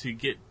need to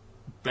get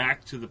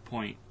back to the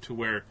point to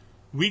where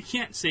we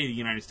can't say the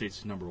United States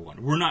is number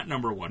one. We're not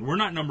number one. We're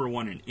not number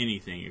one in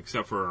anything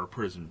except for our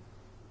prison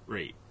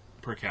rate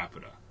per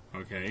capita.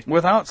 Okay.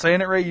 Without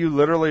saying it right, you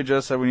literally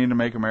just said we need to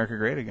make America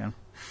great again.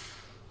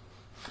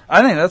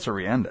 I think that's where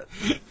we end it.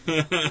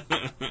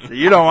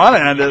 You don't want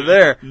to end it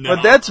there, No.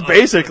 but that's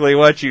basically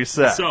what you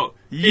said. So,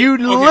 you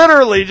okay.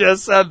 literally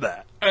just said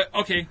that.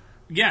 Okay.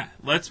 Yeah.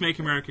 Let's make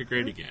America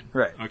great again.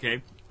 Right.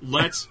 Okay.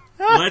 Let's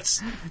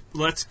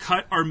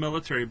cut our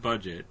military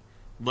budget.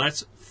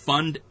 Let's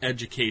fund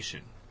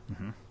education.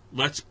 Mm-hmm.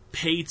 Let's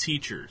pay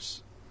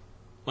teachers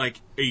like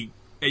a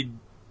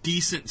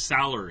decent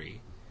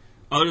salary,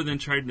 other than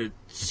trying to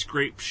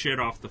scrape shit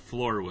off the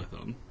floor with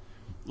them.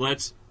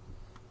 Let's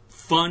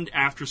fund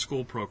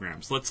after-school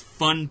programs. Let's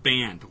fund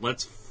band.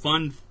 Let's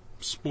fund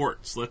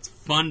sports. Let's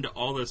fund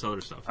all this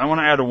other stuff. I want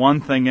to add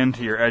one thing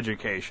into your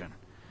education.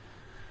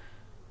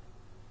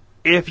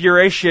 If you're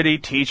a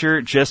shitty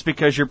teacher, just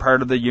because you're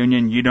part of the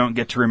union, you don't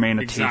get to remain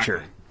a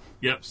teacher.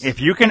 Yep. If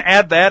you can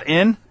add that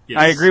in,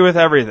 Yes. I agree with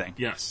everything.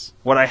 Yes.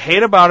 What I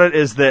hate about it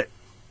is that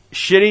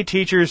shitty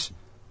teachers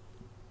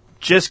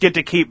just get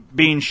to keep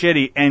being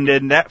shitty, and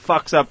then that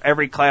fucks up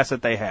every class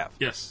that they have.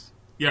 Yes.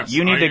 Yes.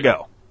 You need to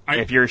go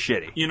if you're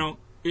shitty. You know,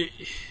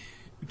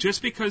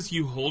 just because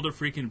you hold a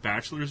freaking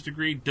bachelor's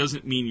degree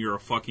doesn't mean you're a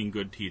fucking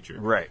good teacher.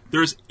 Right.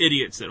 There's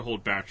idiots that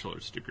hold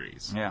bachelor's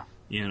degrees. Yeah.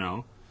 You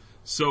know?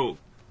 So,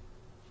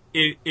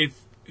 if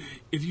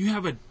you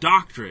have a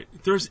doctorate,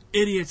 there's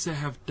idiots that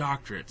have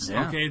doctorates.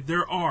 Yeah. Okay?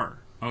 There are.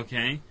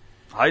 Okay?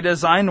 I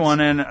designed one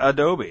in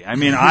Adobe. I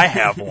mean, I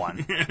have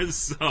one.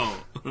 So,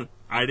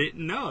 I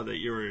didn't know that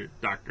you were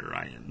Dr.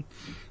 Ryan.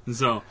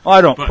 So, Well,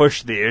 I don't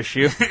push the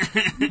issue.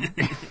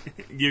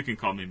 you can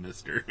call me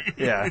Mr.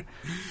 Yeah.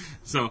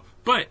 So,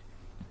 but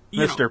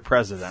Mr.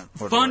 President.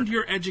 would fund work.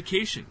 your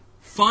education.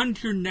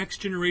 Fund your next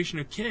generation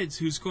of kids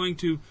who's going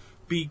to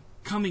be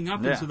coming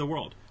up Yeah. into the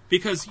world.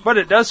 Because But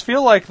it does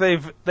feel like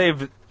they've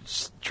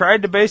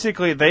tried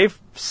to they've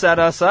set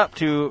us up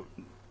to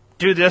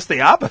do just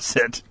the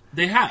opposite.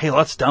 they have. Hey,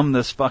 let's dumb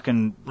this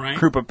fucking Right.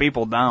 group of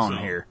people down So-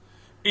 here.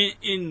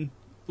 And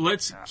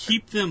let's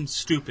keep them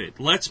stupid.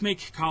 Let's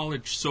make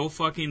college so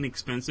fucking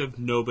expensive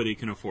nobody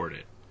can afford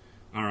it.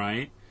 All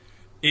right?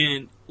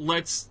 And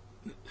let's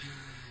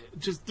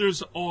just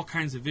there's all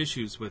kinds of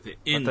issues with it.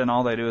 But then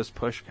all they do is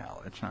push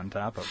college on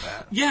top of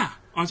that. Yeah,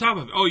 on top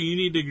of it. Oh, you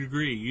need a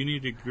degree. You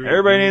need a degree.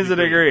 Everybody You need needs a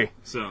degree.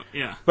 So,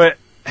 yeah. But,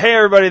 hey,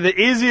 everybody, the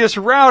easiest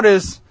route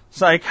is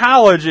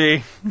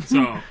psychology,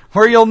 So,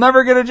 where you'll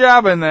never get a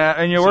job in that,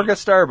 and you work at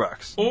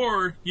Starbucks.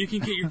 or you can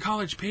get your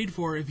college paid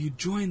for if you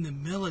join the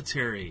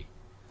military.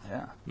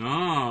 Yeah.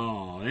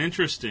 Oh,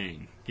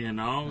 interesting. You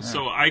know,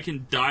 so I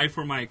can die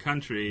for my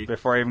country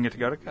Before I even get to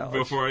go to college.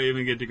 before I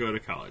even get to go to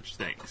college.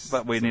 Thanks.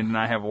 But we need to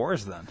not have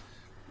wars then.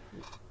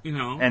 You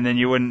know, And then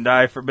you wouldn't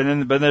die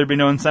but there'd be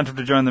no incentive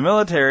to join the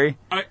military,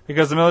 I-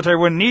 because the military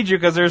wouldn't need you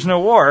because there's no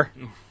war.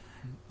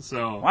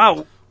 So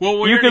Wow.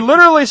 Well, you could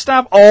literally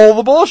stop all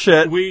the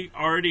bullshit. We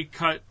already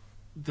cut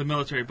the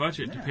military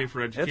budget to pay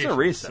for education. It's a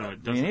reset. So it you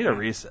doesn't need a count.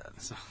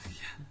 reset. So,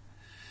 yeah.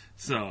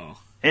 So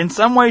In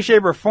some way,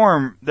 shape, or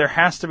form, there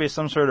has to be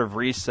some sort of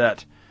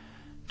reset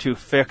to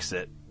fix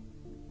it.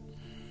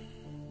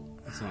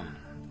 So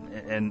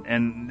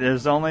And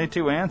there's only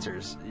two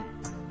answers.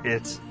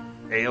 It's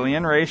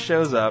alien race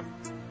shows up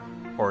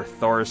or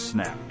Thor's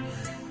snap.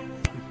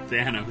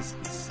 Thanos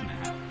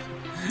snap.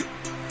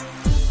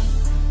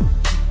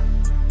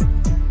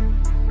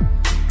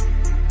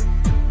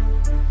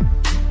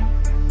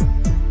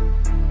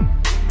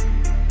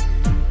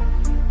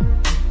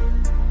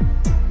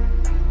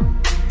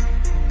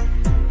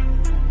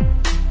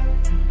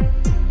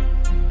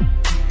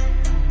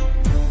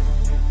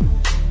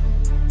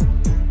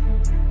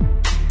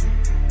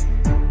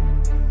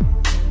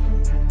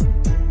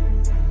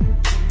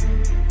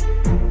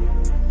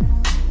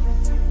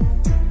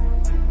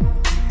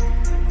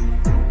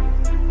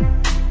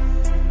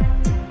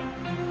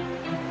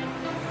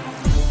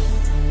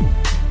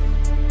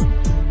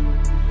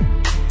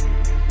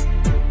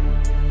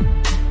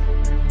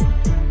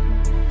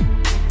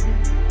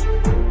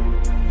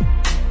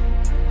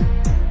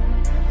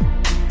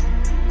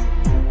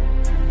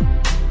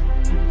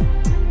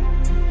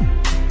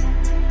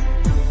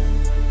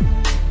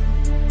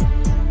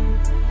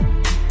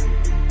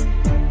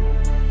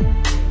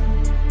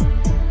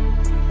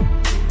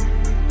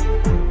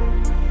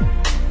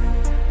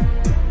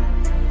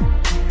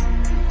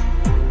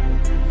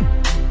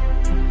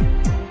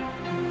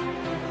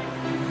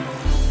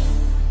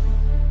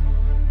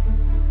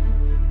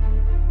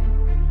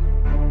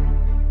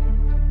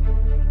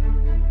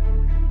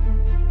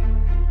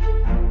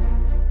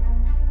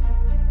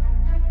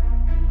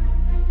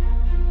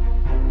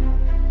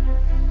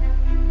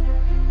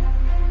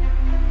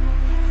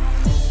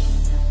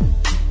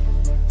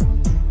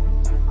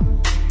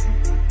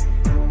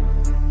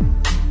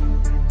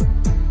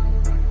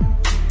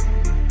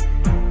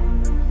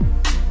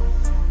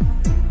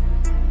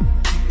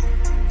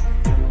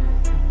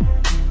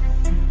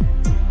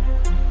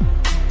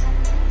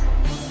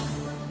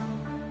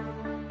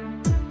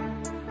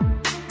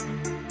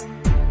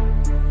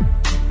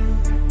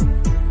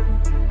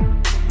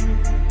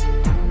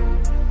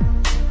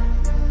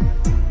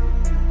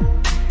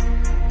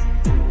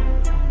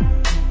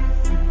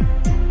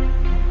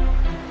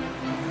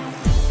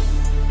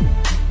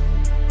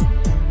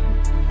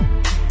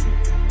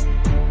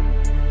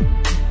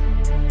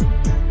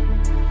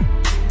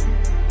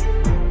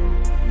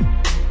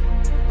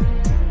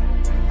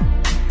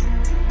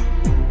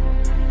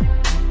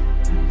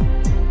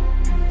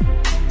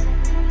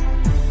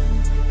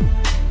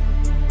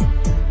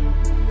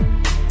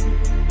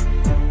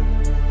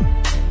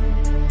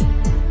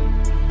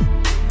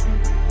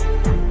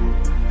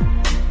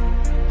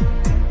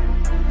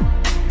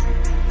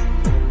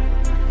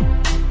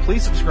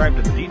 Please subscribe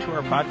to the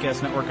D2R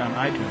Podcast Network on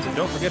iTunes and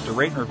don't forget to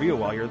rate and review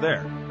while you're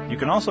there. You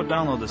can also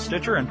download the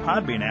Stitcher and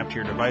Podbean app to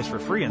your device for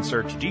free and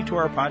search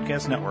D2R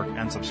Podcast Network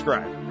and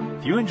subscribe.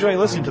 If you enjoy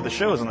listening to the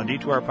shows on the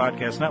D2R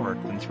Podcast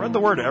Network, then spread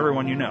the word to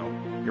everyone you know.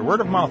 Your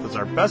word of mouth is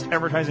our best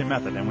advertising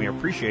method and we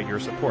appreciate your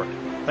support.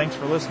 Thanks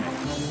for listening.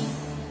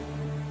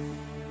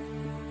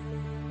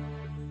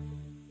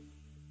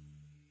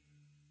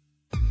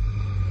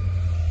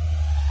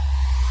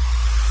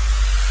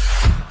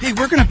 Hey,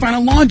 we're gonna find a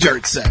lawn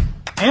art set.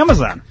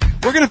 Amazon.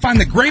 We're gonna find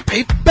the Grape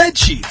Ape bed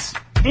sheets.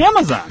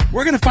 Amazon.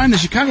 We're gonna find the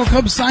Chicago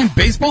Cubs signed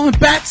baseball and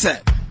bat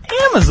set.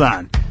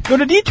 Amazon. Go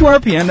to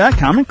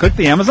D2RPN.com and click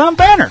the Amazon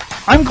banner.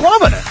 I'm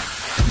gloving it.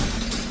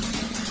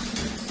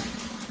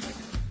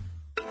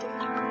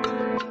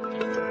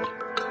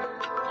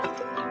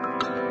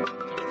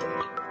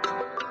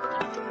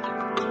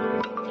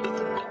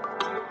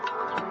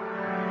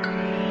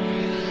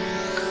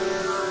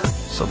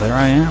 So there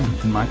I am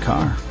in my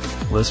car,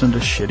 listening to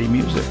shitty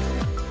music.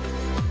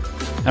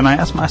 And I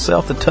ask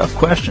myself the tough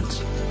questions.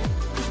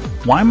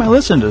 Why am I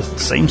listening to the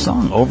same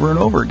song over and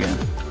over again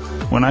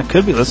when I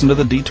could be listening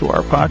to the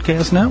D2R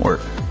Podcast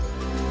Network?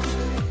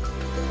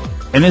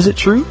 And is it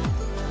true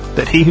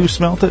that he who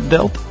smelt it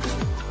dealt?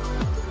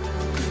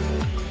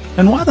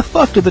 And why the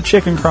fuck did the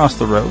chicken cross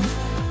the road?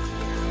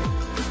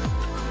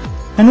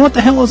 And what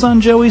the hell is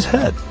on Joey's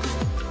head?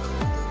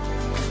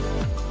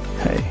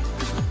 Hey,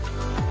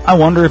 I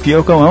wonder if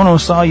Yoko Ono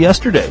saw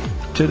yesterday,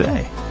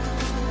 today.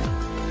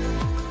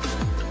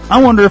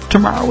 I wonder if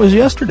tomorrow was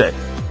yesterday.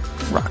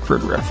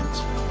 Rockford reference.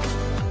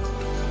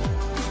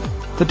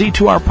 The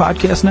D2R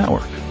Podcast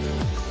Network.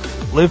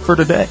 Live for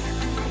today.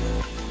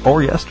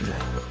 Or yesterday.